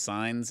 we have the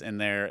signs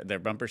and they're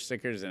bumper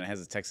stickers, and it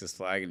has a Texas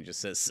flag, and it just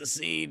says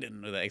secede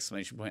and with an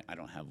exclamation point. I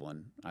don't have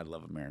one. I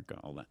love America,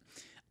 all that.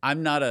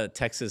 I'm not a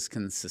Texas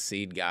can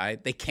secede guy.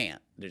 They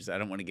can't. I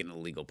don't want to get into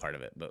the legal part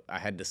of it, but I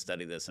had to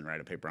study this and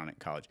write a paper on it in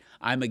college.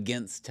 I'm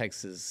against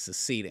Texas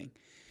seceding.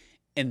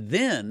 And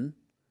then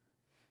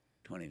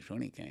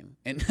 2020 came.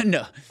 And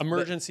no.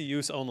 Emergency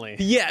use only.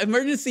 Yeah,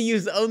 emergency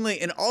use only.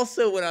 And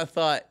also when I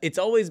thought, it's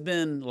always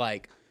been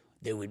like,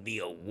 there would be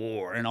a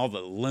war and all the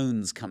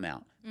loons come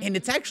out. Mm-hmm. And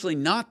it's actually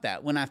not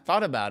that. When I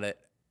thought about it,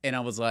 and I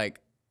was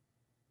like,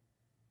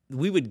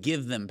 we would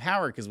give them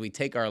power because we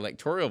take our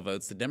electoral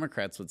votes. The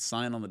Democrats would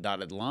sign on the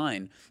dotted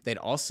line. They'd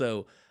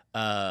also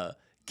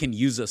can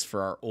use us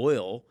for our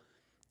oil.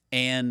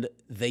 And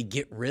they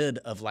get rid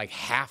of like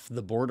half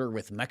the border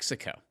with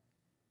Mexico.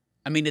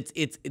 I mean,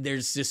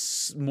 there's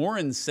just more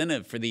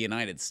incentive for the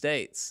United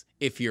States,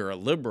 if you're a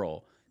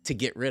liberal, to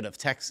get rid of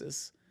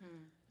Texas.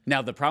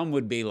 Now, the problem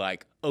would be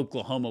like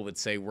Oklahoma would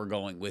say, we're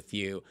going with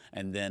you,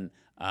 and then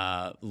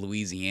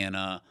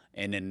Louisiana,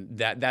 and then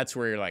that's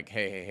where you're like,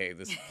 hey,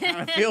 this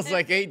kind of feels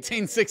like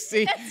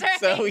 1860, right.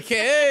 So we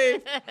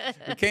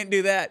can't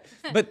do that.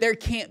 But there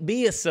can't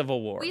be a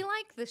civil war. We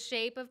like the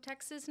shape of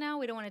Texas now.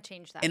 We don't want to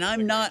change that. And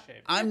I'm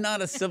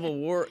not a civil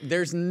war.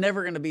 There's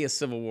never going to be a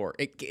civil war.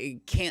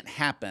 It can't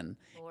happen.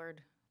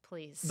 Lord,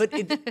 please. But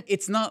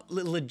it's not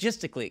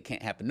logistically. It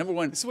can't happen. Number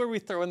one, this is where we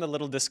throw in the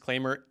little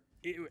disclaimer.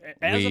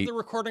 As of the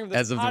recording of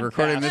this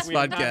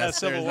podcast,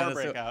 Civil War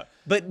breakout.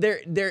 But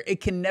it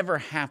can never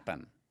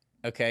happen,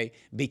 okay?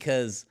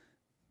 Because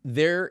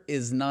there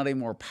is not a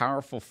more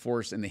powerful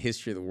force in the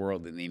history of the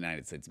world than the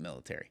United States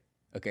military,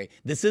 okay?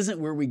 This isn't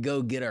where we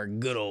go get our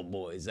good old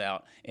boys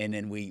out and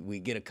then we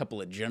get a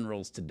couple of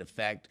generals to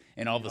defect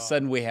and all of a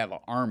sudden we have an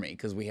army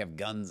because we have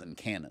guns and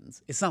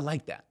cannons. It's not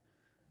like that,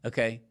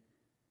 okay?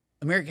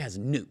 America has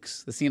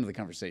nukes. That's the end of the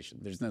conversation.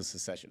 There's no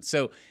secession.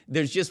 So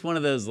there's just one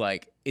of those,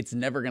 like, it's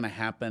never going to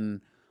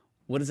happen.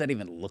 What does that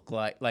even look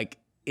like? Like,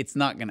 it's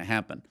not going to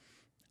happen.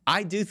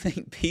 I do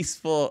think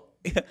peaceful,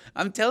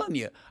 I'm telling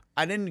you,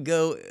 I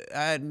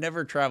had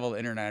never traveled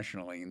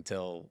internationally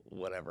until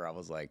whatever, I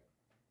was like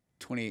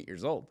 28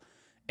 years old.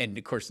 And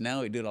of course,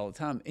 now we do it all the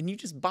time. And you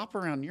just bop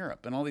around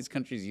Europe. And all these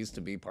countries used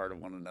to be part of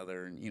one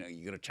another. And, you know,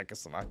 you go to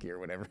Czechoslovakia or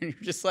whatever. And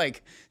you're just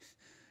like,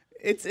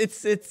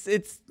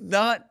 it's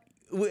not.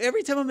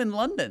 Every time I'm in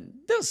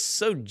London, that was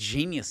so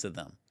genius of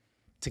them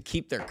to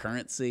keep their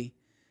currency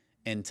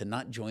and to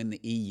not join the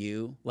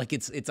EU. Like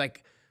it's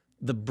like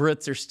the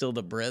Brits are still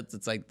the Brits.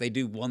 It's like they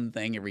do one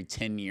thing every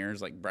 10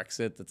 years, like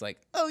Brexit. It's like,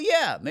 oh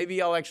yeah, maybe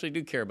y'all actually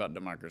do care about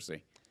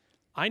democracy.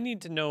 I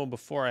need to know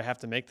before I have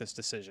to make this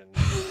decision.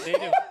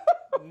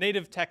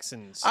 Native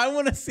Texans. I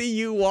want to see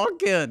you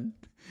walk in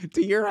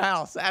to your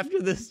house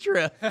after this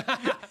trip.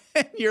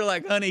 And you're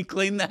like, honey,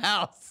 clean the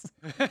house.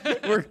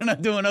 We're going to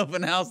do an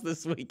open house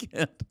this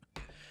weekend.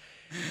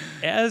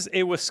 As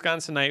a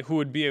Wisconsinite who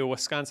would be a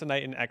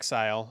Wisconsinite in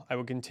exile, I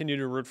would continue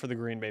to root for the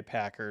Green Bay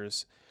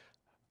Packers.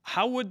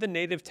 How would the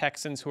native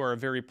Texans, who are a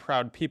very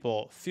proud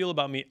people, feel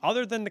about me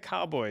other than the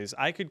Cowboys?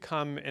 I could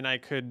come and I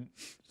could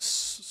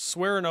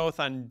swear an oath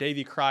on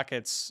Davy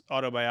Crockett's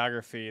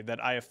autobiography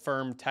that I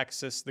affirm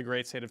Texas, the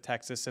great state of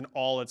Texas, and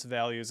all its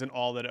values and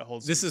all that it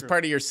holds. This is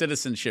part of your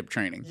citizenship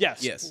training.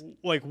 Yes.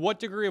 Like, what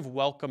degree of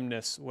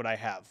welcomeness would I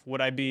have?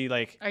 Would I be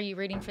like... Are you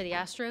rooting for the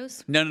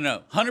Astros?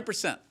 No.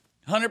 100%.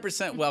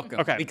 100% welcome.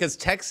 Okay. Because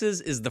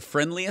Texas is the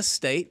friendliest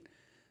state.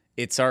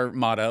 It's our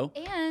motto.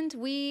 And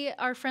we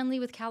are friendly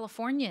with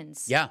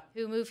Californians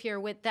who move here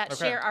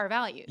share our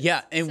values.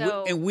 Yeah, and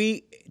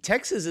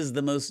Texas is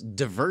the most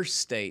diverse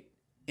state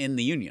in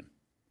the union.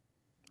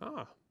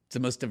 Oh. It's the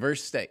most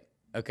diverse state,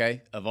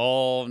 okay, of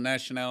all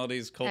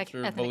nationalities,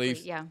 culture,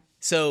 beliefs. Yeah.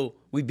 So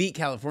we beat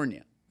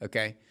California,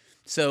 okay?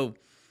 So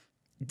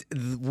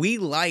we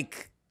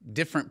like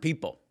different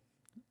people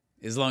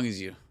as long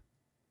as you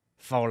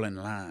fall in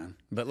line.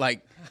 But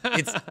like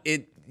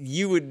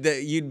you'd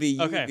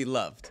be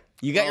loved.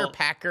 You got your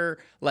Packer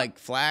like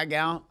flag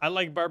out. I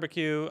like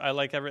barbecue. I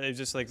like everything.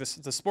 Just like this,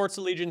 the sports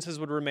allegiances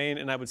would remain,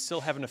 and I would still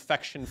have an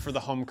affection for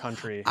the home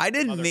country. I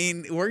didn't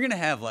mean we're gonna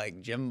have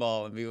like gym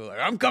ball and people like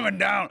I'm coming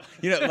down.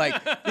 You know,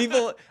 like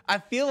people. I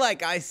feel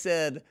like I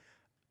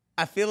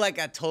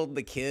told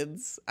the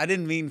kids. I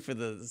didn't mean for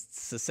the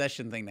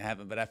secession thing to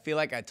happen, but I feel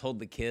like I told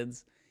the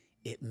kids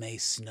it may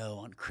snow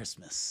on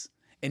Christmas.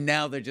 And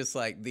now they're just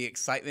like the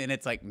excitement.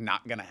 It's like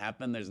not gonna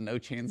happen. There's no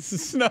chance of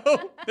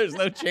snow. There's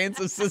no chance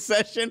of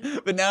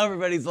secession. But now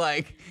everybody's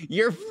like,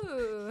 you're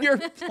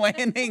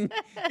planning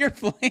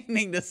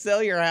to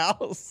sell your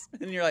house,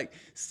 and you're like,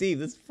 Steve,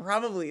 this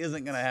probably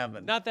isn't gonna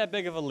happen. Not that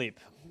big of a leap.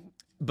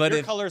 But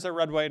your colors are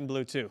red, white, and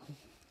blue too.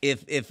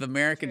 If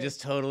America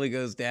just totally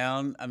goes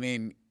down, I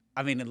mean,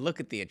 and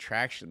look at the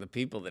attraction, the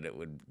people that it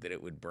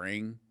would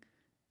bring.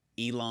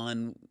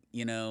 Elon,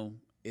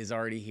 is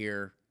already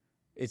here.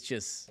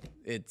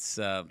 It's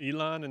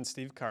Elon and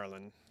Steve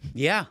Carlin.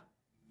 Yeah,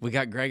 we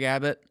got Greg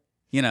Abbott.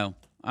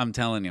 I'm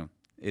telling you,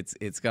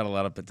 it's got a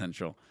lot of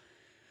potential.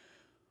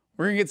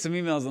 We're gonna get some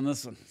emails on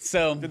this one.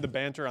 So did the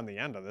banter on the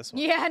end of this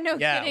one? Yeah, no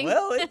kidding.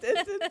 Well,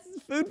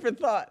 it's food for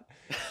thought.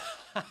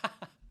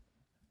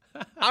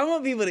 I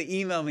want people to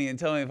email me and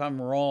tell me if I'm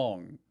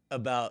wrong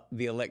about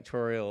the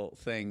electoral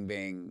thing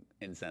being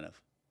incentive.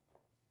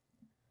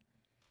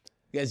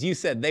 As you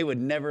said, they would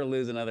never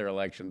lose another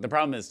election. The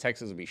problem is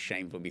Texas would be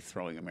shameful, would be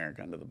throwing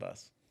America under the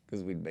bus,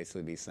 because we'd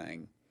basically be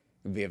saying it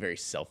would be a very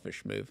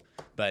selfish move.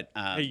 But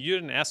hey, you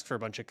didn't ask for a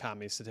bunch of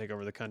commies to take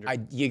over the country.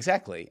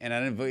 Exactly,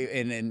 and we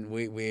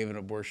have an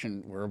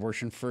abortion. We're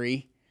abortion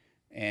free,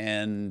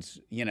 and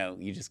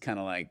you just kind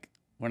of like,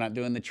 we're not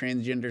doing the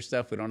transgender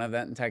stuff. We don't have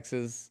that in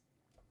Texas.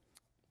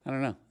 I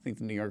don't know. I think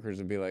the New Yorkers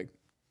would be like,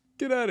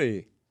 get out of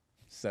here.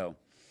 So.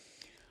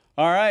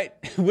 All right.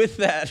 With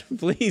that,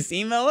 please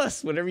email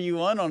us whatever you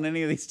want on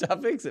any of these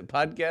topics at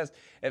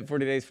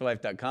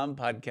podcast@40daysforlife.com,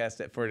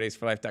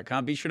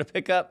 podcast@40daysforlife.com. Be sure to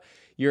pick up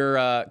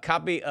your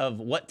copy of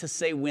What to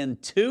Say When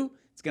 2.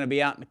 It's going to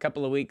be out in a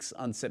couple of weeks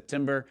on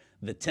September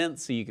the 10th,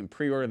 so you can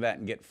pre-order that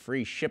and get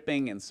free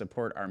shipping and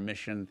support our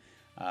mission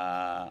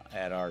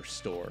at our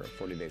store,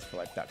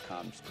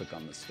 40daysforlife.com. Just click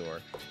on the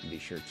store and be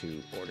sure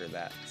to order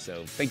that.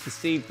 So thank you,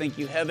 Steve. Thank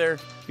you, Heather.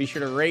 Be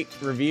sure to rate,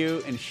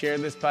 review, and share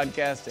this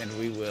podcast, and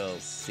we will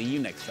see you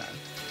next time.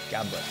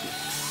 God bless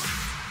you.